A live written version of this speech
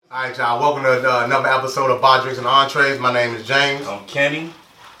All right, y'all. Welcome to another episode of Bar Drinks and Entrees. My name is James. I'm Kenny.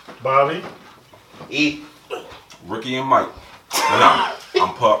 Bobby. E. Ricky and Mike. No,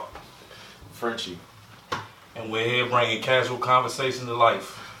 I'm Pup. Frenchie. And we're here bringing casual conversation to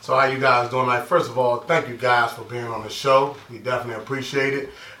life. So how you guys doing? Like, first of all, thank you guys for being on the show. We definitely appreciate it.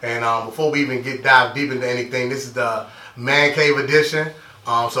 And before we even dive deep into anything, this is the Man Cave edition.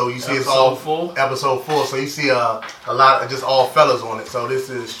 So you see it's all full. Episode 4. So you see a lot of just all fellas on it. So this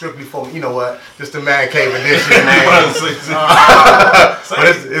is strictly for, you know what, just the Man Cave edition, man. But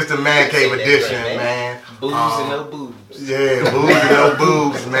it's the Man Cave edition, man. Boobs and no boobs. Yeah, boobs and no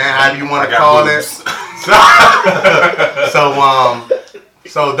boobs, man. However you want to call it.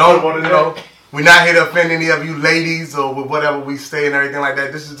 So don't want to know. We're not here to offend any of you ladies or with whatever we say and everything like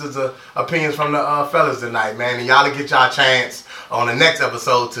that. This is just opinions from the fellas tonight, man. And y'all will get y'all chance on the next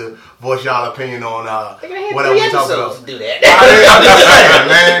episode to voice y'all opinion on whatever we talk about. To do that. I'm just saying,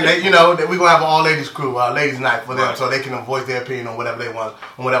 man. We're going to have an all-ladies crew, ladies night for them, right, so they can voice their opinion on whatever they want,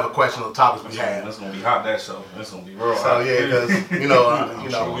 on whatever question or topics we have. That's going to be hot, that show. That's going to be real hot. So, yeah, because, we're the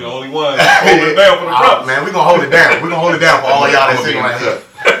only ones holding it down for the brothers. Man, we're going to hold it down. We're going to hold it down for all y'all that's sitting right here.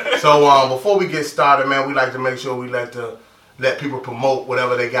 So, before we get started, man, we like to make sure we let people promote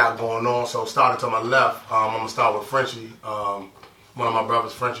whatever they got going on. So, starting to my left, I'm going to start with Frenchie, one of my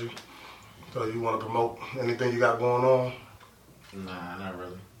brothers, Frenchie. So, you want to promote anything you got going on? Nah, not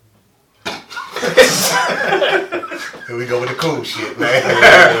really. Here we go with the cool shit,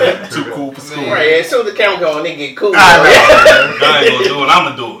 man. Too cool for school. Right, as soon as the camera go on, they get cool. I ain't going to do it.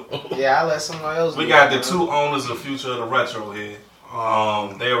 I'm going to do it. Yeah, I'll let somebody else do it. We got the two owners of Future of the Retro here. They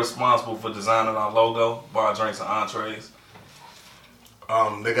are responsible for designing our logo, Bar Drinks and Entrees.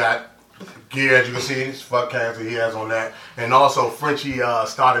 They got gear, as you can see, it's fuck cans that he has on that. And also, Frenchie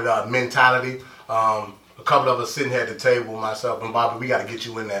started Mentality. A couple of us sitting here at the table, myself and Bobby, we got to get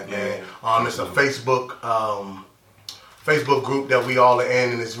you in that, man. It's a Facebook group that we all are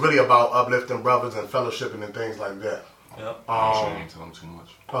in, and it's really about uplifting brothers and fellowshipping and things like that. Yep. I'm sure you ain't tell them too much.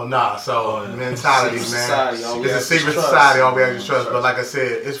 Oh, nah. So, Mentality, man. Society, it's a secret society, all we have to trust. But like I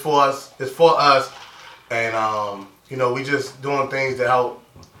said, it's for us. It's for us. And, we just doing things to help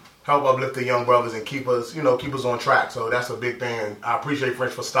uplift the young brothers and keep us on track. So that's a big thing. And I appreciate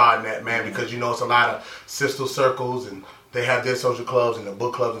French for starting that, man, because, it's a lot of sister circles and they have their social clubs and the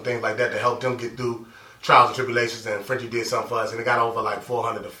book clubs and things like that to help them get through trials and tribulations. And Frenchie did something for us, and it got over like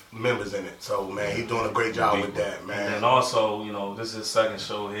 400 members in it. So, man, he's doing a great job with that, man. And also, this is his second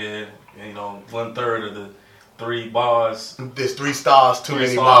show here. 1/3 of the 3 bars. There's 3 stars, too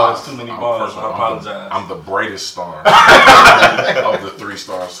many bars. bars. Too many bars. I apologize. I'm the brightest star of the 3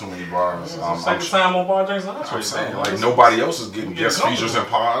 stars, too many bars. Second time on Bar Drinks and I'm Entrees. saying, like, nobody else is getting guest features and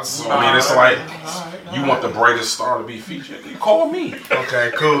pods. So, I mean, it's like, you want the brightest star to be featured, you call me.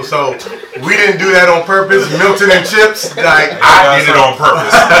 Okay, cool. So, we didn't do that on purpose. Milton and Chips, like, I did it on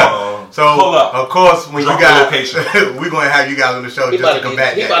purpose. So, pull up. Of course, when Drop you guys, location. We're going to have you guys on the show just to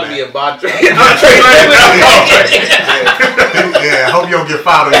combat that. He about to be a bar drink. Yeah, I hope you don't get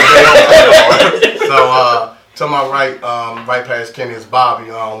fired on your day off. So, to my right, right past Kenny is Bobby,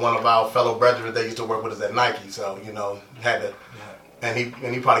 one of our fellow brethren that used to work with us at Nike. So, had to, and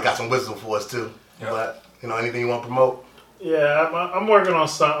he probably got some wisdom for us too. Yep. But, anything you want to promote? Yeah, I'm working on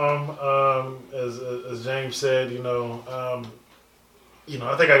something. As James said,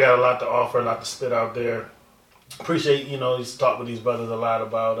 I think I got a lot to offer, a lot to spit out there. Appreciate, he's talked with these brothers a lot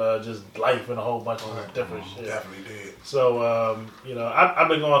about just life and a whole bunch of different shit. Definitely did. So, I've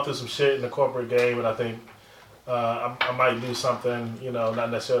been going through some shit in the corporate game, and I think I might do something, not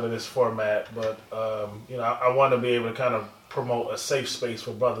necessarily this format, but, I want to be able to kind of promote a safe space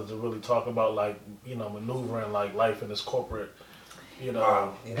for brothers to really talk about, like, maneuvering, like, life in this corporate,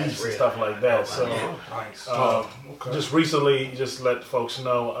 beats and stuff like that. So, nice. Just recently, just let folks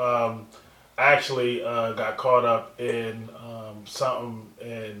know, I actually got caught up in something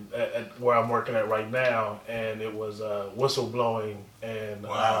at where I'm working at right now, and it was whistleblowing and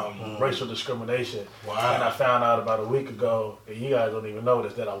racial discrimination. Wow. And I found out about a week ago, and you guys don't even know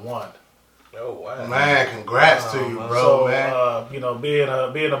this, that I won. Oh wow! Man, congrats to you, bro. So, man. Being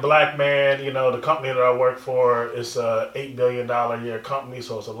a black man, the company that I work for is a $8 billion a year company,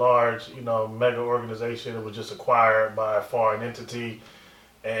 so it's a large, mega organization. It was just acquired by a foreign entity,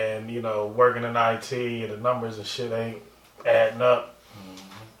 and working in IT and the numbers and shit ain't adding up,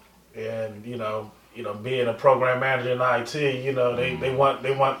 and being a program manager in IT, they want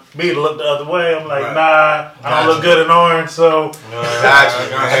me to look the other way. I'm like, nah, I don't look good in orange, so that's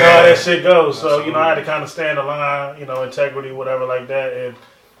how that shit goes. So, I had to kind of stand the line, integrity, whatever like that. And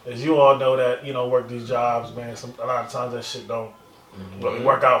as you all know that, work these jobs, man, a lot of times that shit don't But we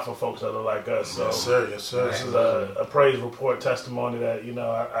work out for folks that are like us. So Yes, sir. Yes, sir. this is a praise report testimony that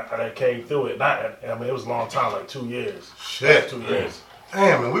I came through it. It was a long time, like 2 years. Shit. 2 years.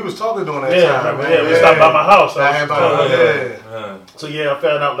 Damn, man, we was talking during that Yeah, time, remember, man. we stopped by my house. Yeah. So I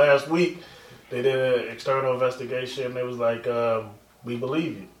found out last week they did an external investigation. It was like, we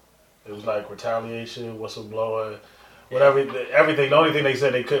believe you. It was like retaliation, whistleblower, whatever. Everything. The only thing they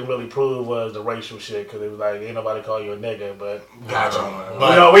said they couldn't really prove was the racial shit because it was like ain't nobody call you a nigga, but Gotcha.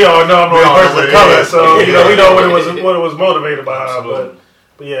 we all know I'm the only person of color, so yeah. we know what it was motivated behind.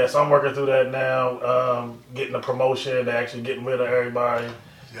 But yeah, so I'm working through that now. Getting a promotion, they're actually getting rid of everybody.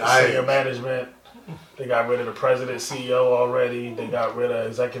 Senior management. They got rid of the president, CEO already. They got rid of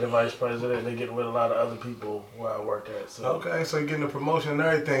executive vice president. They're getting rid of a lot of other people where I work at. So. Okay, so you're getting a promotion and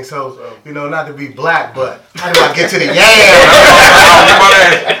everything. So, not to be black, but how do I get to the yam?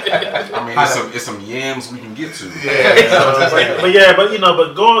 It's some yams we can get to. Yeah.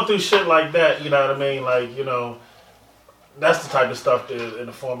 But going through shit like that, you know what I mean? Like, that's the type of stuff that in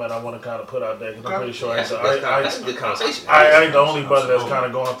the format I want to kind of put out there. Because I'm pretty sure That's a good conversation. I ain't the only brother that's kind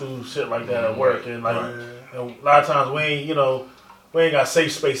of going through shit like that at work. And like, and a lot of times we ain't got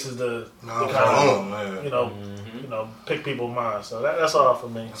safe spaces to kind of, pick people's minds. So that's all for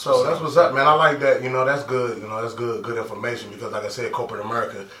me. So that's what's up, man. I like that. That's good. That's good information because, like I said, corporate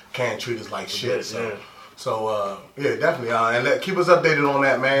America can't treat us like shit. So definitely. And keep us updated on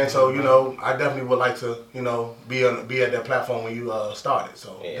that, man. So, I definitely would like to, be at that platform when you started.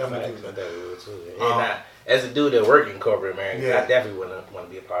 So, definitely. And as a dude that work in corporate America, I definitely want to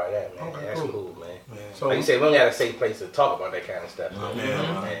be a part of that, man. Okay, That's cool. cool, man. Yeah. So, like you said, we don't got a safe place to talk about that kind of stuff.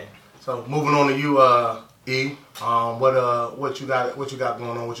 man. So, moving on to you, E. What you got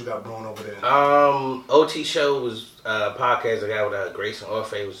going on? What you got brewing over there? OT Show was a podcast I got with Grayson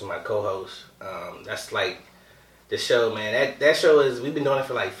Orfe, which is my co-host. That's like the show, man. That show we've been doing it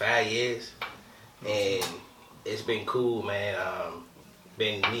for like 5 years, and it's been cool, man.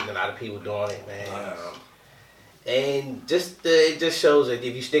 Been meeting a lot of people doing it, man. And it just shows that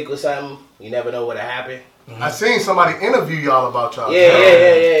if you stick with something, you never know what'll happen. I seen somebody interview y'all about y'all.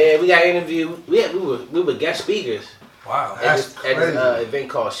 Yeah. We got interviewed. We were guest speakers. Wow, At this event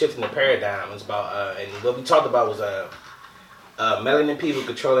called Shifting the Paradigm. It's about and what we talked about was melanin people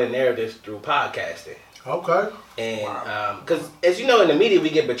controlling narratives through podcasting. Okay. And because as you know, in the media we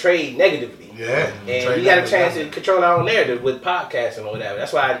get betrayed negatively. Yeah. And we got a chance to control our own narrative with podcasting or whatever.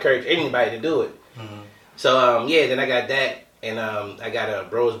 That's why I encourage anybody to do it. So then I got that, and I got a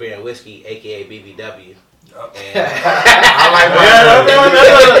Bros Beer and Whiskey, aka BBW. And I like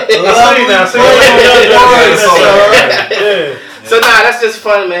So that's just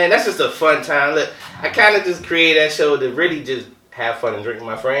fun, man. That's just a fun time. Look, I kind of just created that show to really just have fun and drink with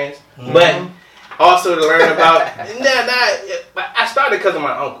my friends, but also to learn about. I started because of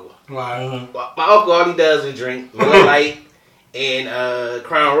my uncle. Right. My uncle, all he does is drink Miller Lite and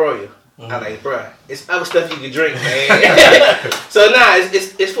Crown Royal. I'm like, bruh, it's other stuff you can drink, man. So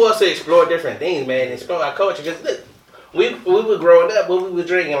it's for us to explore different things, man, explore our culture. Because look, we were growing up, what we were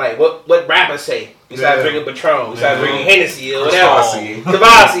drinking, like what rappers say. We started drinking Patron, we started drinking Hennessy or whatever,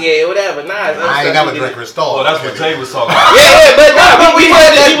 Cavassier or whatever. I ain't never drink Cristal. Oh, that's what Jay was talking about. But we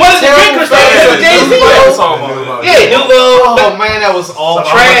wanted to drink Cristal. Yeah, Nuvo. Oh man, that was all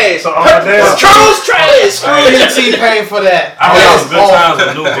trash. Patron's trash. Screw T-Pain for that. I had some good times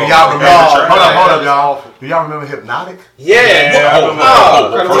with Nuvo. Do y'all remember? Hold up, y'all. Do y'all remember Hypnotic? Yeah.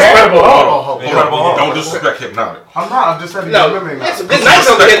 Incredible. Don't disrespect Hypnotic. I'm not. I'm just saying. You remember That's some Hypnotic. good nights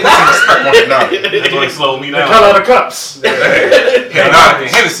over here. That's what slowed me The down. color of the cups. Hypnotic and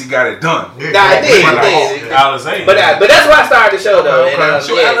Hennessy got it done. Nah, I did. Alizé. But that's why I started the show, though. Okay. And,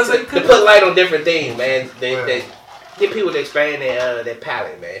 to put light on different things, man. They get people to expand their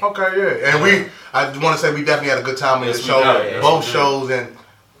palate, man. Okay, yeah. And I want to say we definitely had a good time with the show. Both shows, and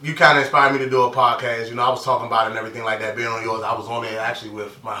you kind of inspired me to do a podcast. I was talking about it and everything like that. Being on yours, I was on there actually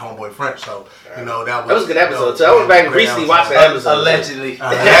with my homeboy French. So, that was a good episode, too. I went back and recently watched that episode. Allegedly.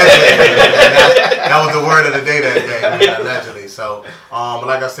 That was the word of the day that day. Allegedly. So,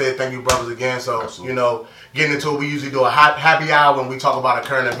 like I said, thank you, brothers, again. So, getting into it, we usually do a happy hour when we talk about a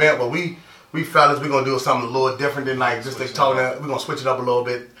current event, but we fellas, we're going to do something a little different than like just talking. We're going to switch it up a little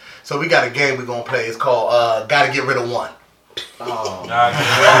bit. So, we got a game we're going to play. It's called Gotta Get Rid of One.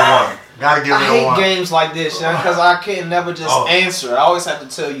 Gotta get rid of one. I hate games like this, because I can never just answer. I always have to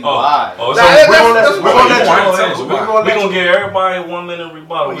tell you why. We're going to give everybody 1 minute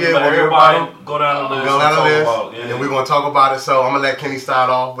rebuttal. Everybody go down the list. And then we're going to talk about it. So I'm going to let Kenny start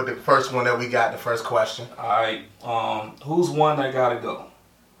off with the first one that we got, the first question. All right. Who's one that got to go?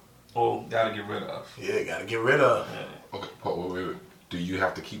 Or got to get rid of? Yeah, got to get rid of. Okay, wait. Do you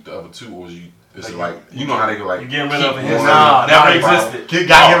have to keep the other two, or is it like you know how they go like you getting rid of him? Never existed.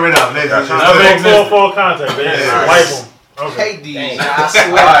 Gotta get rid of him. Never existed. Full contact. Wipe them. Okay. Hate these. I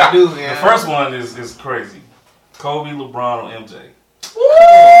swear I do, man. The first one is crazy. Kobe, LeBron, or MJ. We're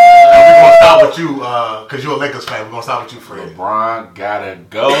gonna start with you, cause you're a Lakers fan. We're gonna start with you, Fred. LeBron gotta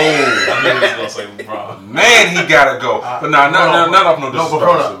go. I knew he was gonna say LeBron. Man, he gotta go. But not off no disrespect.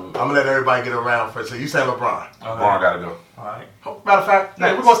 I'm gonna let everybody get around first. So you say LeBron. LeBron gotta go. All right. Matter of fact,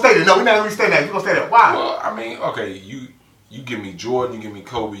 we're gonna stay there. No, we're not gonna stay there. We're gonna stay there. Why? Well, I mean, okay, you give me Jordan, you give me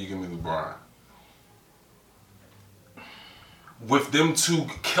Kobe, you give me LeBron. With them two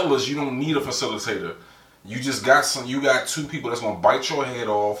killers, you don't need a facilitator. You just got you got two people that's gonna bite your head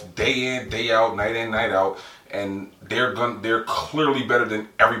off day in, day out, night in, night out, and they're clearly better than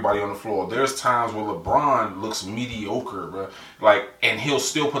everybody on the floor. There's times where LeBron looks mediocre, bro. Like, and he'll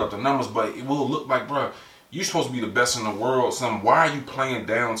still put up the numbers, but it will look like, bro, you're supposed to be the best in the world. Why are you playing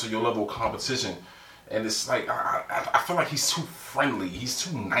down to your level of competition? And it's like I feel like he's too friendly. He's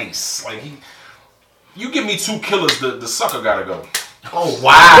too nice. Like you give me two killers, the sucker gotta go. Oh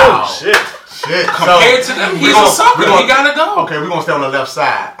wow! Oh, shit. Compared to them, he's a sucker. He gotta go. Okay, we're gonna stay on the left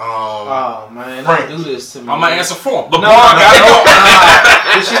side. Oh man, Frank. don't do this to me. I'm gonna answer for him. LeBron gotta go.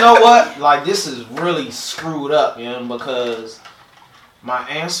 But you know what? Like, this is really screwed up, because my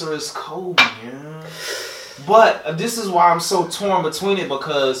answer is Kobe, But this is why I'm so torn between it,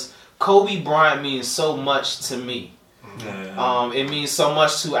 because Kobe Bryant means so much to me. Yeah. It means so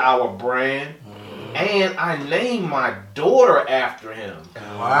much to our brand. And I named my daughter after him.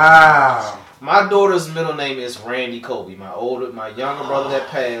 Wow. My daughter's middle name is Randy Kobe. My younger brother that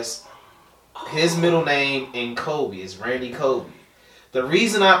passed, his middle name in Kobe is Randy Kobe. The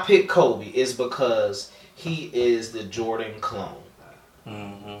reason I picked Kobe is because he is the Jordan clone.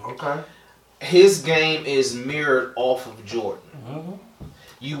 Mm-hmm. Okay. His game is mirrored off of Jordan. Mm-hmm.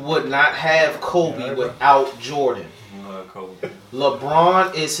 You would not have Kobe without Jordan. Kobe.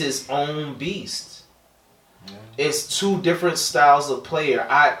 LeBron is his own beast. It's two different styles of player.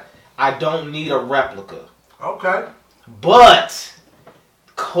 I don't need a replica. Okay. But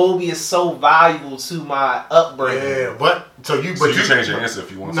Kobe is so valuable to my upbringing. Yeah, but you change your answer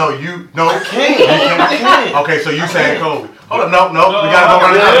if you want. No, I can. Okay, so you saying Kobe? Hold up, no, we gotta go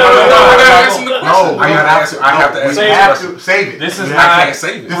I have to answer the question. Save it. This is I can't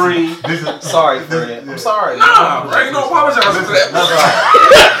save it. free. Sorry, Fred. I'm sorry. Nah, bro, you don't apologize for that.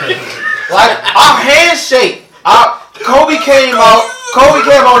 Like, our handshake. Kobe came out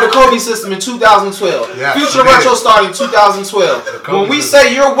with the Kobe system in 2012. Yeah, Future Retro started in 2012. When we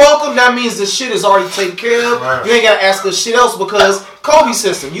say you're welcome, that means the shit is already taken care of. Right. You ain't gotta ask us shit else because Kobe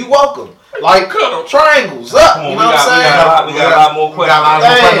system, you welcome. Like, triangles up. You know what I'm saying? We got a lot more questions. We got a lot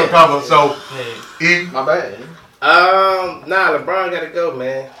more questions to cover. So, My bad. LeBron gotta go,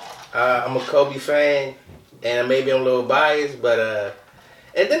 man. I'm a Kobe fan, and maybe I'm a little biased, but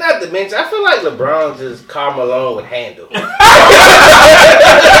and then not to mention, I feel like LeBron just Karl Malone with handle.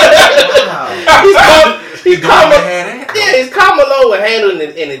 He's Karl Malone with handle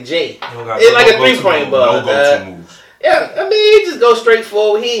in the J. It's like a 3-point ball. No go-to moves. Yeah, I mean, he just goes straight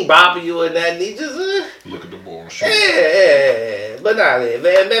forward. He ain't bopping you or nothing. He just look at the ball and shoot. Yeah. But nah,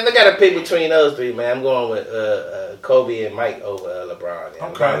 man, I gotta pick between those three, man. I'm going with Kobe and Mike over LeBron.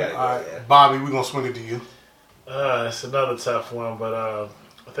 Man. okay, all right, Bobby, we're gonna swing it to you. It's another tough one, but I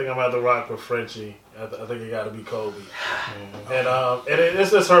think I'm at the rock with Frenchie. I think it got to be Kobe. And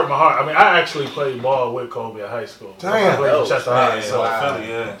it's just hurt my heart. I mean, I actually played ball with Kobe at high school. Damn. I played in Chester High.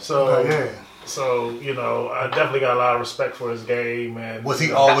 Philly. So, you know, I definitely got a lot of respect for his game. And was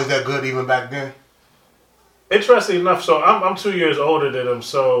he always that good even back then? Interesting enough, so I'm 2 years older than him,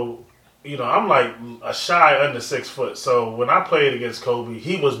 so, you know, I'm like a shy under 6 foot. So when I played against Kobe,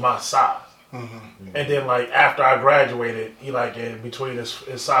 he was my size. Mm-hmm. And then, like, after I graduated, he, like, in between his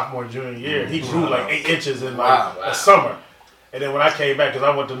sophomore and junior year, he grew like 8 inches in like a summer. And then when I came back, because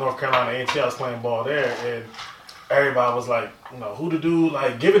I went to North Carolina A&T, I was playing ball there, and everybody was like, you know, who to do,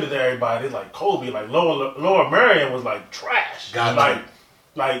 like, giving it to everybody. Like, Kobe, like, Lower Merion was, like, trash. Gotcha.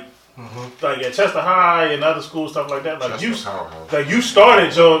 Like at Chester High and other schools, stuff like that. Like, you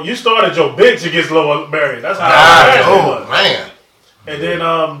started your bench against Lower Merion. That's how it was. Man. And then,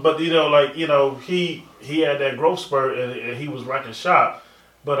 but you know, like, you know, he had that growth spurt and he was rocking shop.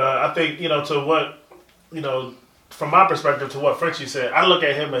 But I think, you know, to what, you know, from my perspective, to what Frenchie said, I look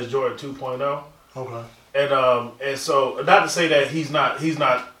at him as Jordan 2.0. Okay. And so not to say that he's not,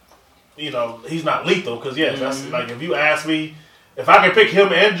 you know, he's not lethal, because yes, that's like, if you ask me if I can pick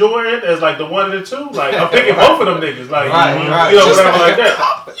him and Jordan as like the one and the two, like I'm picking both of them niggas, like right. you know, whatever like that.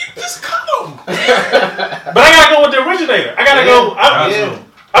 Just cut him. But I gotta go with the originator. I gotta go.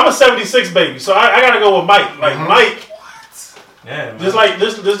 I'm a '76 baby, so I gotta go with Mike. Like Mike. Yeah, man. Just like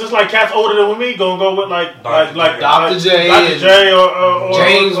cats older than with me, gonna go with like Dr. J, Dr. J, or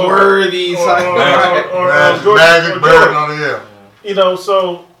James Worthy, or Magic Bird on the air. You know,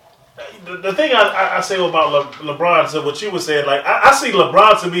 so the thing I say about LeBron, so what you were saying, like I see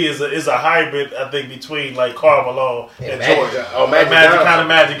LeBron to me is a hybrid, I think, between like Karl Malone and Jordan. Magic kind of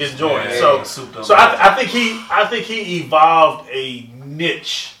Magic is Jordan. Yeah, so I think he evolved a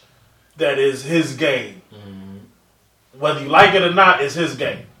niche that is his game. Whether you like it or not, it's his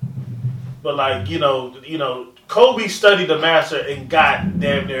game. But like you know, Kobe studied the master and got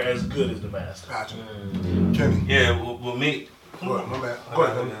damn near as good as the master. Gotcha. Kenny. Yeah, with me. Go ahead, my man. Go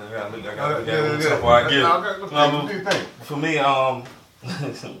ahead. I get it. For me,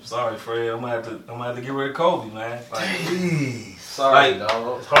 sorry, Fred. I'm gonna have to get rid of Kobe, man. Like, Jeez. Sorry, like,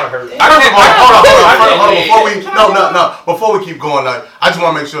 dog. It's hard hurt. Hold on. Before we keep going, like, I just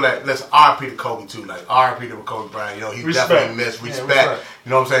want to make sure that let's RP to Kobe too. Like, RP to Kobe Bryant. You know, he's definitely missed. Respect. You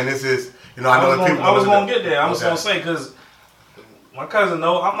know what I'm saying? This is, you know, I was gonna get there. I was gonna say because my cousin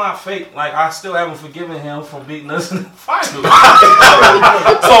know I'm not fake. Like I still haven't forgiven him for beating us in the finals. So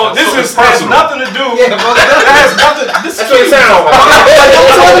this has nothing to do. Yeah, that has nothing. This is what it sounds like.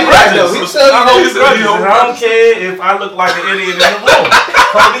 I don't care if I look like an idiot in the room.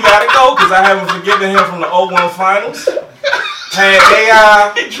 Kobe gotta go because I haven't forgiven him from the 01 finals. Had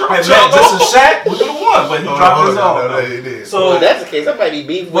AI, had just a Shaq, we could have won, but he dropped his own. So if that's the case, I might be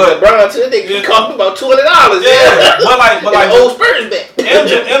beefing with LeBron too. They cost me about $200. Yeah, but like old Spurs back.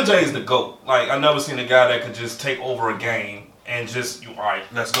 MJ is the GOAT. Like I never seen a guy that could just take over a game and just all right,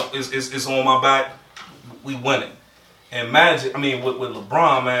 let's go. It's on my back. We win it. And Magic, I mean with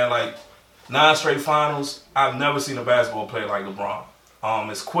LeBron, man, like 9 straight finals. I've never seen a basketball player like LeBron.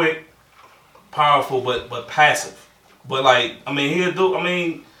 It's quick, powerful, but passive. But like, I mean, he'll do. I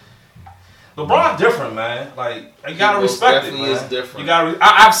mean, LeBron different, man. Like, you gotta respect it, man. Is different. You gotta.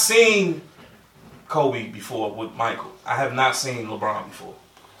 I've seen Kobe before with Michael. I have not seen LeBron before.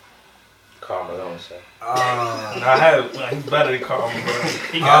 Karl Malone, sir. I have. He's better than Karl Malone.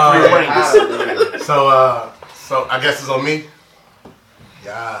 He got 3 rings. So I guess it's on me.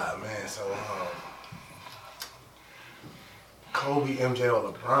 Yeah, man. So Kobe, MJ, or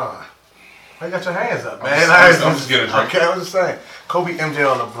LeBron. Why you got your hands up, man? I'm just getting a drink. Okay, I was just saying. Kobe, MJ,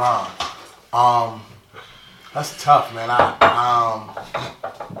 or LeBron. That's tough, man.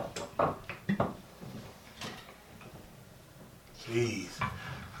 Jeez.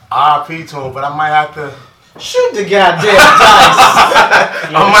 RP to him, but I might have to Shoot the goddamn dice.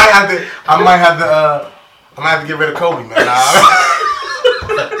 I might have to get rid of Kobe, man.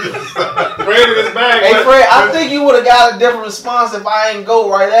 Hey Fred, I think you would have got a different response if I ain't go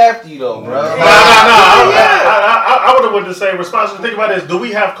right after you though, bro. No. I would have went the same response. Think about this: do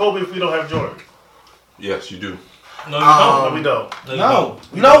we have Kobe if we don't have Jordan? Yes, you do. No, you don't. No, we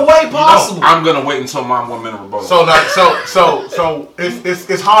don't. No way possible. I'm gonna wait until my 1 minute rebuttal. So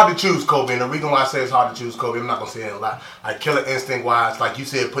it's hard to choose Kobe, and the reason why I say it's hard to choose Kobe, I'm not gonna say it a lot. Like killer instinct wise, like you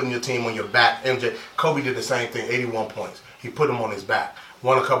said, putting your team on your back. MJ, Kobe did the same thing. 81 points. He put him on his back.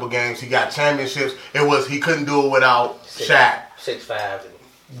 Won a couple games. He got championships. He couldn't do it without Shaq. 6'5".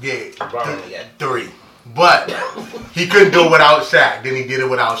 Yeah, 3. But he couldn't do it without Shaq. Then he did it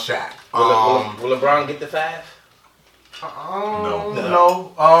without Shaq. Will LeBron get the 5?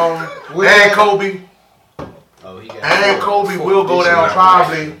 No. And Kobe. And Kobe will go down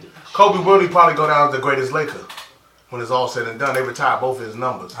probably. Kobe will probably go down as the greatest Laker when it's all said and done. They retired both of his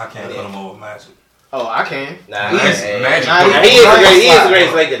numbers. I can't put him over Magic. Oh, I can. Nah, Magic. He is the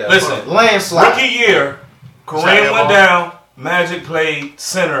greatest Laker though. Listen, landslide. rookie year, Kareem went down. Magic played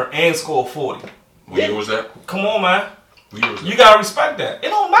center and scored 40. What year was that? Come on, man. What year was that? You gotta respect that. It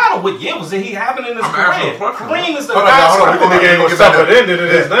don't matter what year was it. He happened in his career. Kareem is the Hold on. We're gonna get back to it.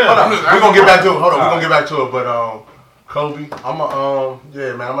 We're gonna get back to it. Hold on. We're gonna get back to it. But Kobe, I'm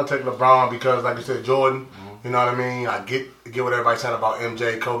gonna take LeBron because, like you said, Jordan. You know what I mean? I get what everybody's saying about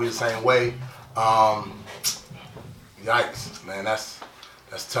MJ. Kobe the same way. Yikes, man. That's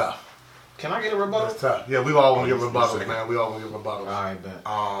tough. Can I get a rebuttal? That's tough. Yeah, we all gonna get rebuttals, man. We all gonna get rebuttals. All right, bet.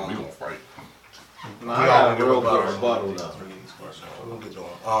 We gonna fight. No, I got a real good rebuttal though. We're gonna get to him.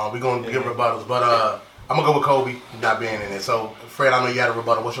 We're gonna get rebuttals, but I'm gonna go with Kobe not being in it. So, Fred, I know you had a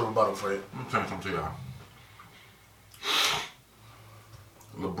rebuttal. What's your rebuttal, Fred? I'm telling something to y'all.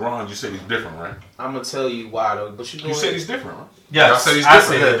 LeBron, you said he's different, right? I'm gonna tell you why though. But You said he's different, right? Yes, Y'all said he's I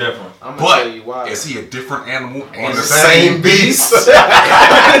different. said he's different. I'm gonna tell you why. Is he a different animal On the same beast?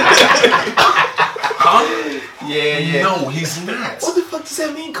 Huh? Yeah. No, he's not. What the fuck does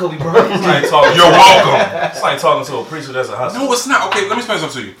that mean, Kobe Bryant? It's like talking You're welcome. It's like talking to a preacher that's a hustler. No, it's not. Okay, let me explain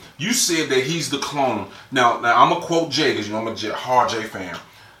something to you. You said that he's the clone. Now I'm going to quote Jay, because you know I'm a hard Jay fan.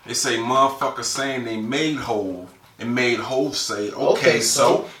 They say, motherfuckers saying they made Hove, and made Hove say, okay,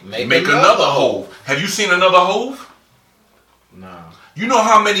 so make another Hove. Have you seen another Hove? No. You know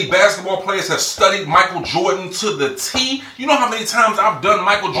how many basketball players have studied Michael Jordan to the T? You know how many times I've done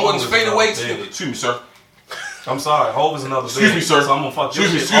Michael Jordan's fadeaways? Excuse me, sir. I'm sorry, Hov is another Excuse me, sir. So I'm gonna fuck your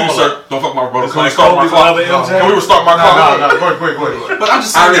Excuse shit me, all sir. up. Don't fuck my brother. It's Can we like start my Kobe's clock? another MJ? Can we restart my clock? No, go ahead. But I'm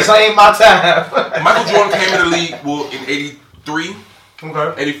just I saying this. reclaim my time. Michael Jordan came in the league in 83,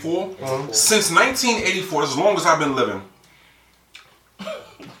 Okay. 84. Since 1984, as long as I've been living,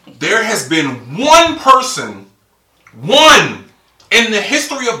 there has been one person, one, in the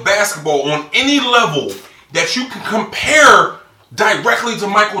history of basketball on any level that you can compare directly to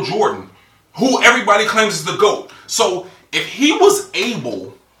Michael Jordan, who everybody claims is the GOAT. So if he was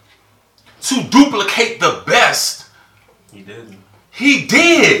able to duplicate the best, He didn't. he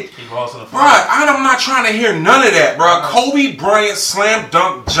did. He lost in the Bruh, final. I'm not trying to hear none of that, bruh. Kobe Bryant, slam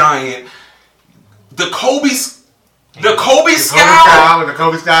dunk giant. The Kobe style. The Kobe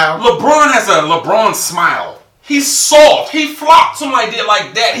style. LeBron has a LeBron smile. He's soft. He flopped. Somebody did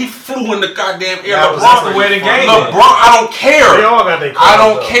like that. He flew in the goddamn air. That's LeBron, the way the game LeBron, is. I don't care. They all got their I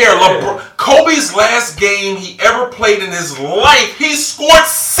don't clothes, care. though. LeBron, Kobe's last game he ever played in his life, he scored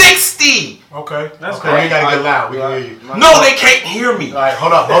 60. Okay. That's okay. great. You gotta get loud. We can hear you. No, they can't hear me. All right,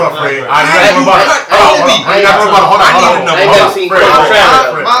 hold up, Fred. How you cut Kobe? Hold on. I need to I ain't never seen Fred, Kobe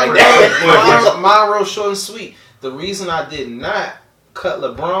Fred, travel. Mine real short and sweet. The reason I did not cut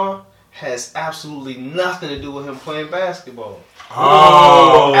LeBron has absolutely nothing to do with him playing basketball.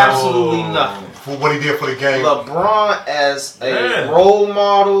 Oh. Absolutely nothing. For what he did for the game. LeBron as a Man. role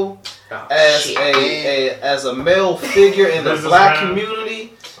model, Oh, as shit, as a male figure in the Businessman. black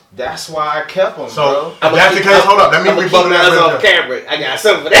community, that's why I kept him, So, bro. if that's the case, hold up. Let me rebuttal that. Us real off quick. camera. I got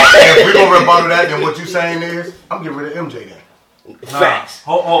something for If that. we're gonna rebuttal that, then what you saying is, I'm getting rid of MJ then. Facts.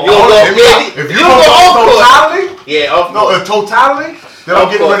 Hold You on. go- If you you go go off court. totality, Yeah, off no, court. totality, then I'm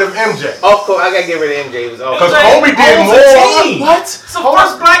getting rid of MJ. Off court. I gotta get rid of MJ. It was off Because court. Kobe did owns more. a team. What? It's the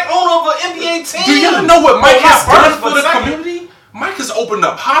first black owner of an NBA team. Do you know what Mike Well, has not done first, for but the second. community? Mike has opened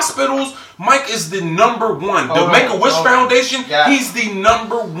up hospitals. Mike is the number one. The Hold on, Make-A-Wish hold on. Foundation, Yeah. he's the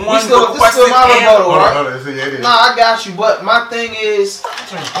number one This still requested my rebuttal, Hold right? on. It is. Nah, I got you, but my thing is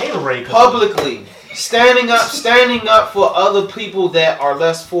Gatorade. publicly standing up for other people that are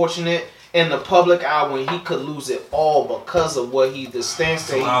less fortunate in the public eye when he could lose it all because of what the stance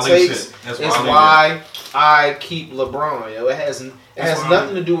that Some he Ali takes. shit. That's It's Ali why I keep LeBron. Yo, it has That's why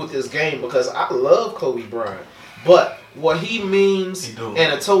nothing to do with this game because I love Kobe Bryant, but what he means He do.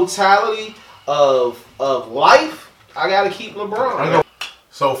 in a totality of life, I gotta keep LeBron.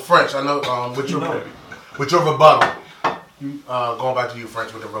 So French, I know with your rebuttal, you going back to you,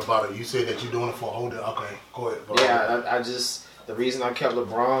 French, with the rebuttal. You said that you're doing it for a whole day. Okay, go ahead. Yeah, I just the reason I kept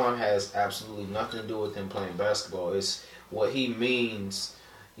LeBron has absolutely nothing to do with him playing basketball. It's what he means,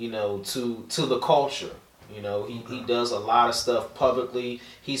 to the culture. He does a lot of stuff publicly.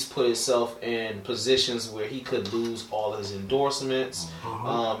 He's put himself in positions where he could lose all his endorsements.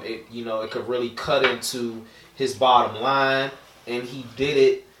 It could really cut into his bottom line, and he did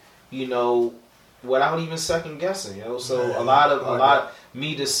it, without even second guessing. So a lot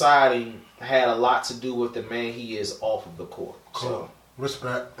me deciding had a lot to do with the man he is off of the court. Cool. So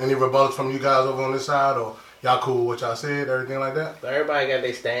Respect. Any rebuttals from you guys over on this side, or y'all cool with what y'all said, everything like that? Everybody got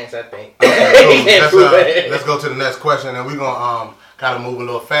their stance, I think. Okay, cool. Let's go to the next question, and we're gonna kind of move a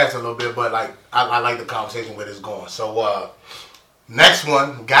little faster a little bit, but like I like the conversation where it's going. So next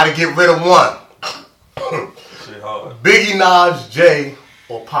one, gotta get rid of one. Shit hard. Biggie, Nas, Jay,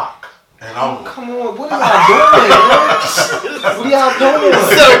 or Pac. And I'm come on, what are y'all doing? Man? What are y'all doing?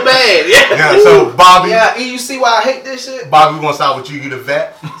 So bad. yeah. So Bobby, Yeah, you see why I hate this shit? Bobby, we're gonna start with you. You the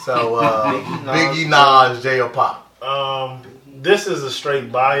vet. So Biggie, Nas, Jay, or Pac. This is a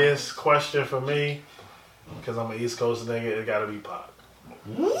straight bias question for me because I'm an East Coast nigga. It got to be Pac.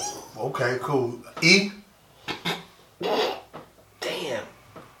 Okay, cool. E. Damn.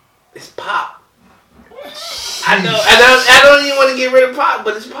 It's Pop. I don't even want to get rid of Pop,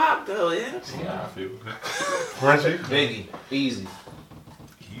 but it's Pop though, yeah. Yeah, I feel Frenchie. Biggie, easy.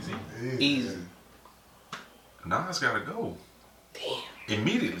 easy. Nas gotta go. Damn.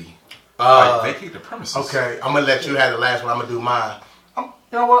 Immediately. Like, vacate the premises. Okay, I'm gonna let you have the last one. I'm gonna do mine.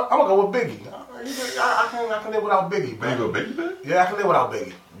 You know what? I'm gonna go with Biggie. I can live without Biggie, You man. go Biggie back? Yeah, I can live without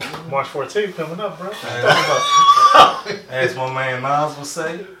Biggie. March 14th coming up, bro. As my man Nas would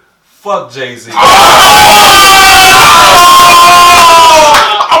say, Fuck Jay-Z. I'm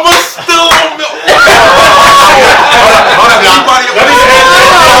a still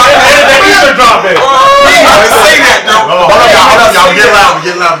say that though. Hold up, y'all.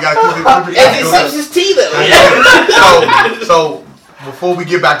 Get loud. We gotta keep And it's such as tea though. So before we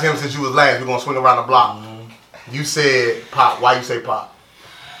get back to him, since you was last, we're gonna swing around the block. You said Pop. Why you say Pop?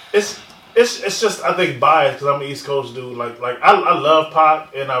 It's just I think biased because I'm an East Coast dude. Like I love Pac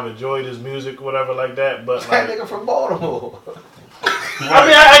and I've enjoyed his music, whatever like that. But That like, nigga from Baltimore. I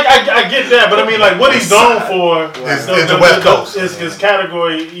mean, I get that, but I mean, like what he's known for Is the West Coast. His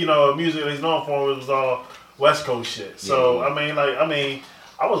category, you know, music that he's known for was all West Coast shit. So I mean,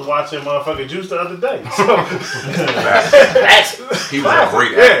 I was watching motherfucking Juice the other day. So. He was a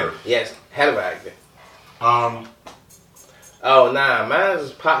great actor. Yes, hell of an actor. Oh nah, mine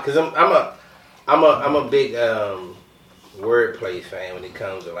is Pop because I'm a big wordplay fan when it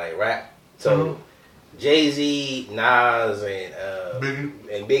comes to like rap. So Jay-Z, Nas, and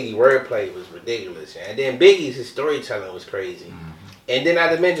Biggie wordplay was ridiculous, and then Biggie's his storytelling was crazy, and then I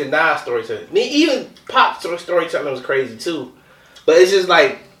did mention Nas storytelling. I mean, even Pop's storytelling was crazy too, but it's just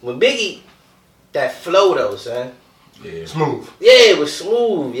like when Biggie, that flow though, son. Yeah. Smooth. Yeah, it was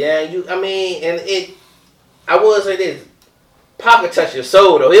smooth. Yeah, I would say this. Pac will touch your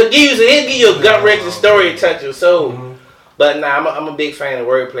soul though. He'll give you a gut wrenching story to touch your soul. But nah, I'm a big fan of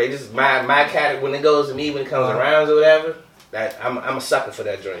wordplay. This is my category when it goes to me when it comes to rounds or whatever. That I'm a sucker for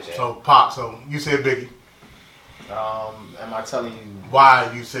that joint. Yeah. So Pop. So you said Biggie. Am I telling you Why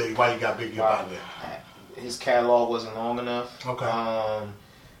you got Biggie about that? his catalog wasn't long enough? Okay.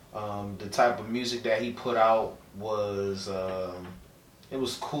 The type of music that he put out was it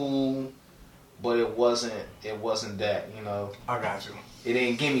was cool, but it wasn't that, you know. I got you. It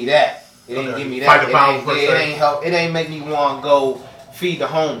didn't give me that. It didn't give me that. Fight the power per It se. ain't help. It ain't make me want to go feed the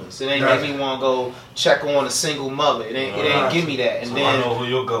homeless. It ain't make me want to go check on a single mother. It ain't give me that. And So then I know who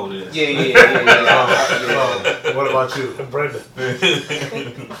your goat is. yeah. What about you? Brenda.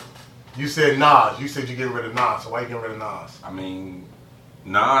 You said Nas. You said you getting rid of Nas. So why you getting rid of Nas? I mean,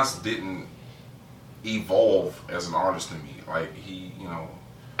 Nas didn't evolve as an artist to me. Like he, you know,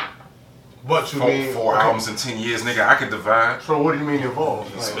 What you mean? four albums in 10 years, nigga. I could divide. So what do you mean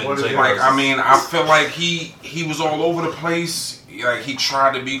involved? spit What is J- it? Like, I mean, I feel like he was all over the place. Like, he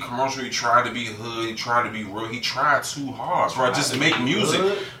tried to be commercial, he tried to be hood, he tried to be real. He tried too hard, right? Just to make music.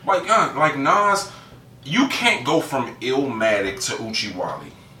 Like Nas, you can't go from Illmatic to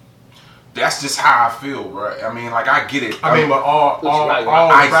Uchiwali. That's just how I feel, right? I mean, like, I get it. I mean, but all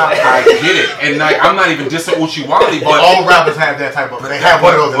I get it. And, like, I'm not even dissing Uchiwali, but all rappers have that type of. They have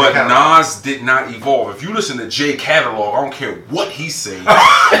one of those in But their catalog. Nas did not evolve. If you listen to Jay Catalog, I don't care what he say.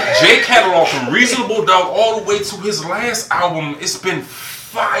 Jay Catalog, from Reasonable Doubt all the way to his last album, it's been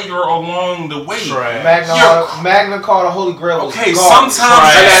fire along the way. Magna Carta Holy Grail was Okay, garbage.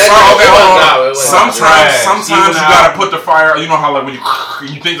 sometimes you gotta put the fire. You know how like when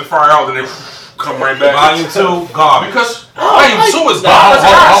you think the fire out, then they come right back. Volume 2, garbage. Because Volume 2 is Yo,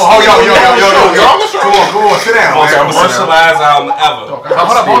 come on, sit down. Most Man. commercialized album ever.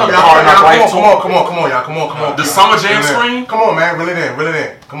 Hold up, y'all. Come on. The Summer Jam screen. Come on, man. Reel it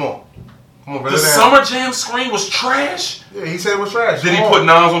in. Come on, reel The it in. Summer Jam screen was trash. Yeah, he said it was trash. Did he put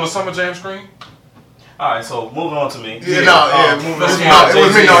Nas on the Summer Jam screen? Alright, so moving on to me. It was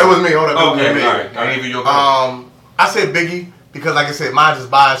me. Hold up. Okay, It was me. alright. I ain't even your go. I said Biggie because, like I said, mine is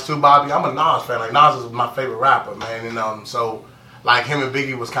biased too, Bobby. I'm a Nas fan. Like Nas is my favorite rapper, man. And so, like him and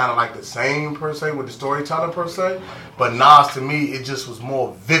Biggie was kind of like the same per se with the storytelling per se. But Nas to me, it just was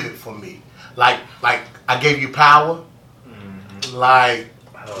more vivid for me. Like I gave you power. Like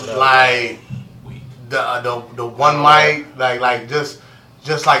the one mic, like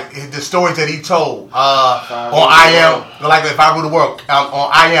just like the stories that he told on I Am, like if I Rule the World, on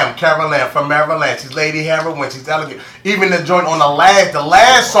I Am, Carolyn from Maryland, she's Lady Hammer when she's elegant. Even the joint on the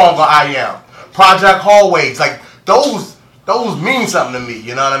last song on I Am, Project Hallways, like those mean something to me.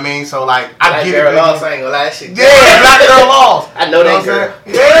 You know what I mean? So like I get Girl it. Lost ain't gonna lie, that shit. Yeah, Black Girl Lost. I know that what girl.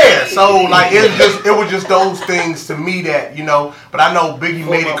 I'm saying? Yeah, so like it was just those things to me that, you know, but I know Biggie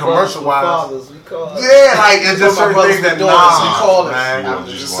made it commercial wise. Yeah, like it's just certain things that man.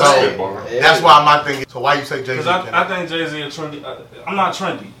 So that's why my thing is. So why you say Jay-Z? Because I think Jay-Z is trendy. I'm not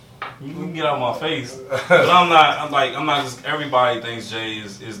trendy. You can get out of my face, but I'm not. I'm not just. Everybody thinks Jay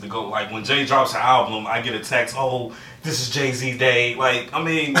is the GOAT. Like when Jay drops an album, I get a text. Oh, this is Jay-Z Day. Like I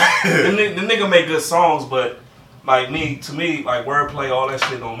mean, the nigga make good songs, but like to me, like wordplay, all that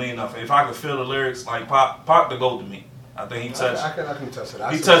shit don't mean nothing. If I could feel the lyrics, like Pop the GOAT to me. I think he touched. I can touch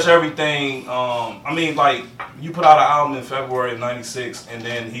it. He touched everything. I mean, like you put out an album in February of '96, and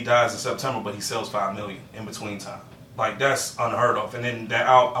then he dies in September, but he sells 5 million in between time. Like that's unheard of. And then that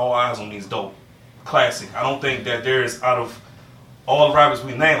All Eyes on Me is dope, classic. I don't think that there's out of all the rappers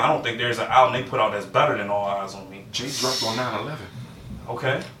we name, I don't think there's an album they put out that's better than All Eyes on Me. Jay dropped on 9/11.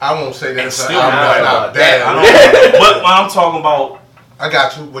 Okay. I won't say that. And It's still an album not that. I don't. But I'm talking about I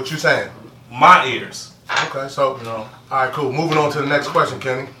got you. What you saying? my ears. Okay, so You know. all right, cool. Moving on to the next question,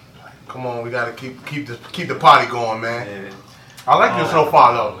 Kenny. Come on, we gotta keep the party going, man. Yeah. I like this so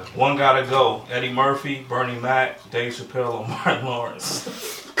far though. One gotta go. Eddie Murphy, Bernie Mac, Dave Chappelle, or Martin Lawrence.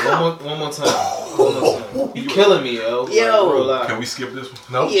 One more time. You killing me, yo. Yo. Real life. Can we skip this one?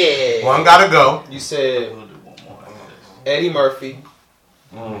 Nope. Yeah. One gotta go. You said We'll do one more after this. Eddie Murphy,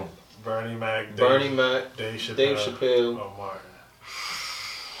 Bernie Mac, Bernie Mac, Dave Chappelle, Dave Chappelle. or Martin.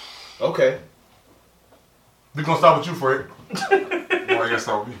 Okay. We gonna start with you, Fred. Why I guess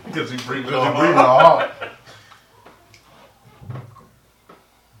that would be. Because he breathed Because you breathing all hard.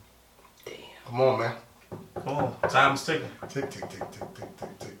 Come on, man. Come on, time's ticking. Tick, tick, tick, tick, tick,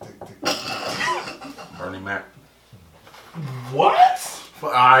 tick, tick, tick, tick. Bernie Mac. What? All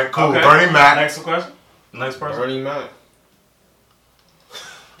right, cool. Okay. Bernie Mac. Next question. Next person. Bernie Mac.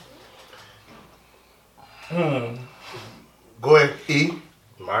 Go ahead, E.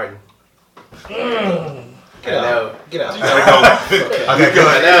 Martin. Get out. Get out. Okay, go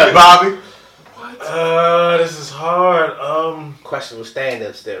I know. ahead. Bobby. This is hard. Questionable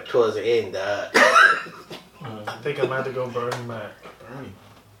stand-ups there towards the end. I think I'm about to go Bernie Mac. Bernie.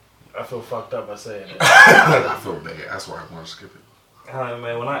 I feel fucked up by saying it. I feel bad. That's why I want to skip it. All right,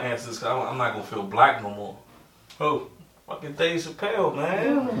 man. When I answer this, I'm not gonna feel black no more. Oh, fucking Dave Chappelle,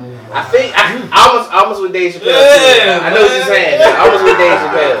 man. I think I almost with Dave Chappelle. Yeah, too. I know what you're saying. I was with Dave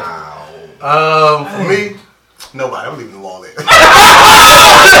Chappelle. For me, nobody. I'm leaving them all there. Hell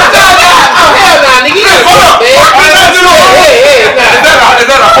nah, nigga. You man. Is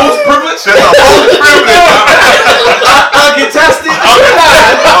that a host privilege? That's a whole privilege. Uncontested.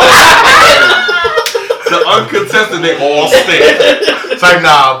 The uncontested, they all stay. It's like,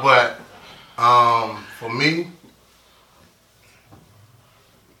 nah, but for me,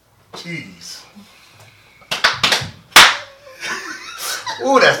 jeez.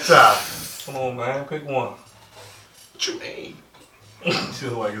 Ooh, that's tough. Come on, man. Pick one. What you mean?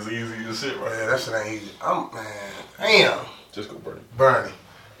 Feel like it's easy as shit, right? Man, that shit ain't easy. Damn. Just go Bernie. Bernie.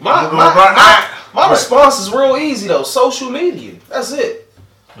 My response is real easy though. Social media. That's it.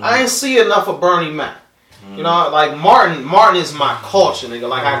 I ain't see enough of Bernie Mac. You know, like Martin is my culture, nigga.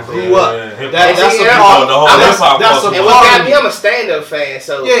 Like I grew up. That's a part. That's a And what got part. me, I'm a stand-up fan,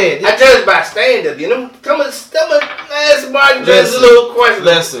 so Yeah, I judge by stand-up. You know, come on, ask Martin just a Listen, little question.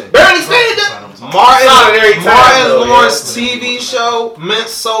 Listen. Bernie stand-up. Martin though, Lawrence TV show meant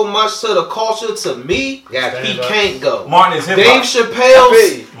so much to the culture. To me, Yeah, he can't go. Martin is hip Dave hop.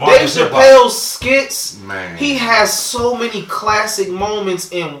 Martin's hip-hop. Chappelle's skits. Man. He has so many classic moments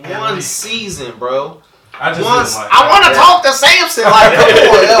in one season, bro. I just Once didn't like I want to that. talk to Samson, like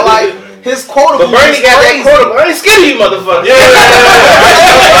come on, yo, like his quotable. But Bernie got that quarter. Bernie skinny, you motherfucker.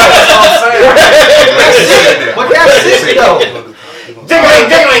 But that's it though.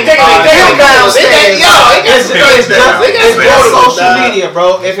 Jiggling. It's social media,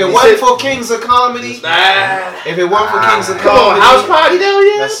 bro. If it wasn't for Kings of Comedy, Come on, house party though,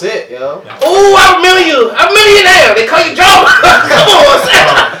 yeah. that's it, yo. Ooh, I remember you now. They call you Joe. Come on,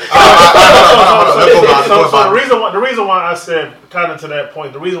 Sam. So the reason why I said kind of to that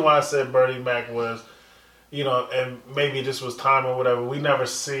point, the reason why I said Bernie Mac was, you know, and maybe this was time or whatever. We never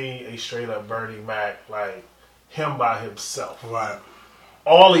see a straight up Bernie Mac like him by himself. Right.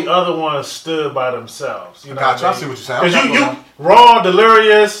 All the other ones stood by themselves. You know, Gotcha. I what see I mean? what you're saying. Because you Raw,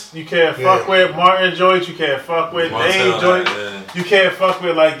 Delirious, you can't fuck Yeah. with Martin Joints, you can't fuck with Dave Joints, you can't fuck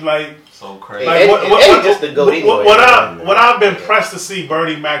with like. So crazy. Like, Eddie just the goat anyway. What I've been pressed to see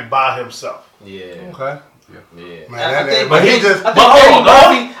Bernie Mac by himself. Yeah. Okay. Yeah. Man,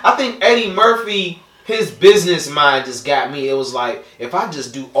 I think Eddie Murphy, his business mind just got me. It was like, if I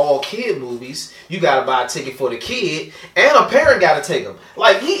just do all kid movies, you gotta buy a ticket for the kid, and a parent gotta take him.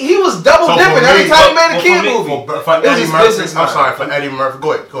 Like he was double dipping every time he made a kid movie. For It was Eddie his Murphy, business I'm mind. sorry, for Eddie Murphy.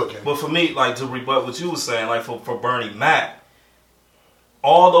 Go ahead, Ken. But for me, like to rebut what you were saying, like for Bernie Mac,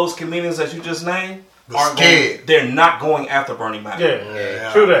 all those comedians that you just named aren't going, they're not going after Bernie Mac.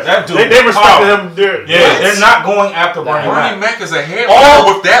 Yeah. True that. That dude They respected powerful. him. They're not going after Bernie Bernie Mac. Mac is a headliner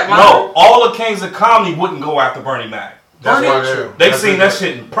with that line. No, all the Kings of Comedy wouldn't go after Bernie Mac. That's why They've seen that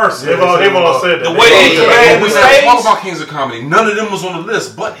shit in person. They've all said that. The way they command the When we talk stage. about Kings of Comedy, none of them was on the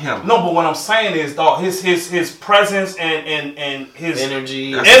list but him. No, but what I'm saying is, dog, his presence and his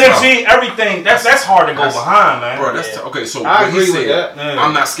Energy. everything. That's hard to go behind, man. Bro, that's okay. So I what agree he with said, that.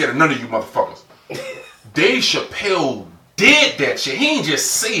 I'm not scared of none of you motherfuckers. Dave Chappelle did that shit. He ain't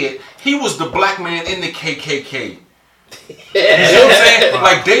just say it. He was the black man in the KKK. You know what I'm saying?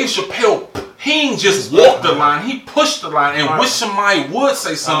 Like Dave Chappelle, he ain't just walked the line. He pushed the line and wish somebody would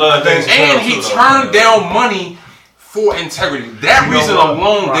say something. And he turned down money for integrity. That reason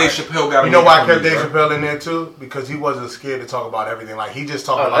alone, Dave Chappelle got. You know why I kept Dave Chappelle in there too? Because he wasn't scared to talk about everything. Like he just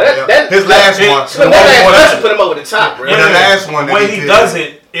talked about his last one. That put him over the top, bro. The last one, the way he does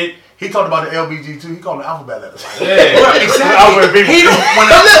it. He talked about the LBG too. He called them alphabet letters. Yeah, exactly. He don't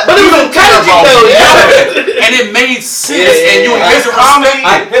want to. But it was intelligent though. And it made sense. And you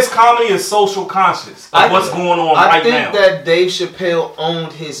his comedy is social conscious of what's going on right now. I think that Dave Chappelle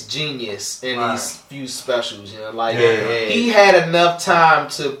owned his genius in these few specials. You know, like he had enough time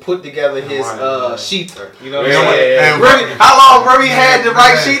to put together his sheether. You know what I'm saying? How long Remy had to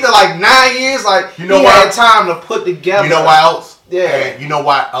write sheether? Like 9 years. Like he had time to put together. You know why else? Yeah. And you know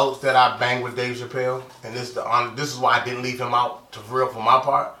why else that I banged with Dave Chappelle? And this is why I didn't leave him out to real for my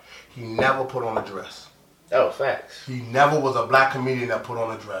part. He never put on a dress. Oh, facts. He never was a black comedian that put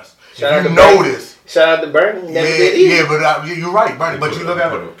on a dress. Shout if you notice. Shout out to Bernie. Never did either. Yeah, but you're right, Bernie. But you look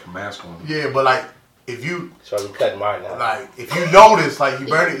at it. Mask on. Yeah, but like if you. So we cut Martin out. Like if you notice, like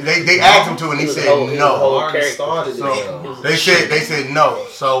Bernie, they asked him to, and he said no. They said no.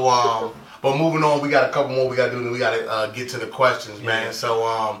 So but moving on, we got a couple more we got to do. We got to get to the questions, man. So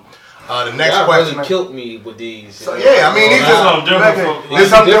the next question really killed me with these. So yeah, I mean, it's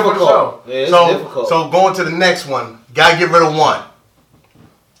something difficult. So going to the next one, gotta get rid of one.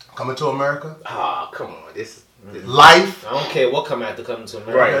 Coming to America. Oh, come on, this Life. I don't care what come after Coming to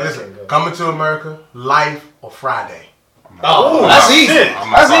America. Right. Okay, listen, Coming to America, Life or Friday. Oh, that's easy.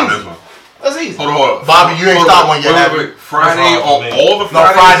 That's easy. That's easy. Hold on. Bobby, you ain't stopped one yet. Wait. Friday on all the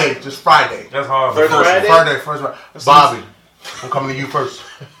Fridays? No, Friday. Just Friday. That's hard. First Friday. Bobby, I'm coming to you first.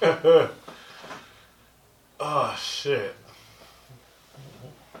 Oh, shit.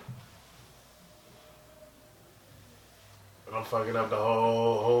 I'm fucking up the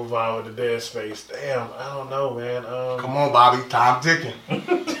whole vibe with the Dead Space. Damn, I don't know, man. Come on, Bobby. Time ticking. Well,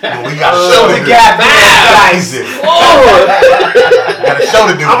 we got a show to do. Got a show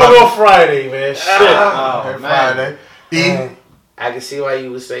to do. I'm going to go Friday, man. Shit. Okay, Friday. I can see why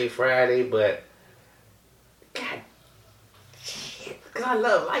you would say Friday, but God, shit, because I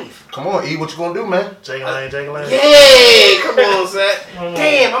love life. Come on, E, what you gonna do, man? Jangling. Yeah, come on, son.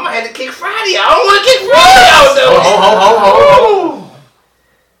 Damn, I might have to kick Friday. I don't want to kick Friday out, though. Ho.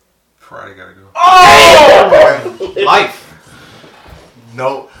 Friday gotta go. Oh! Life.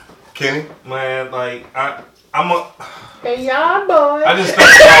 No. Kenny? Man, like, I'm a... Hey, y'all, boy. I just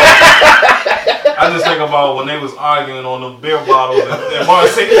think about when they was arguing on the beer bottles and Martin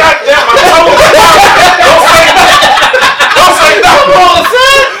said, God damn, I told you. Don't say no.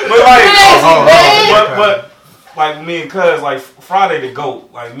 But like me and Cuz, like Friday the GOAT.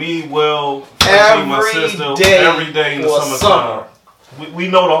 Like me, Will, my sister, every day in the summertime. We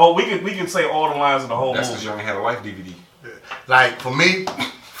know the whole, we can say all the lines in the whole That's movie. because you only had a Life DVD. Like, for me...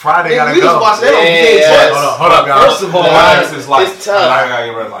 Friday gotta we go. was watching that on VHS. Hold up, y'all. First of all, Life is like, it's tough. I gotta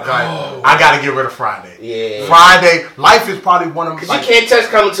get rid of Life. I gotta get rid of Friday. Yeah. Friday, Life is probably one of my... Because you can't touch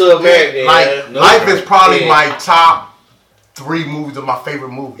Coming to America. Life is probably my top 3 movies of my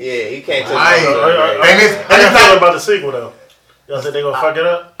favorite movies. Yeah, you can't touch Right. Coming to America. And it's How you feel not... about the sequel, though? Y'all think they gonna fuck it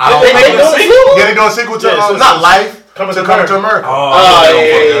up? I don't They think doing a sequel? Yeah, they doing a sequel to... Yeah, so not Life. Coming to to America. Oh,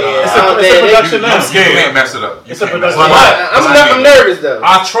 yeah. It's a production now. I'm scared. You can't mess it up. It's a production. I'm nervous, though.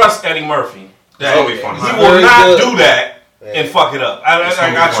 I trust Eddie Murphy. That'll be funny. He will not do that and fuck it up.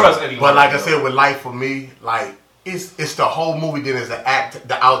 I trust Eddie Murphy. But like I said, with Life for me, like, it's the whole movie, then it's the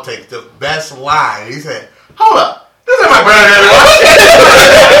outtake, the best line. He said, hold up. This ain't my granddaddy watch. This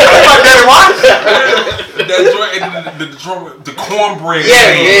my daddy watch. The cornbread.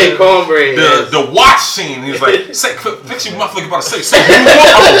 Yeah, cornbread. The watch scene. He's like, say, fix your motherfucker about to say you want,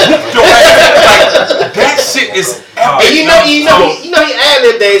 I'm gonna whoop your ass. Like, that shit is epic. And you know he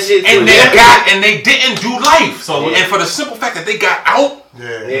ad-libbed that shit too. And they didn't do Life. And for the simple fact that they got out,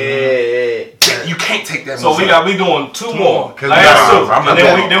 Yeah. You can't take that. So we doing two more. Cause Last two. I'm not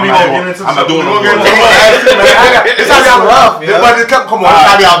And then we gonna get into I'm not doing no more. It's rough. Come on,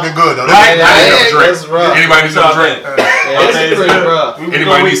 this y'all been good though. That's rough. Anybody need some drink? It's pretty rough.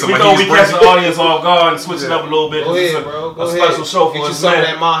 Anybody need some we thought we catch the audience off guard and switch it up a little bit. Go ahead, bro. Go a ahead. special show for Get you us, some of man.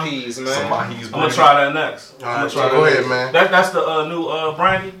 that Mahis, man. Some Mahis, I'm gonna try that next. Alright, go ahead, man. That's the new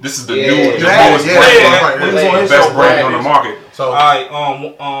brandy. This is the Yeah. new, the Yeah, lowest yeah, brand, We was on his best show, brand on the market. So All right,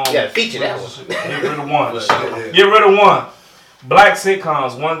 Yeah, feature that one. Get rid of one. Get rid of one. Black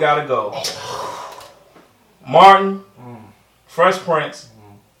sitcoms. One gotta go. Martin, Fresh Prince,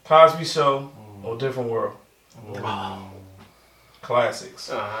 Cosby Show, or Different World. Classics.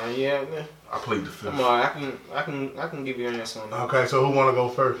 Yeah, man. I played the fifth. Come on, I can give you an answer on that. okay, so who wanna go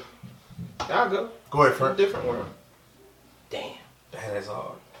first? I'll go. Go ahead, Fred. Different world. Damn. That is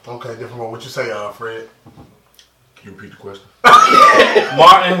hard. Okay, different one. What you say, Fred? Can you repeat the question?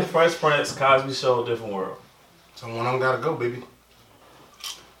 Martin, Fresh Prince, Cosby Show, Different World. So one of them gotta go, baby.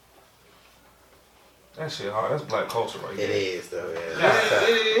 That shit hard. That's black culture right It there. is though. Yeah,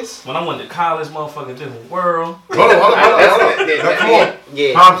 it is. When I went to college, motherfucking Different World. Hold on. Come on.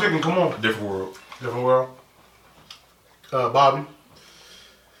 Yeah. Palm chicken, come on. Different world. Different world. Bobby.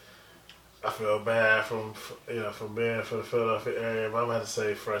 I feel bad from being from the Philadelphia area, but I'm gonna have to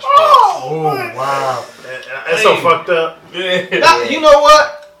say Fresh Prince. Oh, wow. It's so fucked up. Yeah. You know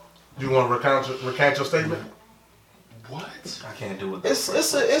what? You want to recant your statement? What? I can't do it. It's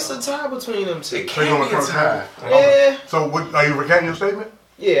a tie between them two. It So you can't want be a to tie. Yeah, So are you recanting your statement?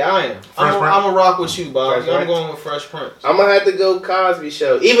 yeah, I am. Fresh I'm Prince? gonna rock with you, Bob. Fresh I'm Prince? going with Fresh Prince. I'm gonna have to go Cosby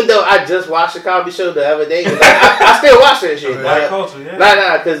Show. Even though I just watched the Cosby Show the other day, 'cause I still watch that shit. Black culture, yeah.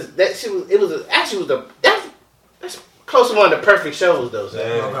 Nah, because that shit that's close to one of the perfect shows though. So.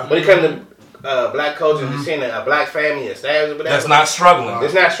 Yeah. When it comes to black culture, just seeing a black family established, whatever. That's not struggling.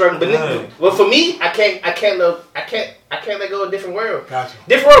 It's not struggling. But Yeah. well, for me, I can't let go of Different World. Gotcha.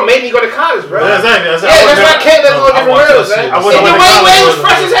 Different World made me go to college, bro. Yeah, exactly. Yeah, that's why I can't let go of Different watched Worlds, that man. shit. I And would've the went to way college was with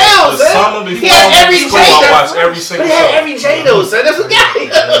fresh as hell, The son. summer before He had I went every to school, I J watched every But single he had show. every J though, son. That's what got me.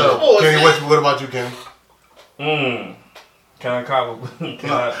 Come on, Kenny, son. what about you, Kenny? Can I cop? Can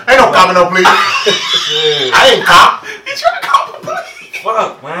I? Ain't no comment, no please. Yeah. I ain't cop.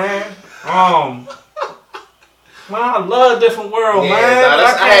 Fuck, man. Man, I love Different World, Yeah, man. nah, But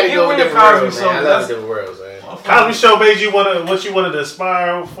I had to get go with rid of Different Cosby Worlds, Show. man. I love That's- Different Worlds, man. Cosby Show made you what you wanted to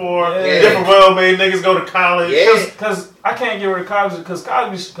aspire for. Yeah. Different World made niggas go to college. Yeah. Because I can't get rid of Cosby because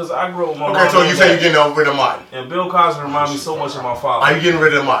I grew up with my Okay, mom so and you say dad. you're getting rid of Martin. And Bill Cosby reminds me so much of my Are father. you getting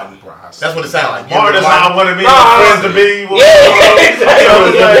rid of Martin? That's what it sounds like. Martin is how I wanted me Nah, my friends to be.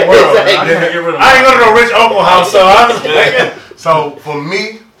 Yeah, Different World. I can't get rid of I ain't go to no rich uncle house, so I was Yeah. So for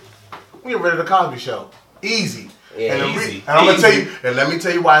me, we get rid of the Cosby Show. Easy. Yeah, and, easy. and I'm gonna Easy. tell you, and let me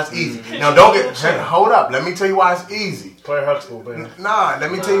tell you why it's easy. Now don't get hold up. Let me tell you why it's easy. Claire Huxtable, man. Nah,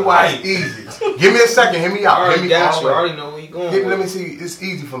 let me tell you why it's easy. Give me a second. Hear me I out. Hear already me got all you. the I way. already know where you going. Let me with. see. It's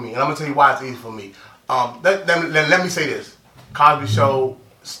easy for me, and I'm gonna tell you why it's easy for me. Let me say this: Cosby Show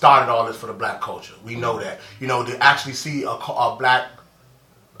started all this for the black culture. We know that. You know, to actually see a black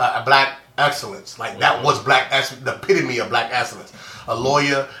excellence, like that was black excellence, the epitome of black excellence. A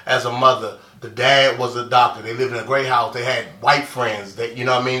lawyer as a mother. The dad was a doctor. They lived in a great house. They had white friends. That you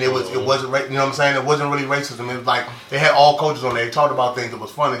know what I mean. It wasn't you know what I'm saying. It wasn't really racism. It was like they had all cultures on there. They talked about things. It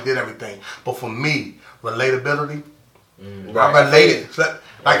was fun. They did everything. But for me, relatability. I related.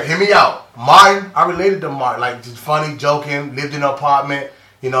 Like, hear me out. Martin, I related to Martin. Like, just funny, joking, lived in an apartment.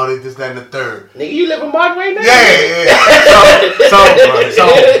 You know, they this, that, and the third. Nigga, you live in Martin right now? Yeah.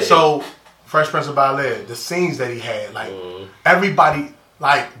 So, Fresh Prince of Bel-Air, the scenes that he had, like, everybody,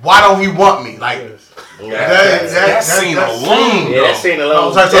 like, why don't he want me? Like, That scene alone, Yeah, that scene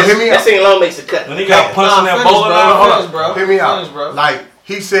alone. So hear me that out. scene alone makes a cut. When he got punched in that finish, bowling bro. alley, hold Finish, up. bro. Hear me out. Finish, bro. Like,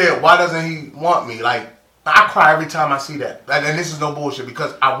 he said, why doesn't he want me? Like, I cry every time I see that. And this is no bullshit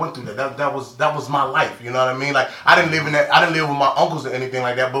because I went through that. That was my life. You know what I mean? Like, I didn't live with my uncles or anything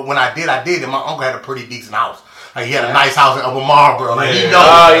like that. But when I did. And my uncle had a pretty decent house. Like, he had a nice house in Upper Marlboro. Like, he knows.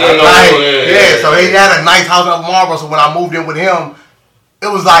 Oh, yeah. So he had a nice house in Upper Marlboro. So when I moved in with him, it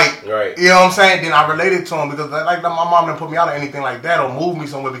was like, Right. you know what I'm saying? Then I related to him because like my mom didn't put me out or anything like that or move me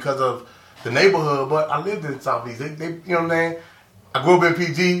somewhere because of the neighborhood. But I lived in Southeast. They you know what I'm saying? I grew up in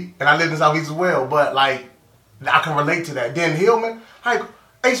PG and I lived in Southeast as well. But like, I can relate to that. Then Hillman, like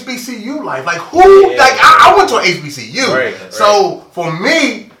HBCU life. Like who? Yeah. Like I went to an HBCU. Right. So for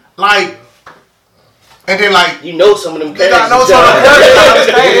me, like, and then like, You know some of them I know characters. some of the characters, I Yeah.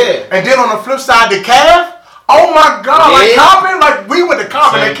 understand. And then on the flip side, the Cavs. Oh my God! Like Yeah. Coppin, like we went to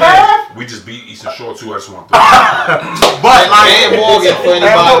Coppin and Cab. We just beat Eastern Shore too. I just want to. But like And Morgan for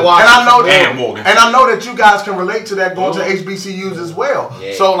anybody and watching. I know that, And Morgan. and I know that you guys can relate to that going to HBCUs as well.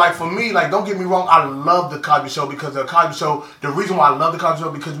 Yeah. So like for me, like don't get me wrong, I love the Cosby Show because the Cosby Show. The reason why I love the Cosby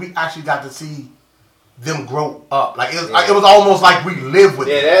Show because we actually got to see them grow up. Like it was almost like we live with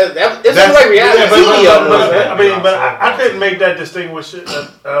them. Yeah, it's That's- like reality Yeah, TV almost. but I couldn't make that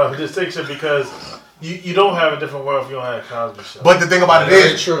distinction because you don't have a different world if you don't have a Cosby Show. But the thing about it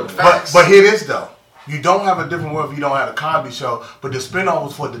Very is, true. but here it is though. You don't have a different world if you don't have the Cosby Show. But the spinoff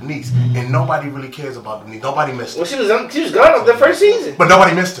was for Denise, and nobody really cares about Denise. Nobody missed her, Well, she was gone the first season. but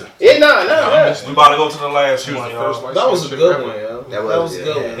nobody missed her. Yeah, no. We about to go to the last one, y'all. That was a good one, yo. That That was was a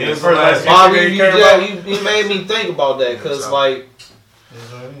good. good one. Here's the last Bobby, one. you made me think about that because like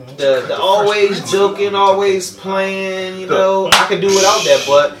the always joking, always playing. You know, I could do without that,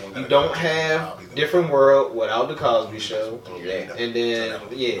 but you don't have different world without the Cosby Show. Yeah. And then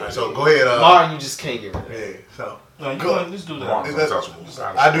Alright, so go ahead. Martin, you just can't get rid of it. Yeah. So No, you Good. want just do that. Martin's untouchable.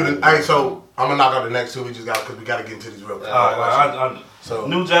 I do the. Alright, so I'm gonna knock out the next two. We just got because we got to get into these real quick. So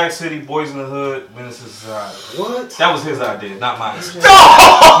New Jack City, Boys in the Hood, Menace to Society. What? That was his idea, not mine.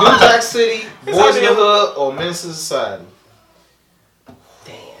 New Jack City, Boys in the Hood, or Menace to Society?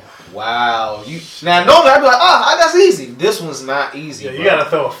 Damn. Wow. Now normally I'd be like, that's easy. This one's not easy. Yeah, you bro. gotta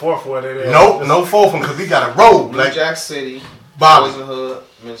throw a fourth one in there. nope, no fourth one because we got to roll. New Like Jack City, Boys in Bobby, the Hood,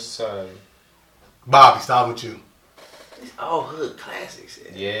 Menace to Society. Bobby, start with you. It's all hood classics.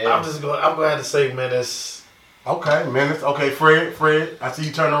 Yeah. I'm going to have to say Menace. Okay, minutes. Okay, Fred. I see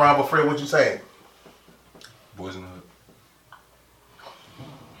you turning around, but Fred, what you saying? Boys in the Hood.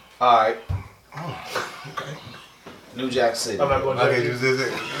 All right. Okay. New Jack City. I'm not going to Okay, judge this you.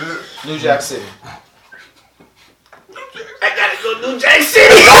 is it. New Jack City. I gotta go New Jack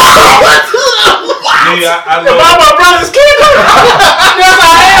City. Yeah, I Am I love. my brother's keeper?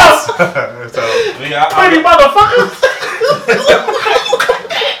 Yes, I am. So, Yeah, Pretty motherfucker.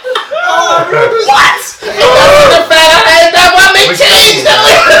 What? The fact I had that one may change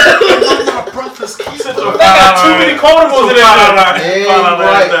though. My brother's keeper. They got too many quotables in there.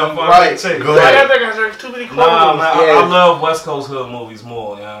 Right. go I ahead. think I got too many Nah, quotables. man, Yeah. I love West Coast hood movies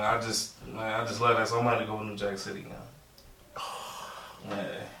more. You know? I just love that. So I'm gonna go with New Jack City. You know? Yeah.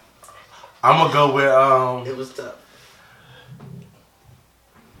 I'm gonna go with It was tough.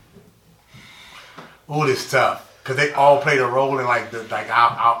 Ooh, this tough because they all played a role in like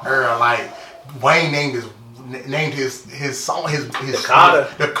our era. Like Wayne named his song his Carter.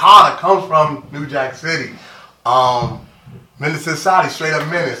 The Carter comes from New Jack City. Menace to Society, straight up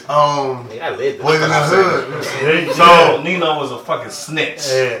Menace. I lived Boys in the Hood. Yeah, So Nino was a fucking snitch.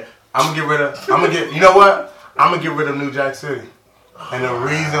 Yeah, I'm gonna get. You know what? I'm gonna get rid of New Jack City, and the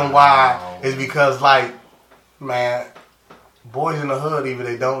reason why is because like, man, Boys in the Hood, even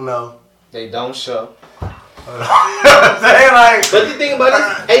they don't know. They don't show. Saying like, But the thing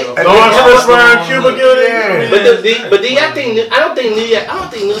about this, hey, Lawrence Fishburne, Cuba Gooding. but do y'all think? I don't think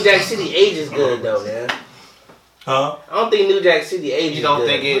New Jack City ages good though, man. Huh? I don't think New Jack City ages. You don't good.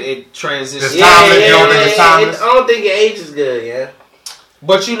 think it transitions? It's timeless? You don't think it's timeless? I don't think it ages good, yeah.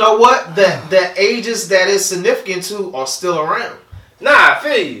 But you know what? The ages that is significant to are still around. Nah, I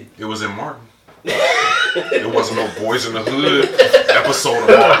feel you. It was in Martin. It wasn't no Boys in the Hood episode of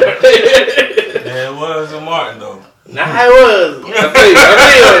Martin. Yeah, it was in Martin though. Nah, it was. I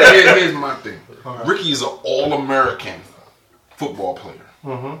feel you. Here's my thing. Ricky is an all-American football player.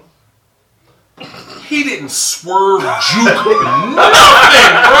 Mm-hmm. He didn't swerve, juke, nothing, bro.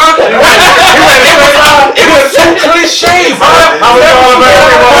 It was too cliche, bro.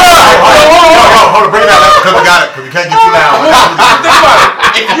 Hold on, bring that up because we got it. Because we can't get too loud. Think about it.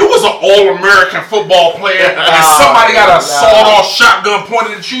 If you was an all-American football player and somebody got a sawed-off shotgun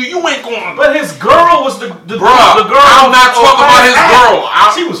pointed at you, you ain't going. But his girl was the Bruh, girl. I'm not talking about his girl.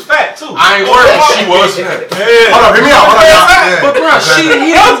 She was fat too. I ain't worried. She was. Hold on, hear me out. Hold on, yeah. But bro, he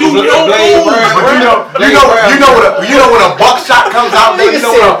didn't do no moves. But you know when a buckshot comes out, you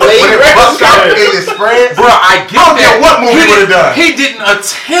know when a buckshot is spread. Bro, I get I don't care that. what movie He would've done. He didn't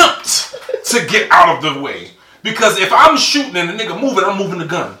attempt to get out of the way. Because if I'm shooting and the nigga moving, I'm moving the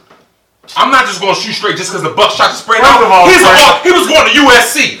gun. I'm not just going to shoot straight just because the buckshot is spread out. First of all, He was going to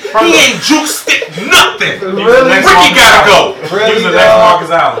USC. He ain't juke stick nothing. Really? Ricky gotta go. He was the next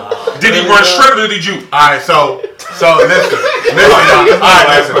Marcus Allen. Did he run straight or did he juke? All right, so listen, y'all. All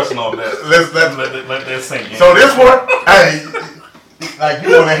right, Question on that. let's Let that sink in. So this one, hey, like you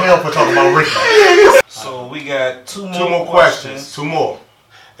going to hell for talking about Ricky. So we got two Two more questions. Two more,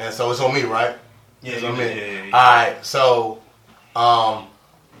 and so it's on me, right? Yeah, It's you on me. yeah. All right, so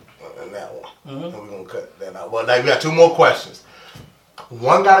and that one. And we're gonna cut that out. Well, like, we got 2 more questions.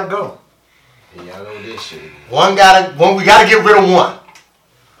 One gotta go. Yeah, y'all know this shit. One we gotta get rid of one.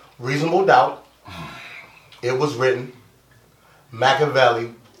 Reasonable Doubt. It Was Written.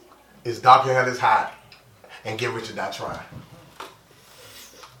 Machiavelli. Is Dark and Hell Is Hot. And Get Rich or Die Trying.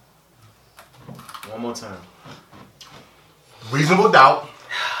 One more time. Reasonable Doubt.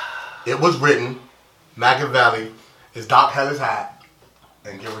 It Was Written. Machiavelli. Is Dark Hell Is Hot.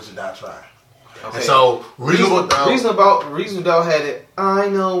 And Get Rich or Die Trying. Okay. And so Reasonable Doubt. Reasonable Doubt had it. I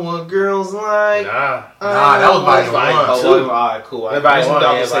know what girls like. Nah. That was volume 1. Oh, alright, cool. Everybody want it, Reasonable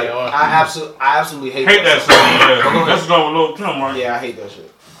Doubt everybody want it. I absolutely hate Hate that song. Yeah. Let's go with Lil Kim, right? Yeah, I hate that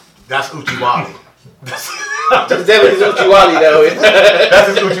shit. That's Uchiwali. That's definitely Uchiwali though. That's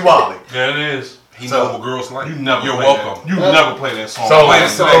his Uchiwali. Yeah, it is. He So, know what girls like. You never You're play welcome. That. You never play that song.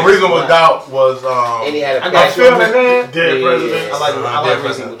 So Reasonable Doubt was And he had a I feel passion. that. Dead Presidents. I like Dead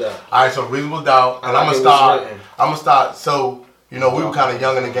Reasonable Doubt. Alright, so Reasonable Doubt, and I I'm like gonna It Was start. Written. So we were kind of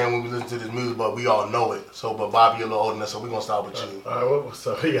young in the game when we listened to this music, but we all know it. So, but Bobby, you're a little older than us, so we're gonna start with you.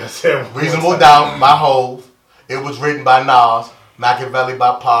 So he got said Reasonable Doubt by Hove. It Was Written by Nas. Machiavelli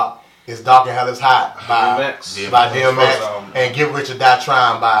by Pop. It's Dark and Hell Is Hot by DMX. And Get Rich or Die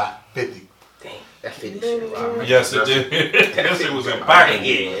Trying by 50. Damn, that 50 shit. Wow. Yes, it did. That shit was impactful.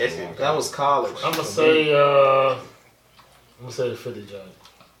 Yeah, that's it. That was college. I'm gonna say the 50 joint.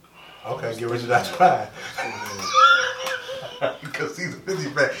 Okay, Get Rich or Die Trying. Because he's a 50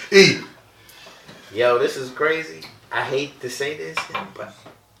 fan. E. Yo, this is crazy. I hate to say this, but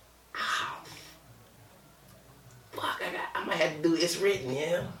fuck, I might have to do It's Written,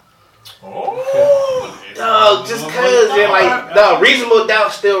 yeah. Oh, Dog, just cause they're like, dog, Reasonable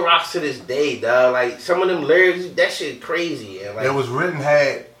Doubt still rocks to this day, dog. Like some of them lyrics, that shit crazy. Yeah. Like, It Was Written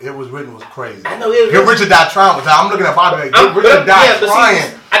was crazy. I know it was Get Rich or Die Trying was. I'm looking at Bobby like, Get Rich or Die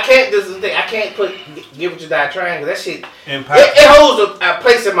Trying. I can't. This is the thing. I can't put Get Rich or Die Trying because that shit. impact. It holds a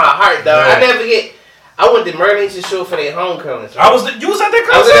place in my heart, dog. Yeah. I never forget. I went to Merlin's show for their homecoming. You was at that concert?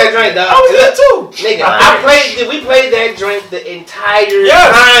 I was at that joint, dog. I was there too. Nigga, we played that joint the entire Yes.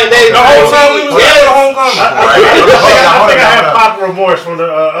 time. The whole time we was there for the homecoming. I think I had pop remorse from the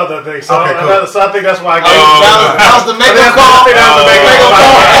other thing, so, Okay, cool. so I think that's why I got That was the I mega call. think that was the mega call.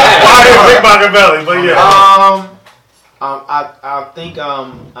 Why I didn't pick Machiavelli, but yeah. I think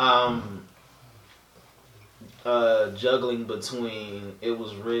juggling between It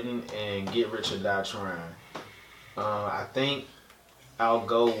Was Written and Get Rich or Die Trying. I think I'll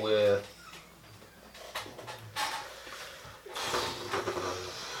go with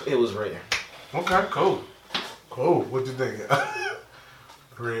It Was Written. Okay, cool. Cool. What you think?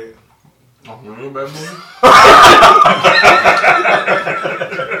 Fred. Oh, you know that movie?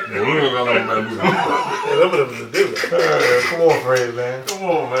 You know that movie? Yeah, that would have been a dude. Come on, Fred, man. Come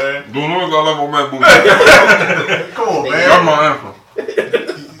on, man. You know that movie? Come on, That's man. my anthem.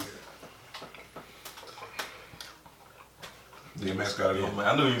 DMX gotta go. Yeah, man.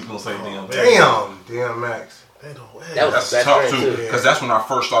 I knew you was gonna say DMX. Damn, Max. That was That's that tough joint, too, too. because that's when I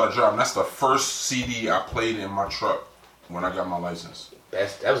first started driving. That's the first CD I played in my truck when I got my license. That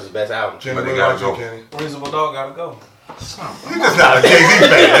was his best album. Jimmy, But they what gotta about you, go. Kenny? Reasonable Dog gotta go. You're just not a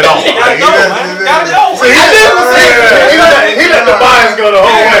Jay-Z fan at all. Gotta go, man. Gotta go. See, he let the bias go the whole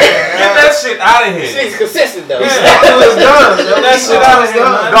way. Get that shit out of here. He's consistent though. Yeah. Get That shit out of here,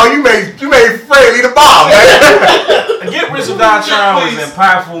 man. No, you made Fred lead the bomb, man. Get Rich or Die Trying was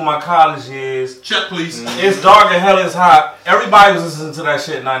impactful in my college years. Check, please. It's Dark and Hell Is Hot. Everybody was listening to that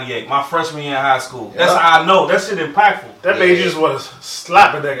shit in 98. My freshman year in high school. That's how I know. That shit impactful. That made you just want to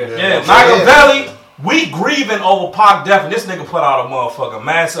slap a nigga. Yeah, Machiavelli, we grieving over Pac Death, and this nigga put out a motherfucking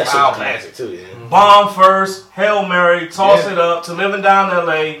massive That shit was album. classic too, yeah. Bomb First, Hail Mary, Toss It Up, To Living Down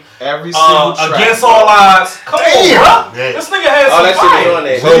LA, Every single track. Against All Odds. Come on, bro. Yeah. This nigga had Oh, some that shit was fire. on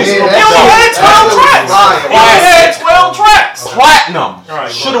there. So- He only had 12 tracks. He only had 12 tracks. Platinum.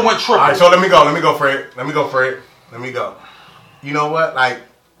 Right, Should have went triple. All right, so let me go, Fred. Let me go. You know what? Like,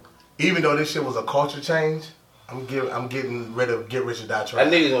 even though this shit was a culture change, I'm getting rid of Get Rich or Die I Trying.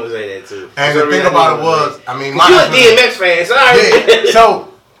 knew he was gonna say that too. And For the some thing reason, about it I knew he was, gonna say I mean, that. You a DMX fan, sorry. yeah,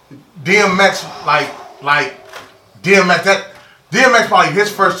 so DMX, like DMX, DMX probably his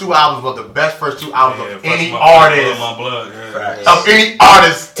first 2 albums were the best first 2 albums of any artist, My blood, yeah. of any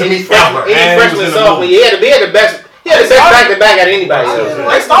artist to me ever. Any And he freshman was in the sophomore, movie. he had the best. He had the best back to back out of anybody else.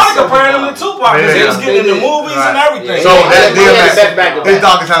 They started comparing him to Tupac because he was getting in the movies and everything. So Yeah, that he had the best DMX, back-to-back. his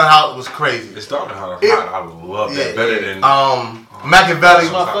Dog and China House was crazy. It's Dark and Hot. It- I love that better than. Machiavelli,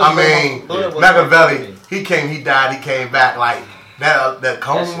 That's my first I mean, one. Machiavelli, he died, he came back like that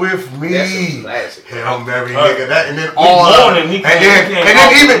come with me. That's a classic. Hail Mary, nigga. That and then We all born of, and he and can't- then he and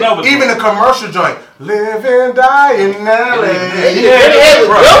can't then come up with even the commercial joint, live and die in LA. Yeah,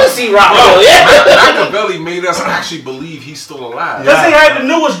 bro. Jodeci rock. Bro, Yeah. Machiavelli made us actually believe he's still alive. Because he had the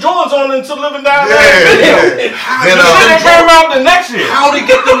newest Jordans on until Living Down Yeah, There video. yeah. How Then, did Then they they came out the next year. How'd he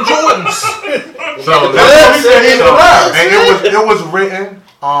get them Jordans? So That's what he said, he's alive. and it was written.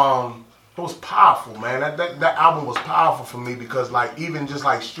 It was powerful, man. That album was powerful for me because like even just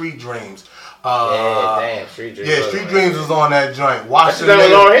like Street Dreams. Damn, Street Dreams. Yeah, Street Dreams was on that joint. Watch That's done with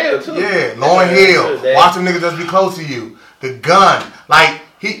Lauryn Hill too. Yeah, Lauryn Hill. Watch them niggas just be close to you. The Gun. Like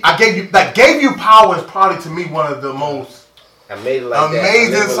I gave you power is probably to me one of the most I made it like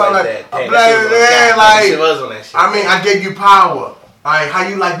amazing that. song. Like, that. I'm Damn, glad that like shit was on that shit. I mean, I gave you power. Like how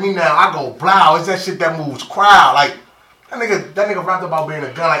you like me now? I go blow. It's that shit that moves crowd. Like that nigga rapped about being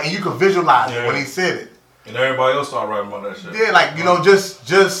a gun. Like, and you could visualize it when he said it. And everybody else started writing about that shit. Yeah, like you know, just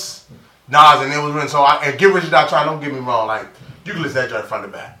Nas and it was written. So and Get Rich or Die Trying. Don't get me wrong. Like you can listen to that joint front to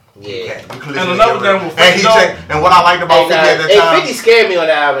back. Yeah. You can listen And to another Get thing Rich. with And he 50 said, and what I liked about 50 at that time. 50 scared me on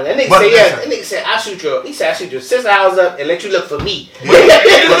the album. That nigga But said, listen. that nigga said, I shoot your sister house up and let you look for me. Yeah.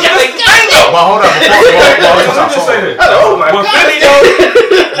 Like, damn. But hold up, Let me just say this. Oh my When God. 50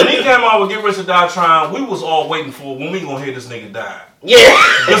 though, when he came out with Get Rich or Die Trying, we was all waiting for when we gonna hear this nigga die. Yeah.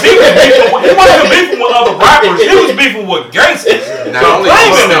 Because he wasn't beefing with other rappers, he was beefing with gangsters. Not only is he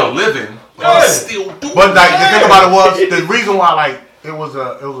Blaming still them. living, Yeah. he's still doing But like the thing about it was the reason why like it was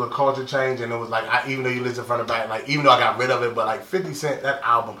a culture change and it was like even though you listen front to back, like even though I got rid of it, but like 50 Cent, that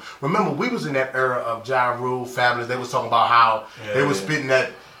album. Remember we was in that era of Ja Rule, Fabulous. They was talking about how they was spitting that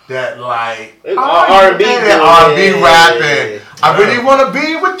like R&B R&B yeah. rapping. I really want to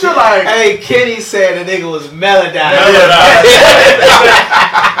be with you, like. Hey, Kenny said the nigga was Melodyne.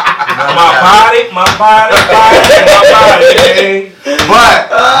 My body. But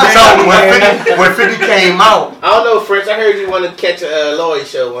so when 50 came out, I don't know, French. I heard you want to catch a Lloyd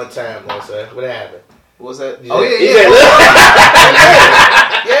show one time, though, sir. What happened? What was that? You Oh said- yeah, you said,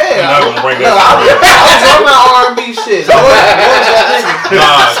 yeah. You're not gonna bring No, that I was on my R&B shit. What was that nigga? he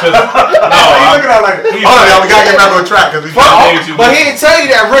looking at like, hold on, y'all, we gotta get back on track because we. But he didn't tell you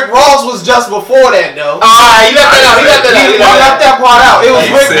that Rick Ross was just before that though. you left that out. You left that out. He left that part out. It was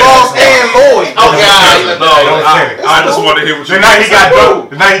He Rick said Ross that. and Lloyd. Okay, you left that out. I just want to hear what you The night he got say. dope,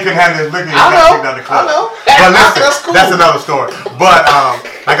 the night he couldn't handle his liquor, he I got know. kicked out the club. I know. But listen, That's cool. that's another story. But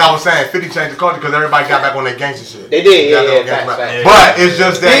like I was saying, 50 changed the culture because everybody got back on their gangster shit. They did, Got yeah, their facts, gangster facts. rap. But it's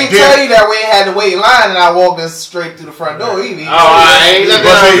just He that. didn't tell you that we ain't had to wait in line and I walked in straight through the front door. He didn't. I ain't left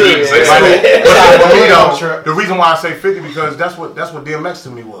But that out. see, Yeah. but for me Yeah. though, the reason why I say 50 because that's what DMX to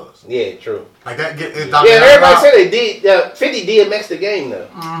me was. Yeah, true. Like that get it. Yeah, everybody said they did. 50 DMX the game though.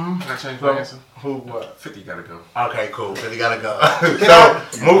 Can I change my answer? Who what? 50 gotta go. Okay, cool. 50 gotta go.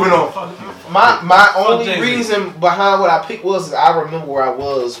 So moving on. My only Jay-Z. reason behind what I picked was I remember where I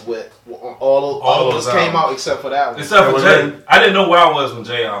was with all of those those came albums. out except for that one. Except for Jay. I didn't know where I was when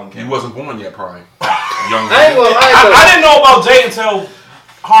Jay album came You out. wasn't born yet, probably. Young I ain't gonna lie. I didn't know about Jay until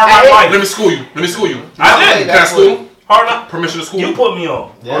Hard Knock Hey. Let me Life. school you. I didn't. Can I school? Hard Knock. Permission to school? You put me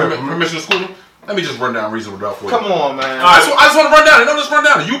on. Permission to school? Let me just run down Reasonable Doubt for you. Come on, man. I just want to run down it. No, just run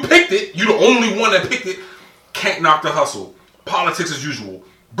down it. You picked it. You the only one that picked it. Can't Knock the Hustle. Politics as Usual.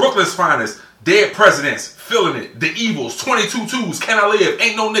 Brooklyn's Finest. Dead Presidents. Feeling It. The Evils. 22 Twos. Can I Live?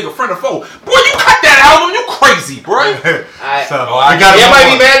 Ain't No Nigga. Friend or Foe. Boy, you cut that album. You crazy, bro. So I we got Y'all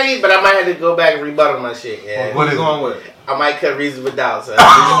might be mad at me, but I might have to go back and rebuttal my shit. Yeah. What is you it? going with? I might cut Reasonable Doubt, son.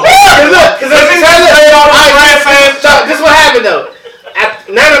 This This what happened though.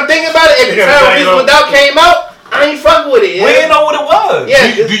 Now that I'm thinking about it, at the time Reasonable Doubt came out, I ain't fucking with it. We didn't know what it was. Yeah,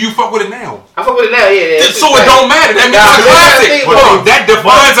 Do you fuck with it now? I fuck with it now. Yeah. So it don't matter. That means it's a classic. Bro, that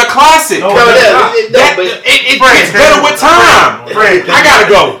defines a classic. No, No, That, it gets better with time. Fred, I gotta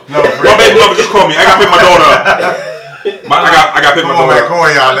go. No, My Fred. baby mother just called me. I gotta pick my daughter up. I gotta pick Come my on, man. daughter Come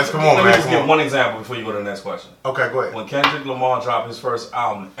up. on, y'all. Let's come on, Let me man. just Come give on. one example before you go to the next question. Okay, go ahead. When Kendrick Lamar dropped his first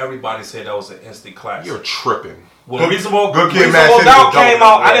album, everybody said that was an instant classic. You're tripping. When Reasonable Good Kid, Mad Doubt City was came dope.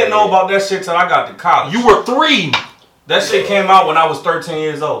 out, I didn't know about that shit till I got to college. You were 3. That shit came out when I was 13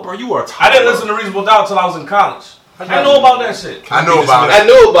 years old. Bro, you are I didn't listen to Reasonable Doubt till I was in college. I didn't know about that shit. I know about it. I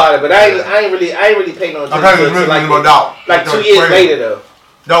knew about it, but I ain't really paying no I heard attention it's to it Reasonable Doubt. like 2 That's years crazy. later though.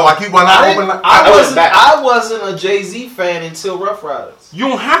 No, I keep one eye open. I wasn't a Jay-Z fan until Rough Riders. You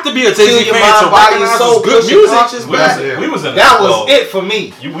don't have to be a Kill Jay-Z Your fan Mind, to Body, and recognize Soul, it's good Push Your music. Conscience Back. We was in That club. was it for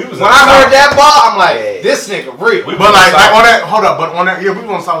me. We was in When the I heard South. that bar, I'm like, Yeah. this nigga real. We But was in like the South. on that, hold up. But on that, yeah, we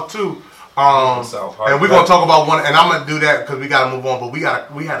on South too. South. And we're gonna talk about one, and I'm gonna do that because we gotta move on. But we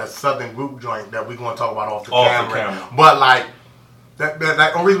had a Southern group joint that we're gonna talk about off the camera. camera. But like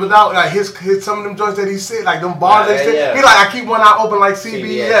Like Unreasonable Doubt, like his some of them joints that he said, like them bars they said. Yeah. He like, I keep one eye open like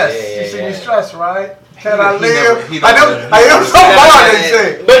CBS. You see me stressed, right? Can I live? Like them some bars they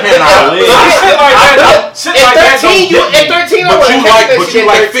said. But Shit like that. at 13, But you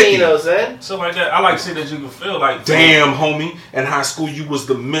like 50. son. Shit like that. I like shit that you can feel like. Damn, homie. In high school, you was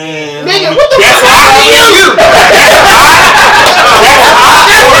the man. Nigga, homie. what the That's fuck how are you?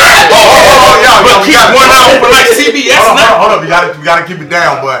 But keep one eye open like CBS. Hold up, we gotta keep it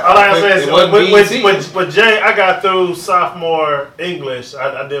down, but All I say is, It wasn't when Jay, I got through sophomore English,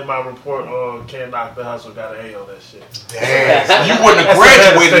 I did my report on Can Dr. Hustle, got an A on that shit. damn. You wouldn't have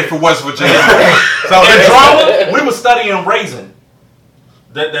graduated for West Virginia. So the drama, we were studying Raisin.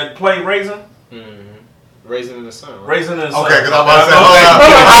 That play Raisin? Raisin in the Sun. Right? Raisin and Okay, because I'm about to say,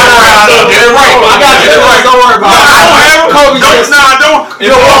 Get it right. I got it right. Don't worry about it.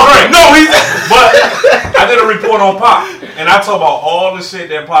 But I did a report on Pac, and I talked about all the shit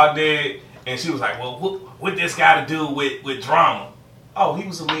that Pac did, and she was like, well, what this got to do with drama? Oh, he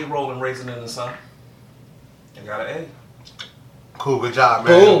was a lead role in Raisin in the Sun. And got an A. cool, good job,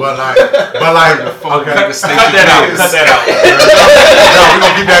 man. Boom. But like, okay. Cut that out. No, we're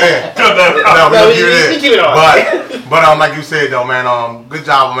gonna keep that in. Cut that out. No, we're No, gonna keep it we in. keep it on. But like you said though, man, good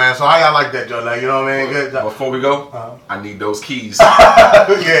job, man. So how y'all like that, Joe? Like, you know what I mean? Good job. Before we go, I need those keys. Yeah.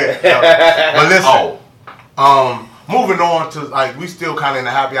 But listen, moving on to like we still kind of in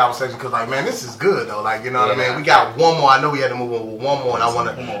the happy hour section because like man, this is good though. Like, you know what I mean? We got one more. I know we had to move on with one more, and I want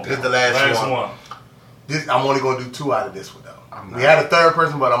to. This is the last one. I'm only gonna do 2 out of this one though. We had a third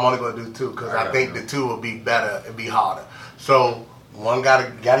person, but I'm only gonna do 2 because I think the 2 will be better and be harder. So one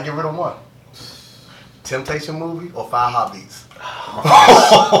gotta get rid of one. Temptation movie or 5 Heartbeats? My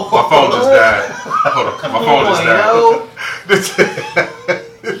phone just died. Hold on. My phone just died.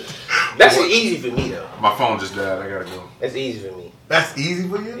 That's easy for me though. My phone just died. I gotta go. That's easy for me. That's easy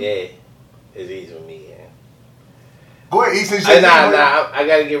for you? Yeah, it's easy for me. Yeah. Go ahead, eat some shit. I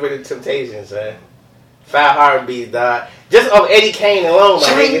gotta get rid of Temptations, son. 5 Heartbeats, dog. Just off Eddie Kane alone, my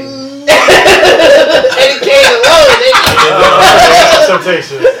nigga. Eddie Kane alone, nigga.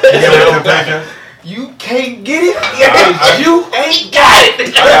 Temptation. You can't get it. You ain't got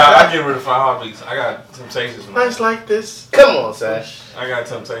it. I get rid of 5 Heartbeats. I got Temptations, man. Nice like this. Come on, son. I got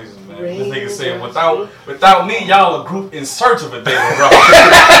Temptations, man. This nigga saying without me, y'all a group in search of a David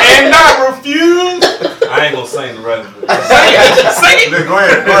Ruffin and not refuse. I ain't gonna sing the rest of it. Sing it. Go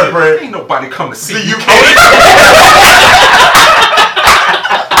ahead, Fred. Ain't nobody come to see you.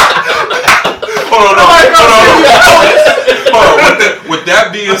 Hold on. With that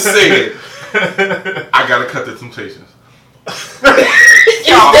being said, I gotta cut the Temptations. Ain't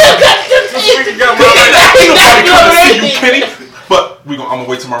nobody come to see you, Kenny. But I'm gonna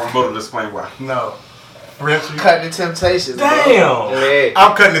wait till my rebuttal to explain why. No. Prince, Cutting the Temptations. bro. Damn. Yeah.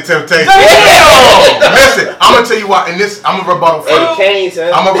 I'm cutting the Temptation. Damn. Listen, I'm gonna tell you why. And this, I'm gonna rebuttal Eddie first. Kane,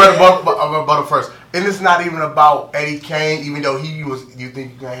 son. I'm gonna rebuttal first. And it's not even about Eddie Kane, even though he was. You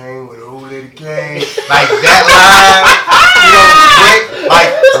think you can hang with old Eddie Kane? Like that line,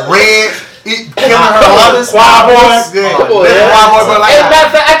 Red, killing her mother. Choir boys. Yeah, Come on, Little yeah. choir boy, but like As a matter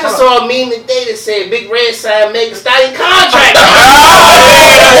of fact, I just saw a meme today that said Big Red signed Megan Stallion contract.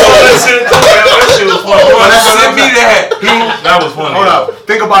 Send me that. That was funny. hold up.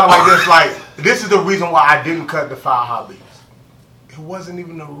 Think about it like this. Like this is the reason why I didn't cut the 5 Heartbeats. It wasn't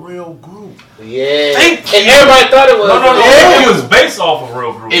even a real group. Yeah. Thank And everybody thought it was. No. Yeah. It was based off of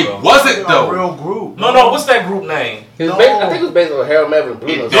real group. It though. wasn't A though. real group. No. What's that group name? It was based, I think it was based on Harold Melvin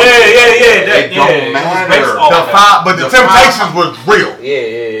Bruno. It Yeah. It don't It was matter. based off The of that. 5, but the Temptations was real.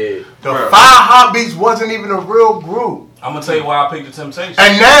 Yeah. The Bruh. 5 Heartbeats wasn't even a real group. I'm gonna tell you why I picked the Temptations.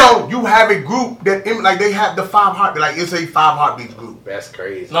 And now you have a group that like they have the 5 Heartbeats. Like it's a 5 Heartbeats group. That's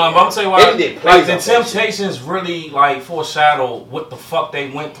crazy. No, but I'm gonna tell you why. They did Like plays the off that shit. Temptations really like foreshadow what the fuck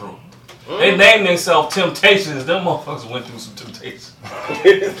they went through. They named themselves Temptations. Them motherfuckers went through some temptations.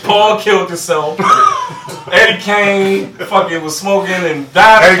 Paul killed himself. Eddie Kane fucking was smoking and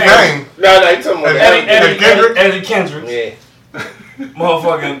died. Eddie Kane. No, you talking about Eddie Kendrick. Yeah.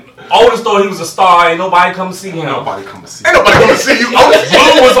 Motherfucking Otis thought he was a star. Ain't nobody come to see him. Nobody come to see. Ain't nobody gonna see you.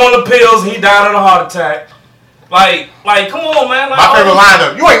 Blue was on the pills. He died of a heart attack. Like, come on, man. Like, My favorite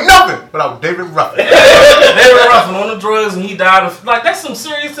lineup. You ain't nothing, but I was David Ruffin. David Ruffin on the drugs and he died of like that's some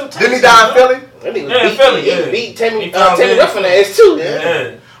serious temptation. Didn't he die in Philly? That nigga Yeah, beat, Philly, he yeah. beat Tammy He found it. Ruffin ass too.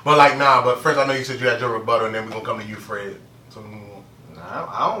 Yeah. But like, nah. But first, I know you said you had your rebuttal, and then we're gonna come to you, Fred. So, Nah,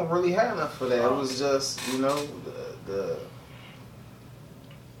 I don't really have enough for that. It was just, the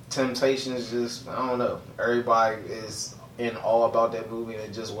Temptations. Just I don't know. Everybody is in all about that movie, and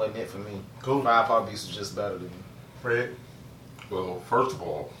it just wasn't it for me. Cool. 5 Heartbeats was just better than me. Fred. Well, first of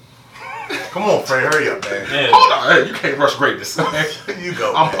all, Come on, Fred, hurry up, man. Yeah. hold on, hey, you can't rush greatness. You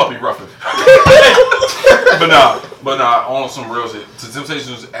go. I'm man. puppy roughing. but nah. On some real shit, to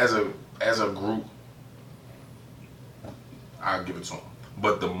Temptations as a group, I give it to them.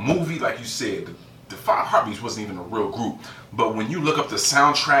 But the movie, like you said, the Five Heartbeats wasn't even a real group. But when you look up the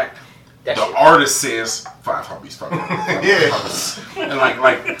soundtrack, That the shit- artist says Five Heartbeats. Five Heartbeats, Yeah. Heartbeats. And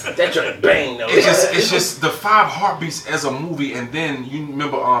like That joint bang though. it's just the Five Heartbeats as a movie, and then you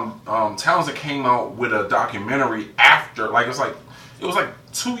remember Townsend came out with a documentary after, like it was like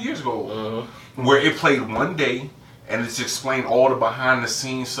 2 years ago, where it played one day, and it's explained all the behind the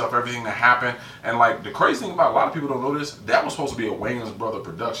scenes stuff, everything that happened, and like the crazy thing about a lot of people don't know this, that was supposed to be a Wayans brother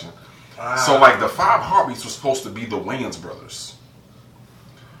production. So like the Five Heartbeats was supposed to be the Wayans brothers.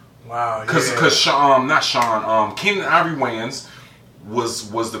 Wow. Cause yeah. Keenen Ivory Wayans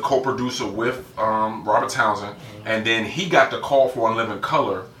was the co-producer with Robert Townsend, and then he got the call for On Living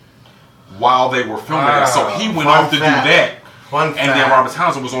Color while they were filming that. So he went Fun off to fact. do that, Fun and then fact. Robert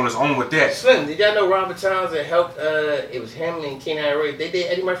Townsend was on his own with that. Slim, did y'all know Robert Townsend helped? It was him and Keenan Ivory. They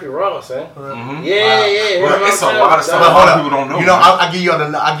did Eddie Murphy Raw, son. Mhm. Yeah. Well, Robert it's a lot of Townsend, stuff But dog. hold lot of up. people don't know, You know, man. I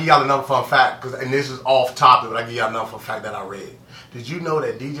give y'all another fun fact, and this is off topic, but I give y'all another fun fact that I read. Did you know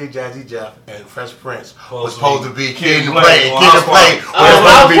that DJ Jazzy Jeff and Fresh Prince was supposed to be Kid and Play? on Kid and House Play Party. was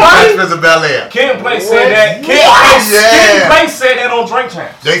supposed to be House Fresh Prince of Bel Air. Kid and Play What? said that. Kid Yeah. and Play said that on Drink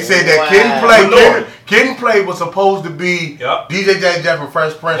Champs. They said that Wow. Kid and Play, Lord. Kid and Play was supposed to be Yep. DJ Jazzy Jeff and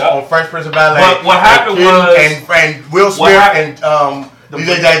Fresh Prince Yep. on Fresh Prince of Bel Air. But what happened was- and Will what Smith happened- and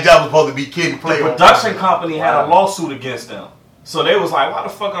DJ Jazzy Jeff was supposed to be Kid and Play. The on production company had a lawsuit against them. So they was like, why the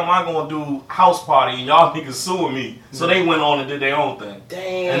fuck am I going to do House Party and y'all niggas suing me? So they went on and did their own thing.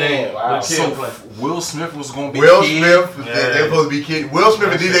 Damn. And then Wow. with Kid So and Play. Will Smith was gonna be Will Kid. Smith, Yeah. they were supposed to be Kid. Will Smith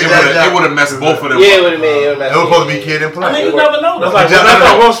and DJ It Jazzy Jeff. would have messed both of them. Yeah, up. it would have been. They were supposed to be Kid and Play. I mean, you never know. That's though. like Just- that's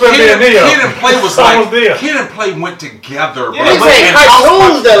like Will Smith Kid being Neo. and Play was Almost there. like Kid and Play went together, bro. Yeah, They but- say And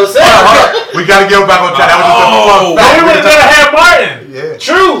cartoons though, son. We gotta get back on track. That was just a fun They fact. would have never had Martin. Yeah.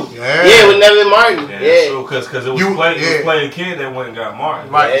 True. Yeah. Yeah, with Neville Martin. Yeah, Yeah. true, because it was You- it yeah. was playing Kid that went and got Martin.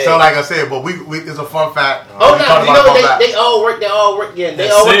 Right. Yeah. So like I said, but we it's a fun fact. Oh We no, talked you about know fun fact. they all work. They all work. Yeah, they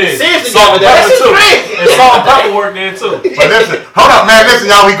And all work in Sid. Sid Salt together. and That's Pepper just too. crazy. And Salt and Pepper worked there too. But listen, hold up, man. Listen,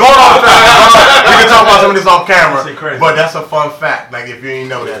 y'all, we going off track. We can talk about some of this off camera. Shit crazy. But that's a fun fact. Like if you didn't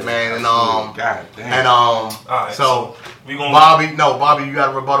know that, man. And God damn. and Alright, so we gonna Bobby, you got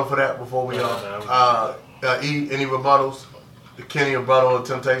a rebuttal for that before we No, E, any rebuttals? The Kenny rebuttal of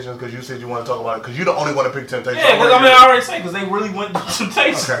Temptations, because you said you want to talk about it, because you're the only one to pick Temptations. Yeah, because I mean, I already said because they really went to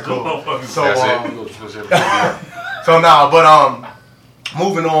Temptations. Okay, cool. Motherfuckers. So That's it. We go switch everything. So now, but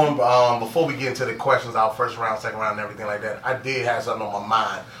moving on. Before we get into the questions, our first round, second round, and everything like that, I did have something on my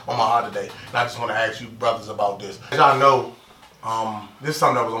mind, on my heart today, and I just want to ask you brothers about this. As y'all know, this is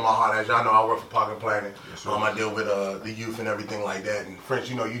something that was on my heart. As y'all know, I work for Park and Planning. Yes, sir. I deal with the youth and everything like that. And French,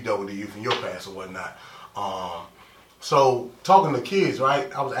 you know, you dealt with the youth in your past or whatnot. So talking to kids,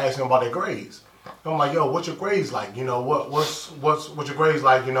 right? I was asking them about their grades. I'm like, yo, what's your grades like? You know, what's your grades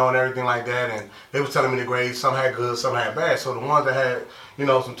like? You know, and everything like that. And they was telling me the grades. Some had good, some had bad. So the ones that had, you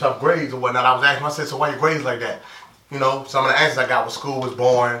know, some tough grades or whatnot, I was asking. I said, so why your grades like that? You know, some of the answers I got was school was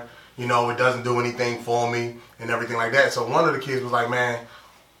boring. You know, it doesn't do anything for me and everything like that. So one of the kids was like, man,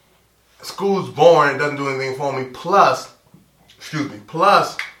 school's boring. It doesn't do anything for me. Plus,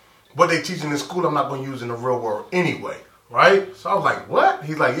 what they teaching in school, I'm not going to use in the real world anyway, right? So I was like, what?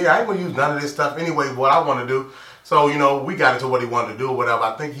 He's like, yeah, I ain't going to use none of this stuff anyway, what I want to do. So, you know, we got into what he wanted to do or whatever.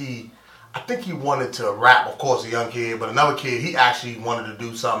 I think he wanted to rap, of course, a young kid, but another kid, he actually wanted to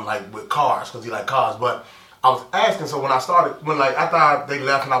do something like with cars, because he liked cars. But I was asking, so when after they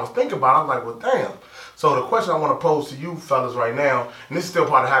left and I was thinking about it, I was like, well, damn. So the question I want to pose to you fellas right now, and this is still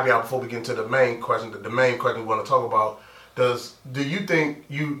part of Happy Hour before we get into the main question we want to talk about, do you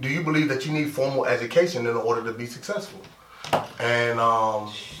believe that you need formal education in order to be successful? And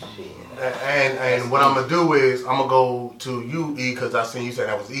what I'm gonna do is I'm gonna go to you, E, because I seen you say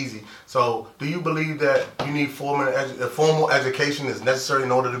that was easy. So do you believe that you need formal education is necessary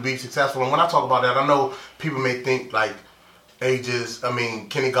in order to be successful? And when I talk about that, I know people may think like ages. I mean,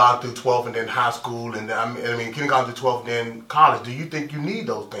 kindergarten through 12th and then high school, and then, I mean kindergarten through 12th and then college. Do you think you need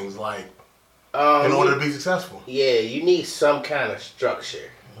those things like in order to be successful? Yeah, you need some kind of structure.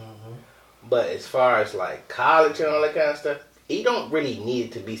 But as far as like college and all that kind of stuff, you don't really need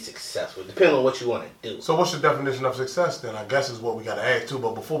it to be successful, depending on what you want to do. So what's your definition of success then? I guess is what we got to ask too.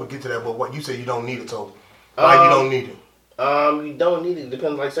 But before we get to that, but what you say you don't need it, so why you don't need it? You don't need it.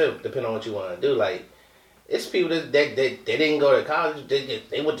 Depends, like I said, depending on what you want to do. Like, it's people that they didn't go to college.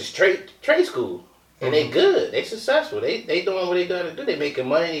 They went to trade school. And they good. They successful. They doing what they gotta do. They making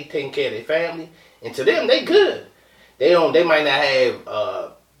money. They taking care of their family. And to them, they good. They might not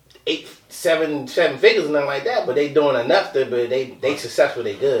have 7 figures or nothing like that, but they doing enough to. But they successful.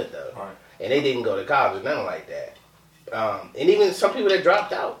 They good though. Right. And they didn't go to college or nothing like that. And even some people that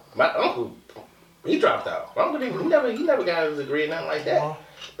dropped out. My uncle, he dropped out. My uncle he never got his degree or nothing like that.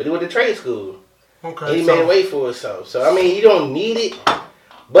 But he went to trade school. Okay. And he made a way for himself. So I mean, you don't need it,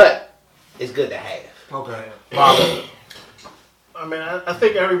 but it's good to have. Okay. Bob. I mean, I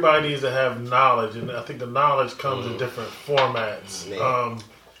think everybody needs to have knowledge, and I think the knowledge comes in different formats.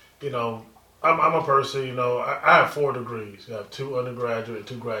 You know, I'm a person, you know, I have 4 degrees. I have 2 undergraduate and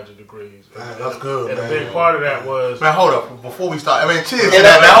 2 graduate degrees. Man, that's good, and man. a big part of that was... Man, hold up. Before we start, I mean, cheers to And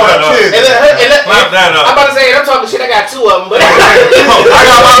that. Now, hold up, cheers. Clap that up. I'm about to say, I'm talking shit, I got 2 of them, but... I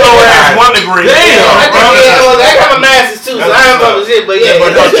got my low ass 1 degree. I got my master's too, so I ain't talking shit, but yeah.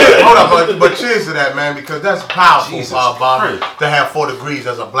 Hold up, but cheers to that, man, because that's powerful, Bob, to have 4 degrees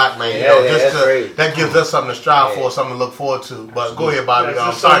as a black man. You know, that gives us something to strive for, something to look forward to. But go ahead, Bobby.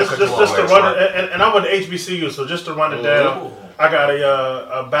 I'm sorry to cut you off. Just to run it, and I went to HBCU, so just to run it down, I got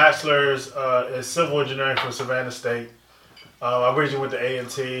a bachelor's in civil engineering from Savannah State. I originally went to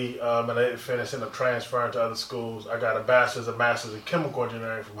A&T, and I didn't finish, ended up transferring to other schools. I got a bachelor's and master's in chemical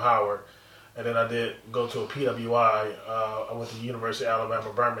engineering from Howard. And then I did go to a PWI. I went to the University of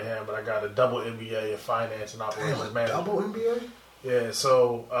Alabama, Birmingham, but I got a double MBA in finance and operations management. Double MBA? Yeah,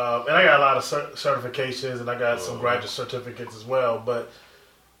 so, and I got a lot of certifications, and I got some graduate certificates as well, but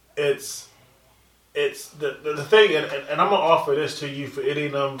it's the thing, and I'm gonna offer this to you for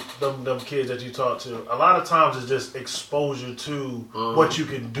any of them kids that you talk to. A lot of times it's just exposure to what you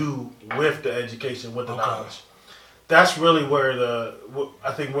can do with the education, with the knowledge. That's really where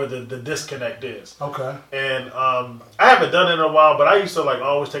the disconnect is. Okay. And I haven't done it in a while, but I used to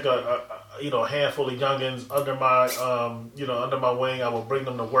always take a handful of youngins under my wing. I would bring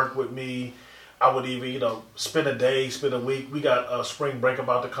them to work with me. I would even, spend a day, spend a week. We got a spring break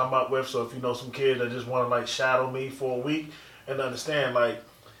about to come up with, so if you know some kids that just want to shadow me for a week and understand, I've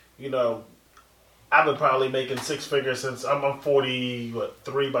been probably making 6 figures since I'm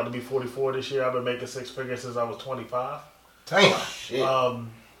 43, about to be 44 this year. I've been making 6 figures since I was 25. Damn.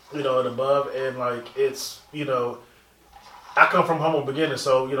 And above, and it's, I come from humble beginnings,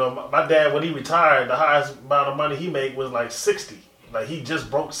 so my dad, when he retired, the highest amount of money he made was 60. He just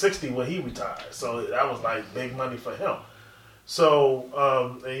broke 60 when he retired, so that was big money for him. So,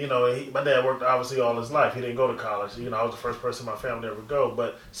 my dad worked obviously all his life. He didn't go to college. I was the first person in my family to ever go.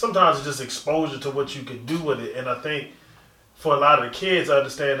 But sometimes it's just exposure to what you can do with it. And I think for a lot of the kids, I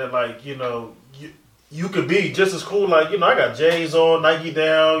understand that you could be just as cool. I got J's on, Nike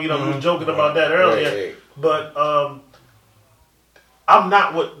down. We were joking about that earlier. But I'm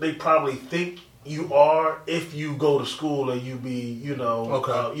not what they probably think you are if you go to school and you be, you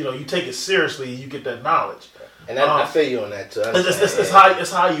take it seriously and you get that knowledge. And I feel you on that too.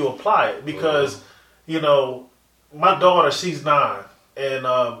 It's how you apply it because, my daughter, she's 9, and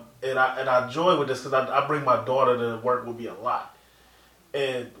I joy with this because I bring my daughter to work with me a lot.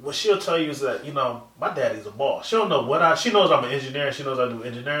 And what she'll tell you is that, my daddy's a boss. She don't know she knows I'm an engineer. She knows I do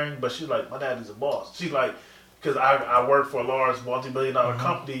engineering, but she's like, my daddy's a boss. She's like, because I work for a large multi-billion-dollar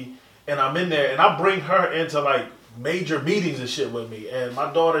company. And I'm in there, and I bring her into major meetings and shit with me. And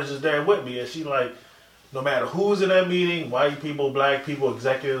my daughter's just there with me, and she no matter who's in that meeting, white people, black people,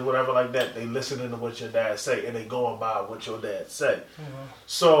 executives, whatever like that, they listening to what your dad say, and they going by what your dad say. Mm-hmm.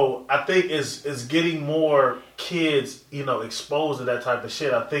 So I think it's getting more kids, exposed to that type of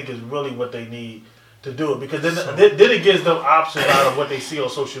shit. I think is really what they need to do it because then it gives them options out of what they see on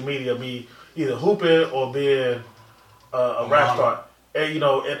social media, me either hooping or being a rap star. And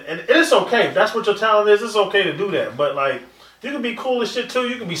and it's okay if that's what your talent is. It's okay to do that, but you can be cool as shit too.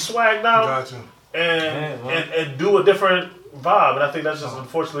 You can be swagged out and do a different vibe. And I think that's just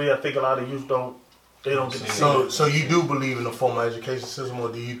unfortunately, I think a lot of youth don't get to see it. So you do believe in the formal education system, or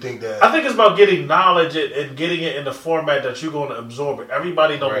do you think that? I think it's about getting knowledge and getting it in the format that you're going to absorb it.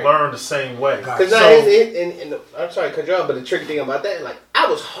 Everybody don't learn the same way. Because I'm sorry to cut you off, but the tricky thing about that, I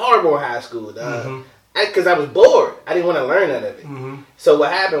was horrible in high school, dog. Because I was bored. I didn't want to learn none of it. Mm-hmm. So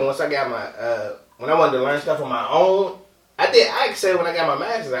what happened once I got my, when I wanted to learn stuff on my own, I excelled when I got my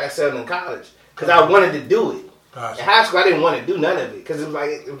master's. I excelled in college because I wanted to do it. Gotcha. In high school, I didn't want to do none of it because it was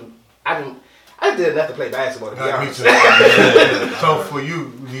I just did enough to play basketball, to be honest. So for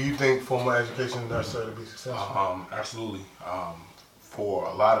you, do you think formal education is necessary to be successful? Absolutely. For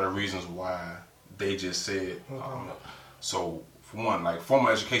a lot of the reasons why they just said. So for one,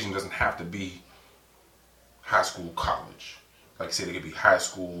 formal education doesn't have to be high school, college. Like I said, it could be high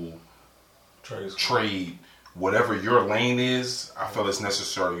school, trade, whatever your lane is, I feel it's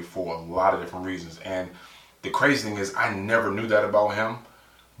necessary for a lot of different reasons. And the crazy thing is, I never knew that about him.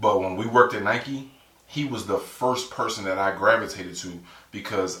 But when we worked at Nike, he was the first person that I gravitated to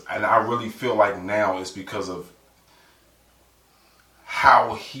because, and I really feel like now it's because of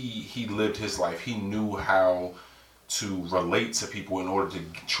how he lived his life. He knew how to relate to people in order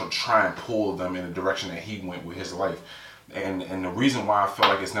to try and pull them in the direction that he went with his life. And the reason why I feel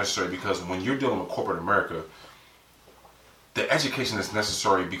like it's necessary, because when you're dealing with corporate America, the education is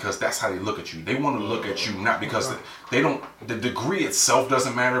necessary because that's how they look at you. They want to look at you not because they don't. The degree itself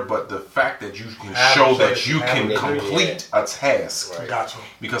doesn't matter, but the fact that you can show that you can complete a task. Right. Gotcha.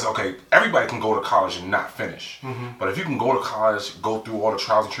 Because everybody can go to college and not finish, but if you can go to college, go through all the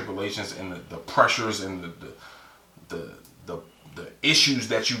trials and tribulations and the pressures and the issues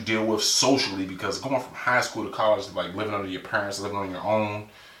that you deal with socially, because going from high school to college, like living under your parents, living on your own,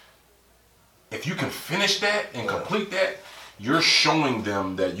 if you can finish that and complete that, you're showing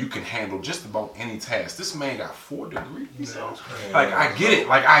them that you can handle just about any task. This man got 4 degrees. Like, I get it.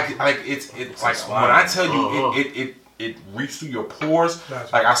 It's like when I tell you it reaches through your pores.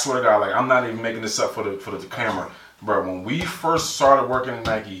 Like, I swear to God, like, I'm not even making this up for the camera, bro. When we first started working at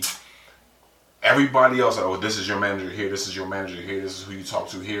Nike, everybody else, oh, this is your manager here, this is your manager here, this is who you talk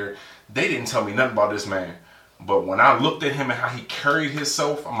to here. They didn't tell me nothing about this man. But when I looked at him and how he carried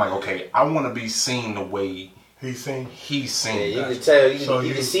himself, I'm like, okay, I want to be seen the way he's seen. Yeah, you can tell,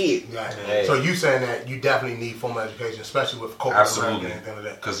 you can see it. Right. So you saying that you definitely need formal education, especially with corporate absolutely, and anything like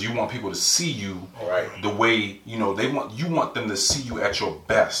that. Because you want people to see you the way you want them to see you at your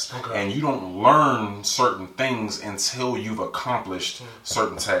best, and you don't learn certain things until you've accomplished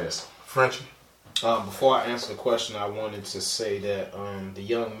certain tasks. Frenchie. Before I answer the question, I wanted to say that the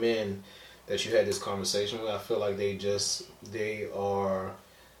young men that you had this conversation with, I feel like they are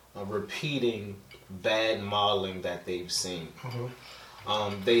repeating bad modeling that they've seen.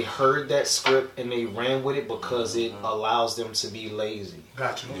 They heard that script and they ran with it because it allows them to be lazy.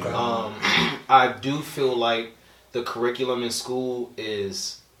 Gotcha. I do feel like the curriculum in school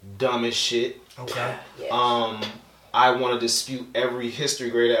is dumb as shit. Okay. I want to dispute every history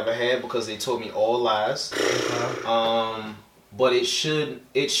grade I ever had because they told me all lies. But it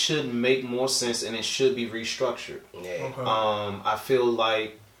should make more sense and it should be restructured. I feel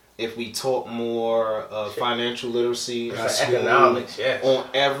like if we taught more financial literacy economics, on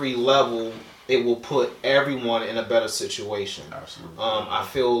every level, it will put everyone in a better situation. Absolutely. I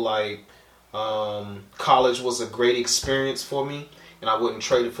feel like college was a great experience for me, and I wouldn't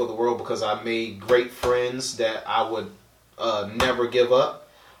trade it for the world because I made great friends that I would never give up.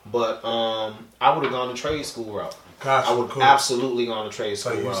 But I would have gone the trade school route. Gotcha. I would absolutely gone to trade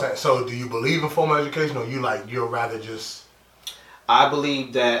school route. So do you believe in formal education, or you'd rather just? I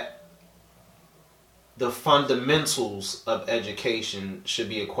believe that the fundamentals of education should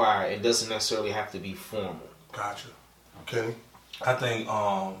be acquired. It doesn't necessarily have to be formal. Gotcha. Kenny? I think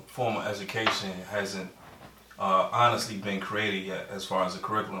formal education hasn't honestly been created yet as far as a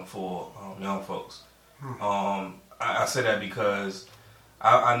curriculum for young folks. I say that because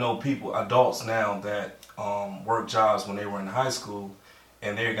I know adults now that work jobs when they were in high school,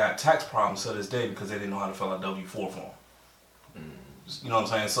 and they got tax problems to this day because they didn't know how to fill out W-4 form. You know what I'm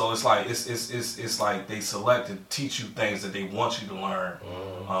saying? So it's like it's like they select to teach you things that they want you to learn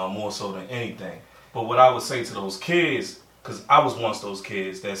more so than anything. But what I would say to those kids, because I was once those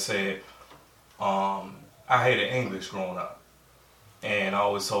kids that said I hated English growing up, and I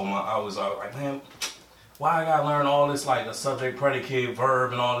always told I was like, man, why I gotta learn all this, like a subject, predicate,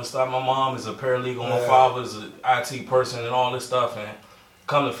 verb, and all this stuff? My mom is a paralegal, my father's an IT person, and all this stuff. And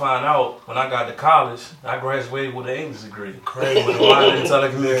come to find out, when I got to college, I graduated with an English degree, with a minor in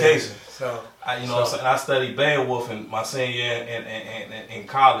telecommunications. So what I'm saying? I studied Beowulf in my senior year in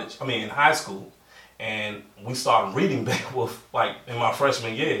college. I mean, in high school, and we started reading Beowulf like in my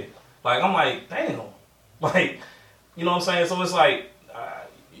freshman year. Like, I'm like, damn, like, you know what I'm saying? So it's like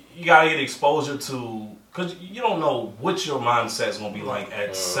you gotta get exposure to. Because you don't know what your mindset's going to be like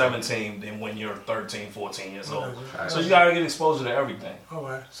at 17 and when you're 13, 14 years old. So you got to get exposure to everything. All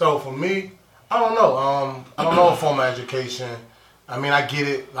right. So for me, I don't know. I don't know formal education. I mean, I get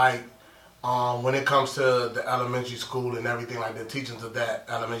it. Like, when it comes to the elementary school and everything, like the teachings of that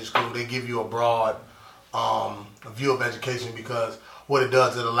elementary school, they give you a broad view of education because what it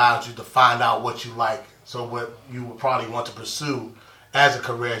does, it allows you to find out what you like. So what you would probably want to pursue as a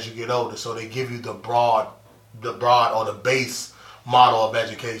career as you get older. So they give you the broad or the base model of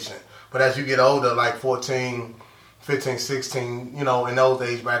education. But as you get older, like 14, 15, 16, in those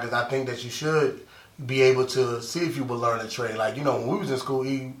age brackets, I think that you should, be able to see if you would learn a trade. Like, you know, when we was in school,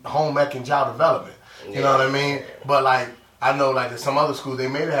 home ec and job development. You know what I mean? But like, I know like at some other schools, they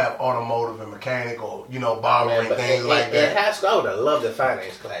may have automotive and mechanic or, you know, barbering, things like that. In high school, I would have loved the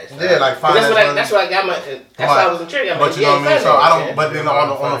finance class. Yeah, like finance. That's what I got that's why I was intrigued. But you know what I mean? So I don't, but then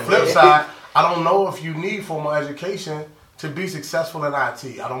on the flip side, I don't know if you need formal education to be successful in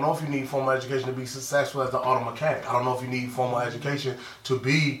IT. I don't know if you need formal education to be successful as an auto mechanic. I don't know if you need formal education to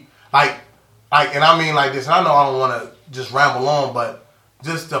be like, and I mean like this, and I know I don't want to just ramble on, but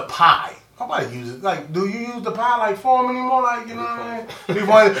just the pie. Nobody uses like. Do you use the pie like form anymore? Like, you know what I mean?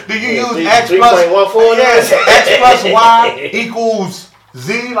 Do you use X plus X plus Y equals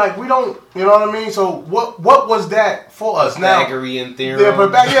Z? Like, we don't. You know what I mean? So what was that for us now? Pythagorean theorem. Yeah, the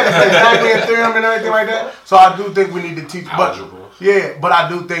Pythagorean theorem and everything like that. So I do think we need to teach. Algebra. But I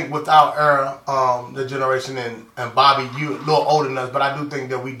do think with our era, the generation and Bobby, you a little older than us, but I do think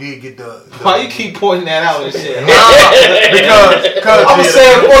that we did get the Why you keep pointing that out and shit? because I'm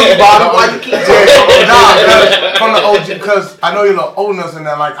saying for you, Bobby. Why you keep from the OG, because I know you're a little older than us, and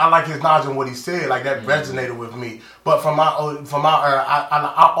that like I like his knowledge and what he said, like that resonated with me. But from our era,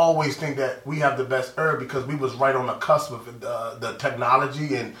 I always think that we have the best era because we was right on the cusp of the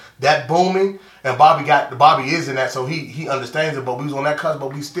technology and that booming. And Bobby is in that, so he understands it. But we was on that cusp,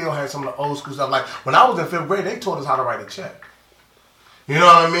 but we still had some of the old school stuff. Like when I was in 5th grade, they taught us how to write a check. You know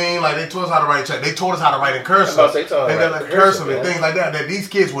what I mean? Like they taught us how to write a check. They taught us how to write in cursive and cursive and things like that these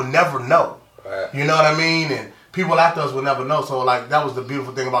kids would never know. Right. You know what I mean? And people after us would never know. So like that was the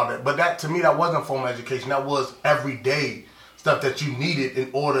beautiful thing about that. But that to me, that wasn't formal education. That was everyday stuff that you needed in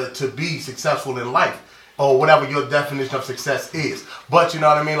order to be successful in life or whatever your definition of success is. But you know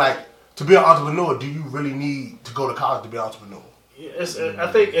what I mean? Like to be an entrepreneur, do you really need to go to college to be an entrepreneur?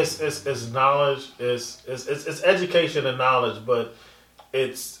 I think it's knowledge, it's education and knowledge, but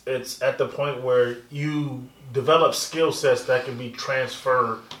it's at the point where you develop skill sets that can be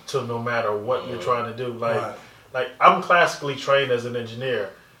transferred to no matter what you're trying to do. Like I'm classically trained as an engineer,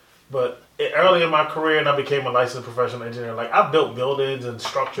 but early in my career, and I became a licensed professional engineer. Like I built buildings and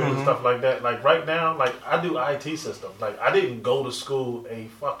structures and stuff like that. Like right now, like I do IT systems. Like I didn't go to school a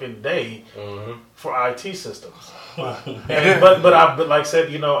fucking day for IT systems. But like I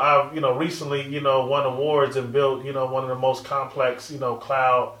said, I've recently won awards and built one of the most complex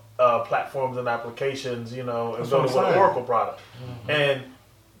cloud platforms and applications and built it with an Oracle product. And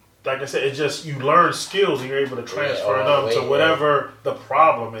like I said, it's just you learn skills and you're able to transfer them to whatever the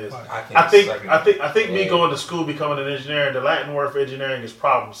problem is. I think me going to school, becoming an engineer, the Latin word for engineering is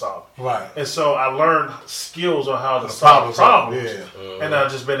problem solving. Right. And so I learned skills on how to solve problems. Yeah. And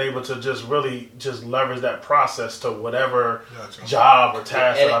I've just been able to just really just leverage that process to whatever job or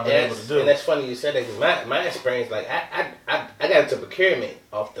task that I've been able to do. And that's funny you said that because my experience, like I got into procurement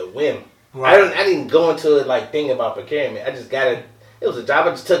off the whim. Right. I didn't go into it like thinking about procurement. I just got it. It was a job. I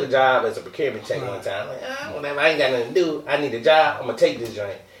just took a job as a procurement tech one time. Like, whatever. I ain't got nothing to do. I need a job. I'm gonna take this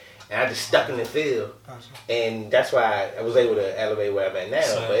joint, and I just stuck in the field, and that's why I was able to elevate where I'm at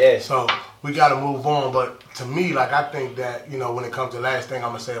now. But yeah. So we got to move on. But to me, like I think that when it comes to the last thing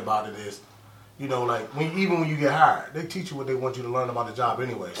I'm gonna say about it is, like even when you get hired, they teach you what they want you to learn about the job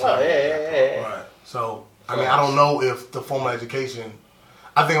anyway. So, yeah. Right. So I mean, I don't know if the formal education.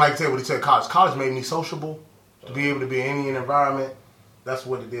 I think, like I said, what he said, college made me sociable to be able to be in any environment. That's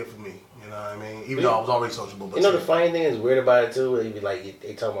what it did for me. You know what I mean? Even though I was already sociable. But the funny thing is weird about it too. You be like,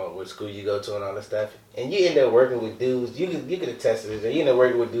 they talking about what school you go to and all that stuff, and you end up working with dudes. You could attest to this. You end up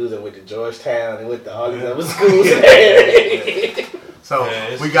working with dudes that went to Georgetown and went to all these other schools. So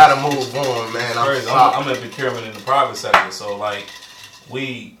we got to move on, man. I'm in procurement in the private sector, so like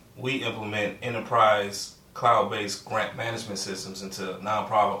we implement enterprise cloud-based grant management systems into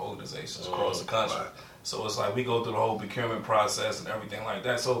nonprofit organizations across the country. Right. So it's like we go through the whole procurement process and everything like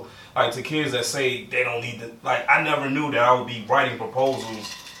that. So like to kids that say they don't need to, like I never knew that I would be writing proposals.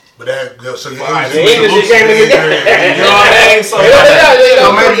 But that so you know what I mean?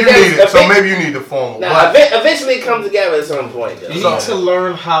 So maybe you need the formal. Nah, eventually it comes together at some point. Though. You need to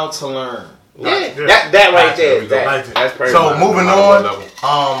learn how to learn. Yeah. That right there. That's perfect. So moving on,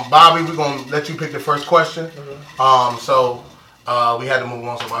 Bobby, we're gonna let you pick the first question. We had to move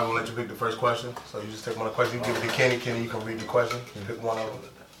on, so I'm going to let you pick the first question. So you just take one of the questions, you give it to Kenny. Kenny, you can read the question. You pick one of them.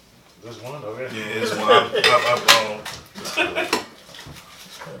 There's one over here. Yeah, there's one.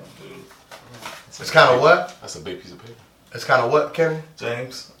 It's kind of what? That's a big piece of paper. It's kind of what, Kenny?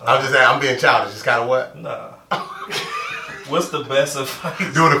 James? I'm just saying, I'm being childish. It's kind of what? Nah. What's the best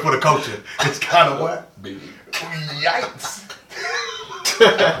advice? Doing it for the coaching. It's kind of what? Big. Yikes. Go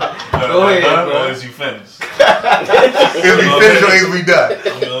ahead, bro. As you finish. Is we finished or is we done?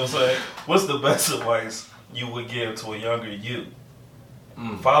 You know what I'm saying? What's the best advice you would give to a younger you?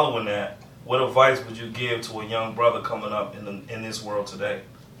 Mm. Following that, what advice would you give to a young brother coming up in this world today?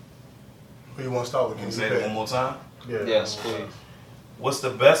 Who you want to start with? Can you say that one more time? Yeah. Yes, please. What's the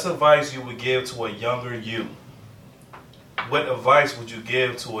best advice you would give to a younger you? What advice would you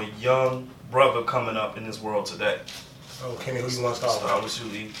give to a young brother coming up in this world today? Oh, Kenny, who you want to start Start with?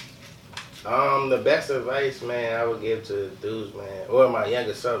 with you, E. The best advice, man, I would give to dudes, man, or my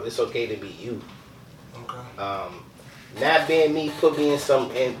younger self, it's okay to be you. Okay. Not being me put me in some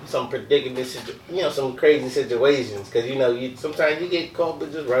predicament, some crazy situations. Because you sometimes you get caught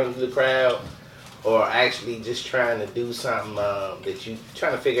with just running through the crowd, or actually just trying to do something that you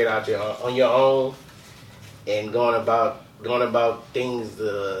trying to figure it out on your own, and going about things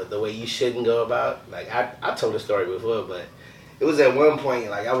the way you shouldn't go about. Like I told the story before, but it was at one point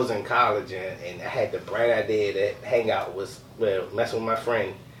like I was in college and I had the bright idea that Hangout was messing with my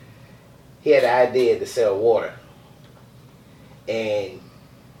friend. He had the idea to sell water. And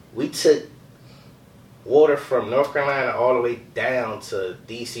we took water from North Carolina all the way down to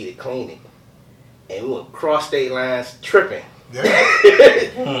D.C. to clean it. And we went cross state lines tripping.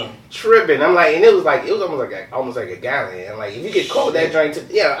 Yeah. Tripping. I'm like, and it was almost like a gallon. And like, if you get caught with that drink,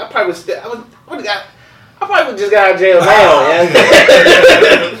 I probably would just got out of jail now.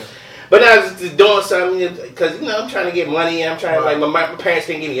 Yeah. But I was just doing something because I'm trying to get money. And I'm trying to my parents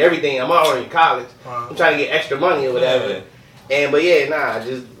can't give me everything. I'm already in college. I'm trying to get extra money or whatever. Yeah.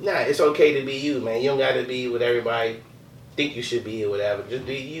 It's okay to be you, man. You don't got to be what everybody think you should be or whatever. Just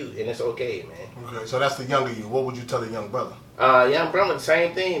be you, and it's okay, man. Okay, so that's the younger you. What would you tell the young brother? Young brother,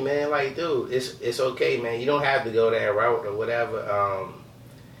 same thing, man. Like, dude, it's okay, man. You don't have to go that route or whatever.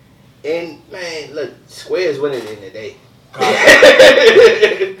 And man, look, squares win it in the day.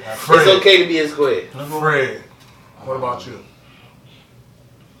 It's okay to be a square. Fred, what about you?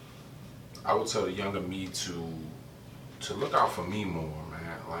 I would tell the younger me to look out for me more,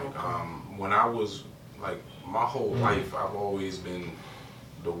 man. Like, when I was, like, my whole life, I've always been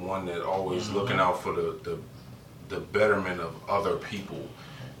the one that always looking out for the betterment of other people.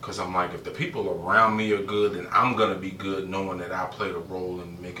 Because I'm like, if the people around me are good, then I'm going to be good, knowing that I played a role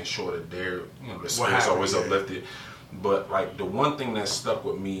in making sure that their, the spirit's always uplifted. But, like, the one thing that stuck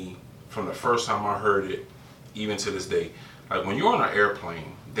with me from the first time I heard it, even to this day, like, when you're on an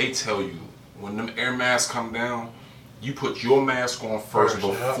airplane, they tell you, when them air masks come down, you put your mask on first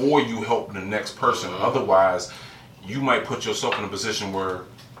before you help the next person. Otherwise, you might put yourself in a position where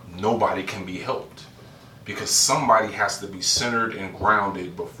nobody can be helped. Because somebody has to be centered and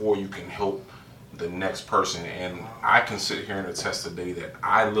grounded before you can help the next person. And I can sit here and attest today that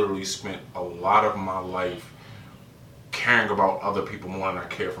I literally spent a lot of my life caring about other people more than I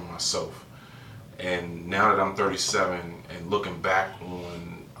care for myself. And now that I'm 37 and looking back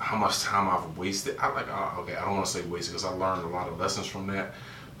on how much time I've wasted, I don't want to say wasted because I learned a lot of lessons from that.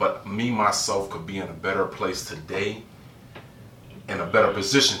 But me, myself, could be in a better place today, in a better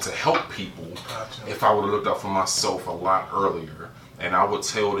position to help people if I would have looked out for myself a lot earlier. And I would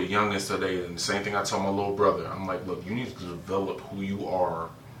tell the youngest today, and the same thing I tell my little brother, I'm like, look, you need to develop who you are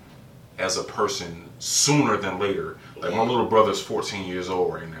as a person sooner than later. Like, my little brother's 14 years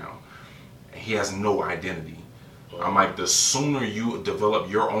old right now, and he has no identity. I'm like, the sooner you develop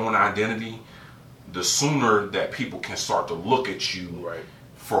your own identity, the sooner that people can start to look at you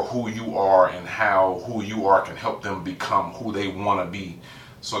for who you are and how who you are can help them become who they want to be.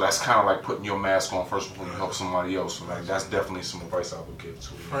 So that's kind of like putting your mask on first before you help somebody else. So like, that's definitely some advice I would give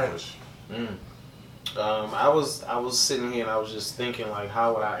to French. I was sitting here and I was just thinking, like,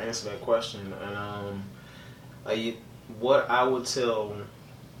 how would I answer that question? And what I would tell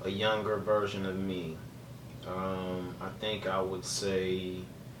a younger version of me, I think I would say,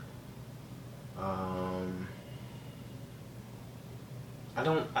 I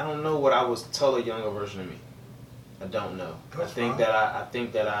don't know what I would tell a younger version of me. I don't know. That's I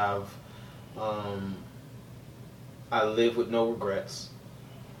think that I've I live with no regrets.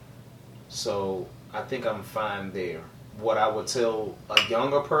 So I think I'm fine there. What I would tell a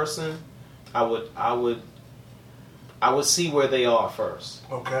younger person, I would see where they are first.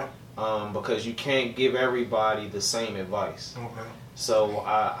 Okay. Because you can't give everybody the same advice. Okay. So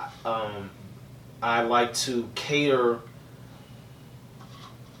I like to cater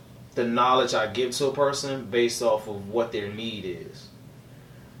the knowledge I give to a person based off of what their need is.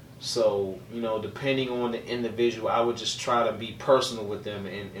 So, depending on the individual, I would just try to be personal with them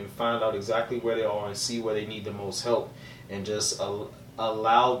and find out exactly where they are and see where they need the most help, and just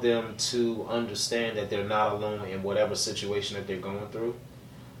allow them to understand that they're not alone in whatever situation that they're going through.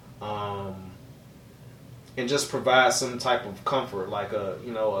 and just provide some type of comfort, like a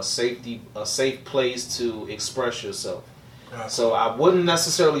safe place to express yourself. So I wouldn't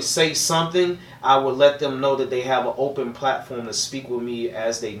necessarily say something. I would let them know that they have an open platform to speak with me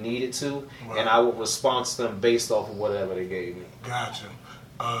as they needed to, and I would respond to them based off of whatever they gave me. Gotcha.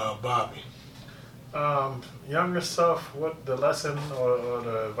 Bobby. Younger self, what the lesson or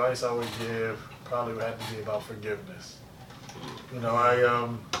the advice I would give probably would have to be about forgiveness.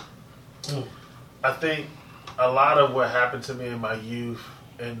 I think a lot of what happened to me in my youth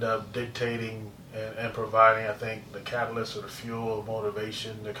ended up dictating and providing, I think, the catalyst or the fuel,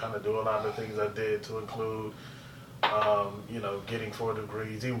 motivation to kind of do a lot of the things I did, to include, getting 4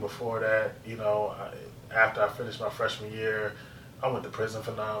 degrees. Even before that, after I finished my freshman year, I went to prison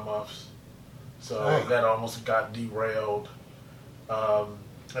for 9 months. So that almost got derailed.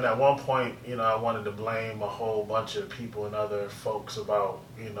 And at one point, I wanted to blame a whole bunch of people and other folks about,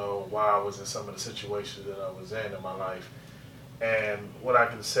 why I was in some of the situations that I was in my life. And what I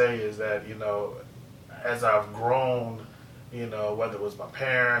can say is that, as I've grown, whether it was my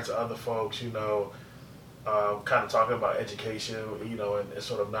parents or other folks, kind of talking about education, and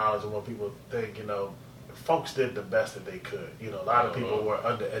sort of knowledge of what people think, folks did the best that they could. A lot of people were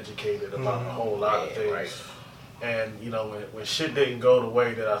undereducated about a whole lot of things. Right. And, when shit didn't go the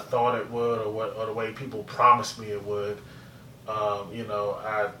way that I thought it would or the way people promised me it would,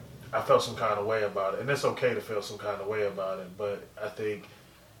 I felt some kind of way about it. And it's okay to feel some kind of way about it, but I think,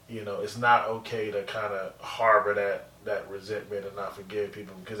 it's not okay to kind of harbor that resentment and not forgive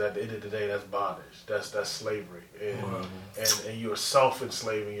people, because at the end of the day, that's bondage. That's slavery. And you're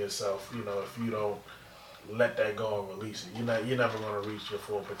self-enslaving yourself, if you don't let that go and release it. You're never going to reach your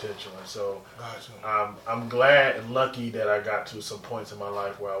full potential. And so I'm glad and lucky that I got to some points in my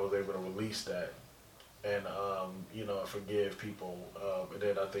life where I was able to release that and, forgive people. And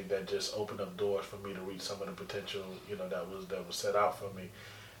then I think that just opened up doors for me to reach some of the potential, that was set out for me.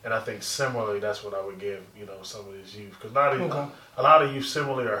 And I think similarly, that's what I would give, some of these youth. Because a lot of youth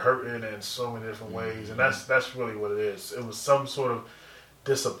similarly are hurting in so many different ways. And that's really what it is. It was some sort of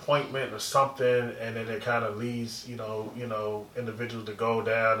disappointment or something, and then it kind of leads, individuals to go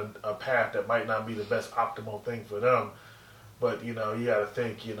down a path that might not be the best optimal thing for them. But, you got to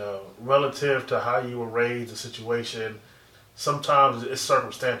think, relative to how you were raised, the situation, sometimes it's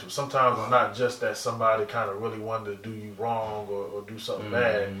circumstantial. Sometimes it's not just that somebody kind of really wanted to do you wrong or do something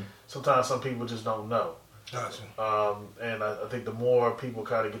bad. Sometimes some people just don't know. Gotcha. And I think the more people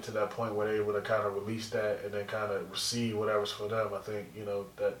kind of get to that point where they're able to kind of release that and then kind of receive whatever's for them, I think,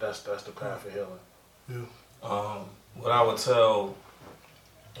 that's the path of healing. Yeah. What I would tell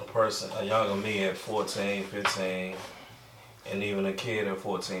a younger me at 14, 15, and even a kid at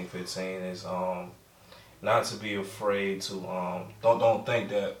 14, 15 is not to be afraid to don't think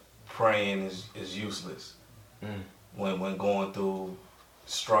that praying is useless when going through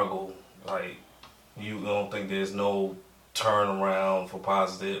struggle. Like, you don't think there's no turnaround for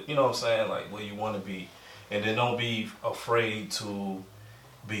positive, you know what I'm saying, like where you want to be. And then don't be afraid to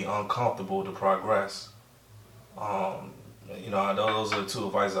be uncomfortable to progress. Those are the 2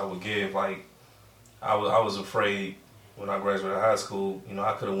 advice I would give. Like, I was afraid when I graduated high school,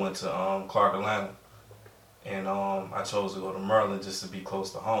 I could have went to Clark, Atlanta. And I chose to go to Maryland just to be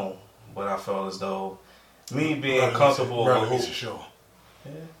close to home. But I felt as though me being comfortable with who...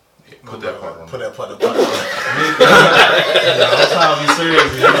 Yeah. Put that part on. Put that part on. I'm trying to be serious.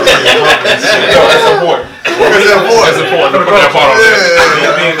 That's important. It's important to put that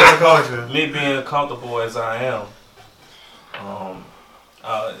part on. Me being comfortable as I am,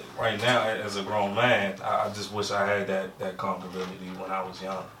 right now as a grown man, I just wish I had that comfortability when I was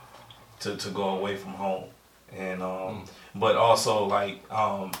young to go away from home. And but also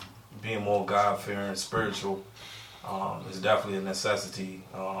being more God-fearing, spiritual, is definitely a necessity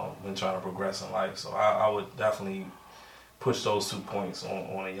when trying to progress in life. So I would definitely push those 2 points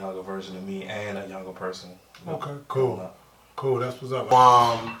on a younger version of me and a younger person. Okay, cool. That's what's up.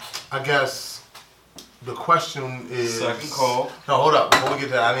 I guess the question is... Second call. No, hold up. Before we get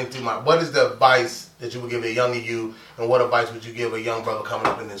to that, I didn't do what is the advice that you would give a younger you, and what advice would you give a young brother coming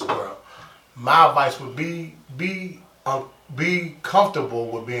up in this world? My advice would be comfortable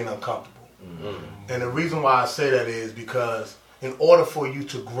with being uncomfortable. And the reason why I say that is because in order for you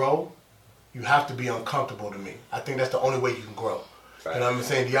to grow, you have to be uncomfortable to me. I think that's the only way you can grow. Right. You know what I'm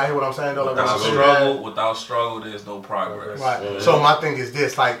saying? Do y'all hear what I'm saying? Without struggle, there's no progress. Right. Mm-hmm. So my thing is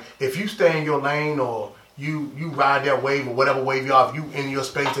this, like, if you stay in your lane or you ride that wave or whatever wave you are, if you in your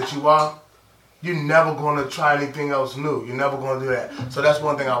space that you are, you're never going to try anything else new. You're never going to do that. So that's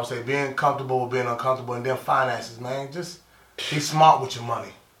one thing I would say, being comfortable with being uncomfortable. And then finances, man. Just be smart with your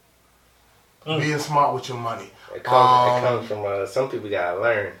money. Being smart with your money. It comes from some people gotta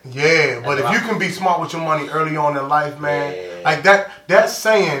learn. Yeah, but if you can be smart with your money early on in life, man, like that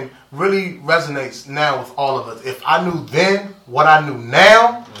saying really resonates now with all of us. If I knew then what I knew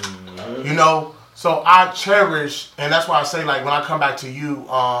now, you know, so I cherish, and that's why I say, like, when I come back to you,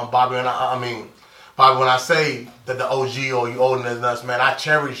 Bobby, and I mean, Bobby, when I say that the OG or you older than us, man, I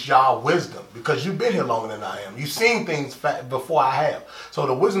cherish y'all wisdom because you've been here longer than I am. You've seen things before I have. So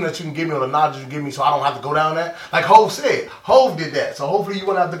the wisdom that you can give me or the knowledge you give me so I don't have to go down that. Like Hov said, Hov did that. So hopefully you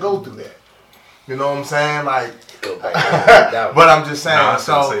won't have to go through that. You know what I'm saying? Like, but I'm just saying,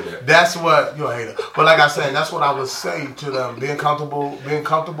 that's what, you're a hater. But like I said, that's what I would say to them, being comfortable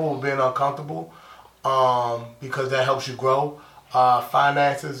with being uncomfortable, because that helps you grow.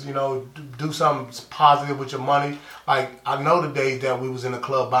 Finances, you know, do something positive with your money. Like, I know the days that we was in the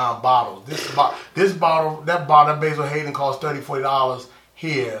club buying bottles. That Basil Hayden cost $30-$40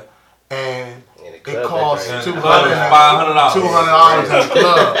 here, and it costs $200 at the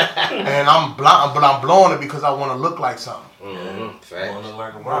club. And I'm blowing it because I want to look like something.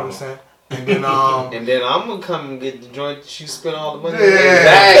 Mm-hmm. And then and then I'm gonna come and get the joint that you spent all the money on.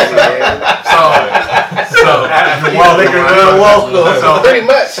 Exactly. You're welcome. So pretty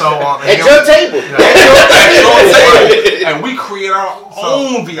much. At your table. And we create our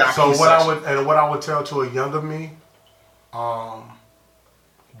own VIP. So what I would tell to a younger me,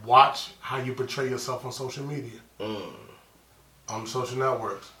 watch how you portray yourself on social media, on social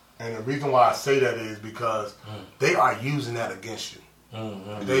networks. And the reason why I say that is because they are using that against you.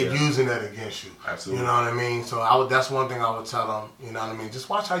 They're using that against you. Absolutely. You know what I mean? So that's one thing I would tell them. You know what I mean? Just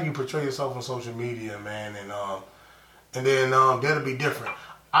watch how you portray yourself on social media, man, and then that'll be different.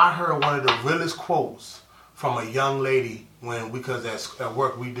 I heard one of the realest quotes from a young lady because at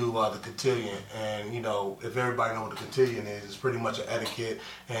work we do the cotillion, and you know, if everybody know what the cotillion is, it's pretty much an etiquette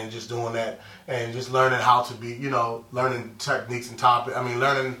and just doing that and just learning how to be, you know, learning techniques and topics. I mean,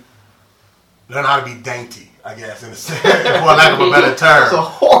 learn how to be dainty, I guess, in a sense, for lack of a better term. That's a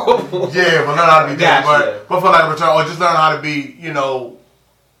horrible. Yeah, but learn how to be dainty, but for lack of a term, or just learn how to be, you know,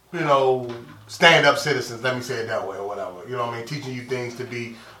 stand-up citizens. Let me say it that way, or whatever. You know what I mean? Teaching you things to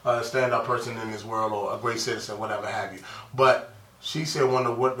be a stand-up person in this world, or a great citizen, whatever have you. But she said one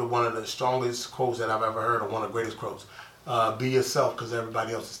of the strongest quotes that I've ever heard, or one of the greatest quotes: "Be yourself, because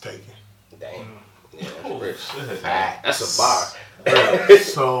everybody else is taken." Damn. Yeah, that's a bar.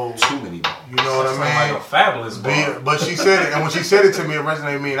 So too many. You know what I mean? Like a fabulous bar. But she said it, and when she said it to me, it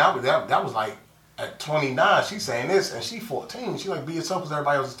resonated with me, and that was like at 29. She's saying this, and she's 14. She's like, "Be yourself, because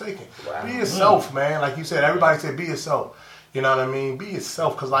everybody else is taken." Wow. Be yourself, man. Like you said, everybody said, "Be yourself." You know what I mean? Be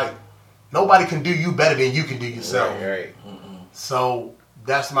yourself, because like nobody can do you better than you can do yourself. Right. So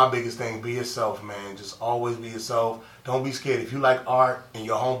that's my biggest thing. Be yourself, man. Just always be yourself. Don't be scared. If you like art and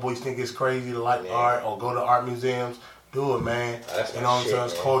your homeboys think it's crazy to like art or go to art museums, do it, man. You know what I'm saying?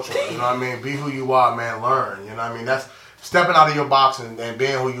 It's culture. You know what I mean? Be who you are, man. Learn. You know what I mean? That's stepping out of your box and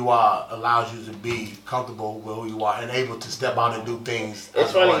being who you are allows you to be comfortable with who you are and able to step out and do things.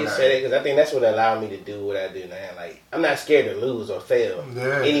 It's funny you say that, because I think that's what allowed me to do what I do now. Like, I'm not scared to lose or fail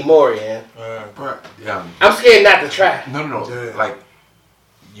anymore, yeah. I'm scared not to try. No. Yeah. Like,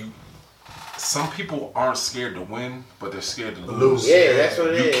 some people aren't scared to win, but they're scared to lose. Yeah, that's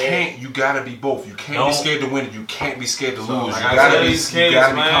what it is. You gotta be both. You can't be scared to win, and you can't be scared to lose. Like, you gotta be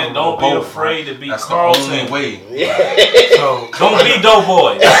scared, man. Don't be afraid to be Carlton. That's the only way. Yeah. So don't be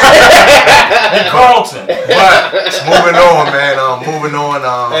Doughboy. Be Carlton. But moving on, man. Moving on.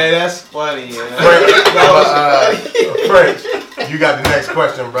 Hey, that's funny. Yeah. French, you got the next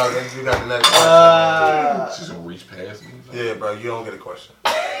question, brother. You got the next question. She's gonna reach past me. Yeah, bro. You don't get a question.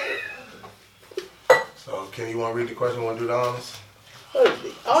 So, Kenny, you want to read the question? Want to do the honors?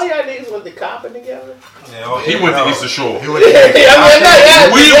 All y'all niggas went to copping together? Yeah, he went to Eastern Shore. He went to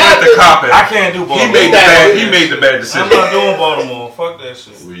we went to copping. I can't do Baltimore. He made the bad decision. I'm not doing Baltimore. Fuck that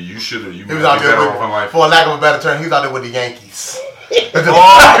shit. Well, you should have. He was out there for lack of a better term, he was out there with the Yankees. What's I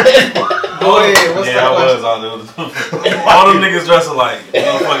was out there with all them niggas dressed alike.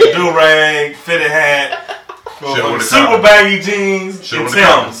 Fucking do-rag, fitted hat, super baggy jeans, and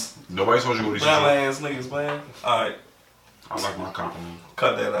Timbs. Nobody told you what he should do. Ass niggas, man. Alright. I like my company.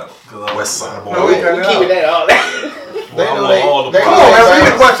 Cut that out. West Side Boy. No, we keep it all that. Come on, man.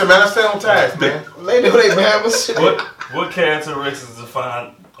 Read the question, man. I stay on task, man. They know they bad with shit. What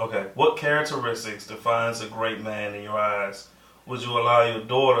characteristics defines a great man in your eyes? Would you allow your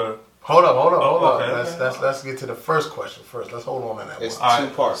daughter... Hold up. Okay. Let's get to the first question first. Let's hold on to that one. It's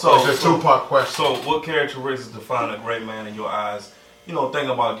two-part. It's a two-part question. So what characteristics define a great man in your eyes? Think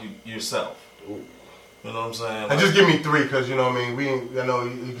about yourself. You know what I'm saying? And just give me 3, because you know what I mean. I know you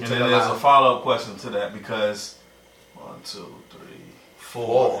can And take then a there's a lot. follow-up question to that because 1, 2, 3,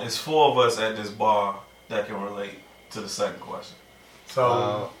 4. It's 4 of us at this bar that can relate to the second question.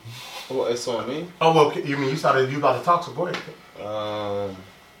 So, Well, it's on me. oh well, you mean you about to talk? So go ahead.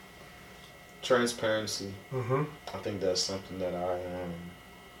 Transparency. Mm-hmm. I think that's something that I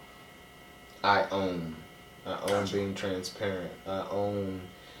own. I own being transparent. I own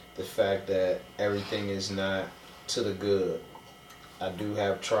the fact that everything is not to the good. I do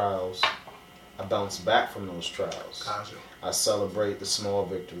have trials. I bounce back from those trials. Gotcha. I celebrate the small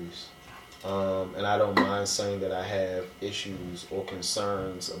victories. And I don't mind saying that I have issues or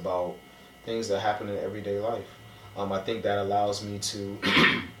concerns about things that happen in everyday life. I think that allows me to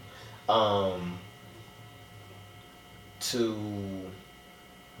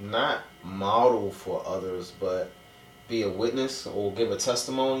not model for others, but be a witness or give a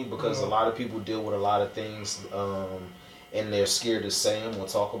testimony, because a lot of people deal with a lot of things and they're scared to say them or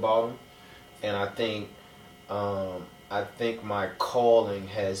talk about them. And I think my calling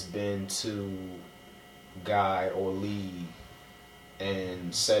has been to guide or lead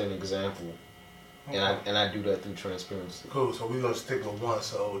and set an example. Okay. And I do that through transparency. Cool. So we're gonna stick with 1.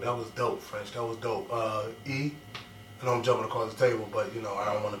 So that was dope, French. That was dope. E. I know I'm jumping across the table, but you know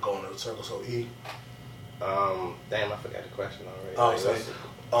I don't want to go in a circle. So E. Damn, I forgot the question already.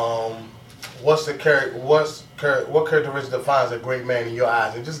 Oh, what's the what characteristic defines a great man in your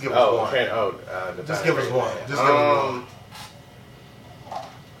eyes? And just give us one. Just give us one. Just give us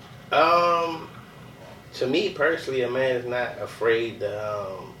one. To me personally, a man is not afraid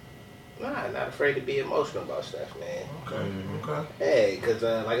to, not afraid to be emotional about stuff, man. Okay. Hey, because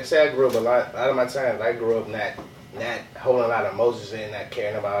like I said, I grew up a lot of my times. I grew up not holding a lot of emotions in, not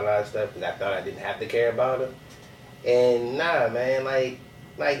caring about a lot of stuff, because I thought I didn't have to care about them. And nah, man, like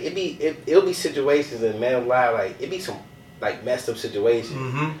it'll be situations in man's life, like it'd be some like messed up situations.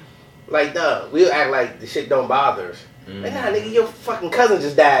 Mm-hmm. Like, we'll act like the shit don't bother us. Like, nah, nigga, your fucking cousin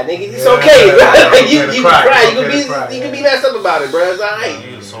just died, nigga. It's okay. Like, you can cry. You can be messed up about it, bro. It's alright.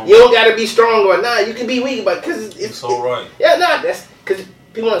 You don't gotta be strong or nah. You can be weak, but because it's so right. Yeah, nah. That's because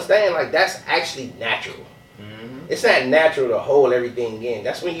people understand. Like, that's actually natural. It's not natural to hold everything in.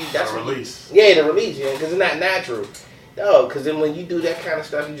 That's when you. That's when release. The release, yeah, because it's not natural. No, because then when you do that kind of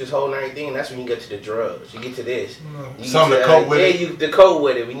stuff, you just hold everything, and that's when you get to the drugs. You get to this. Something to cope with it. Yeah, to cope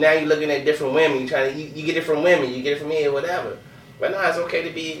with it. Now you're looking at different women. You get it from women. You get it from me or whatever. But nah, it's okay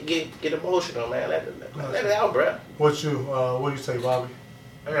to get emotional, man. Let it out, bro. What do you say, Bobby?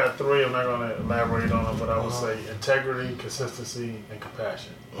 I got 3. I'm not going to elaborate on them, but I would say integrity, consistency, and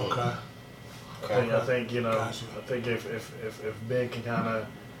compassion. Okay. I think you know. Gotcha. I think if Ben can kind of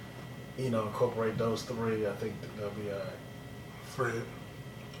incorporate those 3, I think they'll be alright. Fred.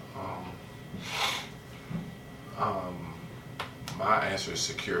 My answer is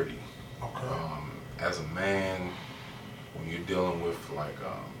security. Okay. As a man, when you're dealing with like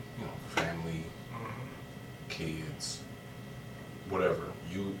family, kids, whatever,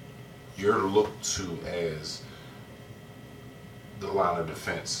 you're looked to as the line of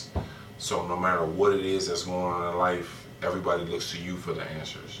defense. So no matter what it is that's going on in life, everybody looks to you for the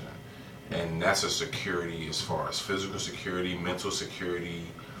answers. And that's a security as far as physical security, mental security,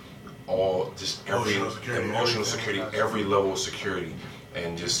 all just every emotional security, every level of security.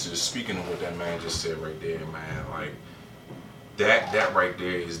 And just speaking of what that man just said right there, man, like that right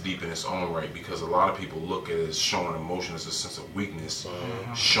there is deep in its own right, because a lot of people look at it as showing emotion as a sense of weakness.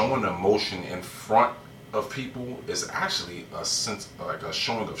 Showing emotion in front of people is actually a sense, like a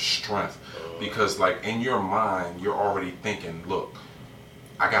showing of strength, because like in your mind you're already thinking, look,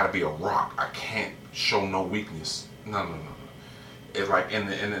 I gotta be a rock, I can't show no weakness. No. It's like and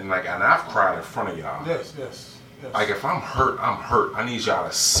I've cried in front of y'all. Yes. Like if I'm hurt, I'm hurt. I need y'all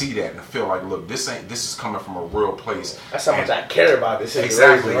to see that and feel like, look, this is coming from a real place. That's how much I care about this situation.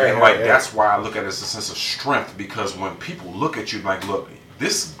 Exactly. Right, and like right. That's why I look at it as a sense of strength, because when people look at you like, look,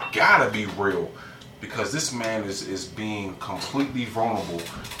 this gotta be real, because this man is being completely vulnerable,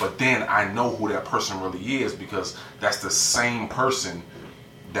 but then I know who that person really is, because that's the same person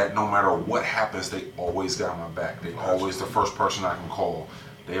that no matter what happens, they always got my back. They always the first person I can call.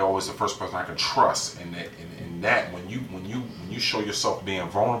 They always the first person I can trust. And that when you show yourself being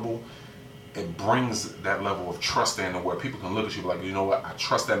vulnerable, it brings that level of trust in, where people can look at you like, you know what, I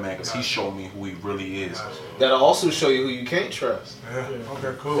trust that man because he showed me who he really is. That'll also show you who you can't trust. Yeah.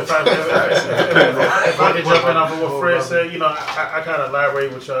 Okay, cool. If I could jump in off of what Fred said, I kind of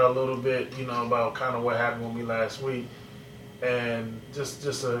elaborate with y'all a little bit, about kind of what happened with me last week. And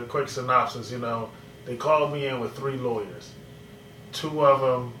just a quick synopsis, they called me in with 3 lawyers. 2 of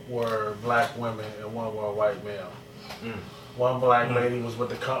them were black women and 1 were a white male. One black lady was with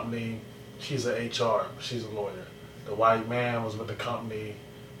the company. She's an HR. She's a lawyer. The white man was with the company.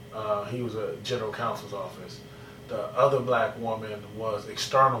 He was a general counsel's office. The other black woman was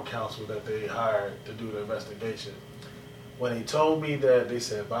external counsel that they hired to do the investigation. When he told me that, they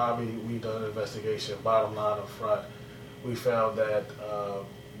said, Bobby, we done an investigation. Bottom line up front, we found that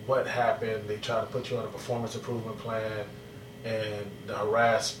what happened, they tried to put you on a performance improvement plan, and the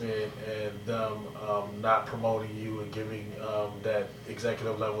harassment and them not promoting you and giving that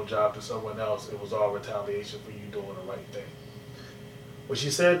executive level job to someone else, it was all retaliation for you doing the right thing. When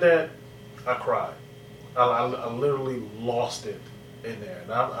she said that, I cried. I literally lost it in there.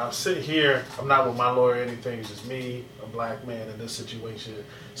 And I'm sitting here, I'm not with my lawyer or anything, it's just me, a black man in this situation,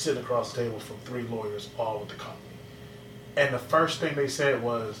 sitting across the table from 3 lawyers, all with the company. And the first thing they said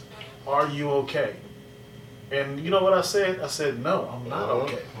was, "Are you okay?" And you know what I said? I said, "No, I'm not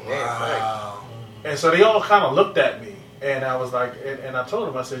okay." Wow. And so they all kind of looked at me, and I was like, and I told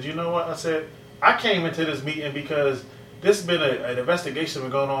them, I said, "You know what?" I said, "I came into this meeting because this has been an investigation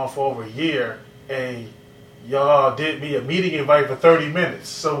been going on for over a year, and y'all did me a meeting invite for 30 minutes.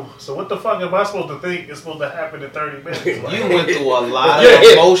 So what the fuck am I supposed to think is supposed to happen in 30 minutes?" Like, You went through a lot of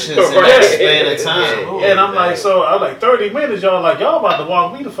emotions in that span of time. and I'm like, so I was like, 30 minutes, y'all about to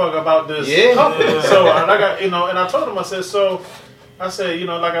walk me the fuck about this company. Yeah. So I got, and I told him, I said,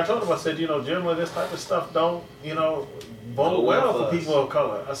 like I told him, I said, generally this type of stuff don't, bode well for people of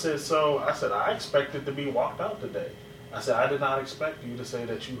color. I said, I expected to be walked out today. I said, I did not expect you to say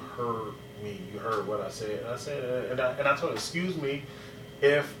that you heard me. You heard what I said. And I said, and I told her, excuse me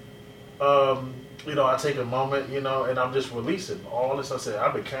if, I take a moment, and I'm just releasing all this. I said,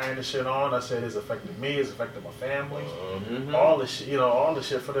 I've been carrying this shit on. I said, it's affected me. It's affected my family. All this shit, all this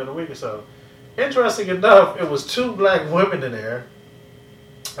shit for the week or so. Interesting enough, it was 2 black women in there,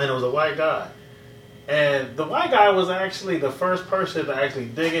 and it was a white guy. And the white guy was actually the first person to actually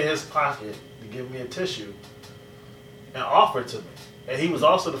dig in his pocket to give me a tissue and offer it to me. And he was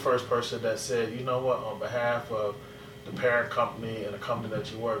also the first person that said, you know what, on behalf of the parent company and the company that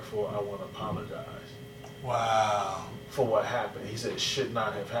you work for, I want to apologize. Wow. For what happened. He said it should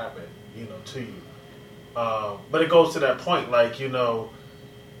not have happened, to you. But it goes to that point, like,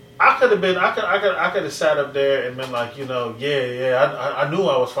 I could have sat up there and been like, I knew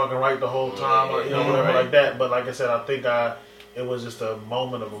I was fucking right the whole time, or, whatever like that. But like I said, I think it was just a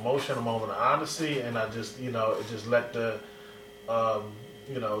moment of emotion, a moment of honesty, and I just, it just let the,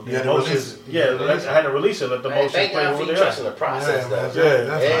 the emotions. I had to release it. Let the emotions thank play God over for you there. trusting the process, though.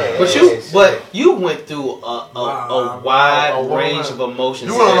 That's But you went through a wide range of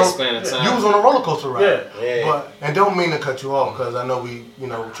emotions in that span of time. You was on a roller coaster ride. Yeah. And don't mean to cut you off because I know we,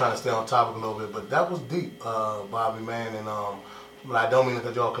 we're trying to stay on topic a little bit, but that was deep, Bobby, man. And but I don't mean to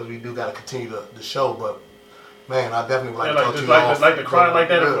cut you off because we do got to continue the show, but. Man, I definitely would like to talk to you off. Like to cry like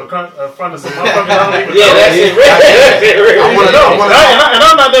that in front of some motherfuckers. That's it. I want to know. And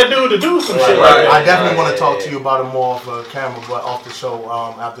I'm not that dude to do some shit like that. I definitely want to talk to you about it more off camera, but off the show,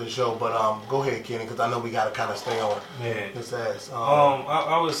 after the show. But go ahead, Kenny, because I know we got to kind of stay on this ass.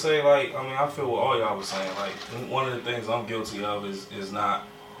 I would say, I feel what all y'all was saying. Like, one of the things I'm guilty of is not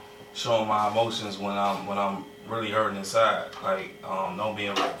showing my emotions when I'm really hurting inside. Like, don't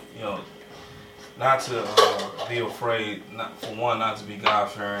be, not to be afraid, not to be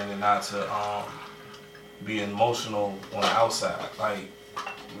God-fearing, and not to be emotional on the outside. Like,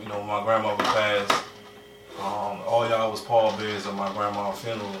 when my grandmother passed, all y'all was pallbearers at my grandma's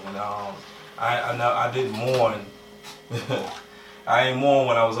funeral, and I didn't mourn. I ain't mourn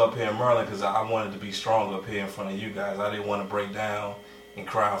when I was up here in Maryland because I wanted to be strong up here in front of you guys. I didn't want to break down and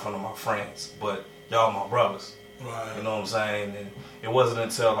cry in front of my friends, but y'all my brothers. Right. You know what I'm saying? And it wasn't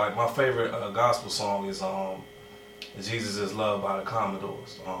until, my favorite gospel song is Jesus is Love by the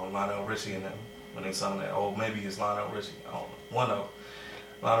Commodores. Lionel Richie and them, when they sung that. Or maybe it's Lionel Richie. I don't know. One of them.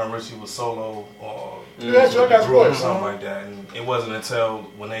 Lionel Richie was solo or something like that. And it wasn't until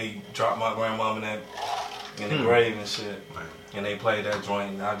when they dropped my grandmama in the grave and shit, and they played that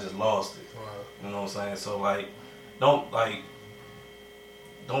joint, and I just lost it. Right. You know what I'm saying? So,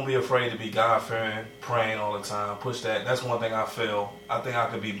 don't be afraid to be God-fearing, praying all the time. Push that. That's one thing I feel. I think I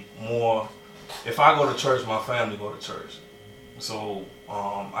could be more. If I go to church, my family go to church. So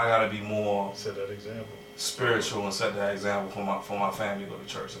I gotta be more. Set that example. Spiritual and set that example for my family to go to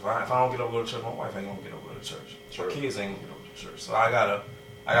church. If I don't get up to go to church, my wife ain't gonna get up to go to church. Sure. My kids ain't gonna get up to church. So I gotta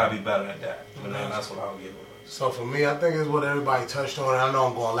be better at that. And that's what I'll give it. So for me, I think it's what everybody touched on. And I know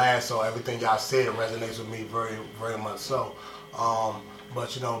I'm going last, so everything y'all said resonates with me very, very much so.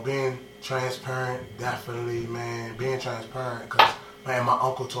 But being transparent, definitely, man, being transparent, because Man, my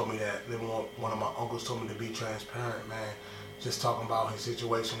uncle told me that. One of my uncles told me to be transparent, man. Just talking about his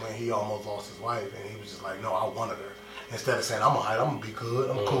situation when he almost lost his wife, and he was just like, "No, I wanted her." Instead of saying, "I'm alright, I'm gonna be good,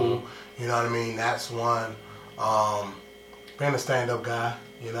 I'm cool," you know what I mean? That's one. Being a stand-up guy,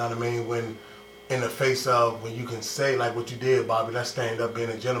 you know what I mean? When in the face of when you can say like what you did, Bobby, that's stand-up, being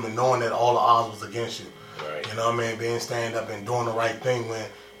a gentleman, knowing that all the odds was against you. Right. You know what I mean? Being stand-up and doing the right thing when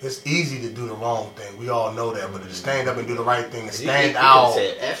it's easy to do the wrong thing. We all know that, but to stand up and do the right thing and stand out,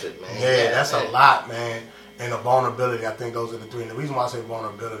 effort, man. yeah, that's a lot, man. And the vulnerability, I think those are the three. And the reason why I say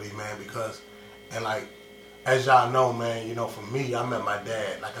vulnerability, man, because, and like, as y'all know, man, you know, for me, I met my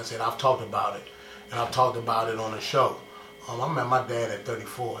dad. Like I said, I've talked about it, and I've talked about it on the show. I met my dad at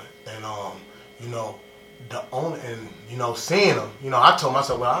 34, and you know, you know, seeing him, you know, I told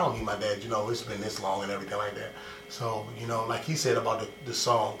myself, well, I don't need my dad. You know, it's been this long and everything like that. So, you know, like he said about the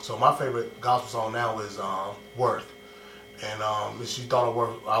song. So my favorite gospel song now is Worth, and she thought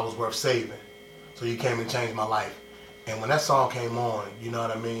I was worth saving. So you came and changed my life. And when that song came on, you know what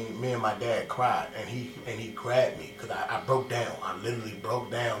I mean, me and my dad cried, and he grabbed me because I broke down. I literally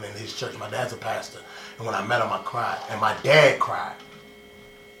broke down in his church. My dad's a pastor, and when I met him, I cried, and my dad cried.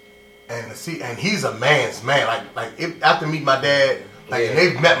 And he's a man's man. After meet my dad, and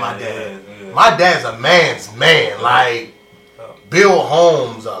they've met my dad. Yeah. My dad's a man's man. Like Bill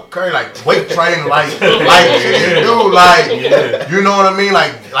Holmes, Curry, like weight training, dude, you know what I mean?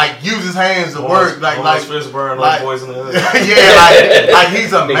 Like use his hands to work, like Fishburne, like Boys in the Hood. Yeah, like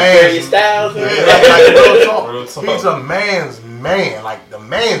he's a man's style. Real talk. He's a man's man, like the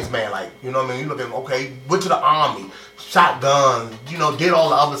man's man, like you know what I mean. You look at him, okay, went to the army, shot guns, you know, did all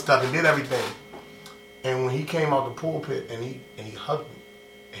the other stuff and did everything. And when he came out the pulpit and he hugged me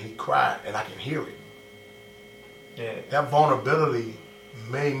and he cried and I can hear it. Yeah. That vulnerability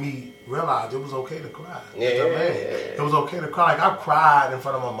made me realize it was okay to cry. Yeah. It was okay to cry. Like I cried in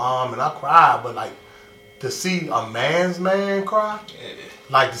front of my mom and I cried, but like to see a man's man cry,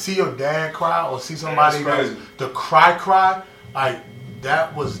 like to see your dad cry or see somebody to cry, like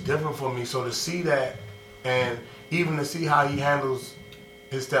that was different for me. So to see that and even to see how he handles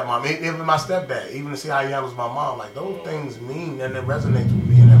his stepmom, even my stepdad, even to see how he handles my mom, like those things mean and it resonates with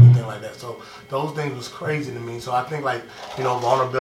me and everything like that. So those things was crazy to me. So I think like, you know, vulnerability.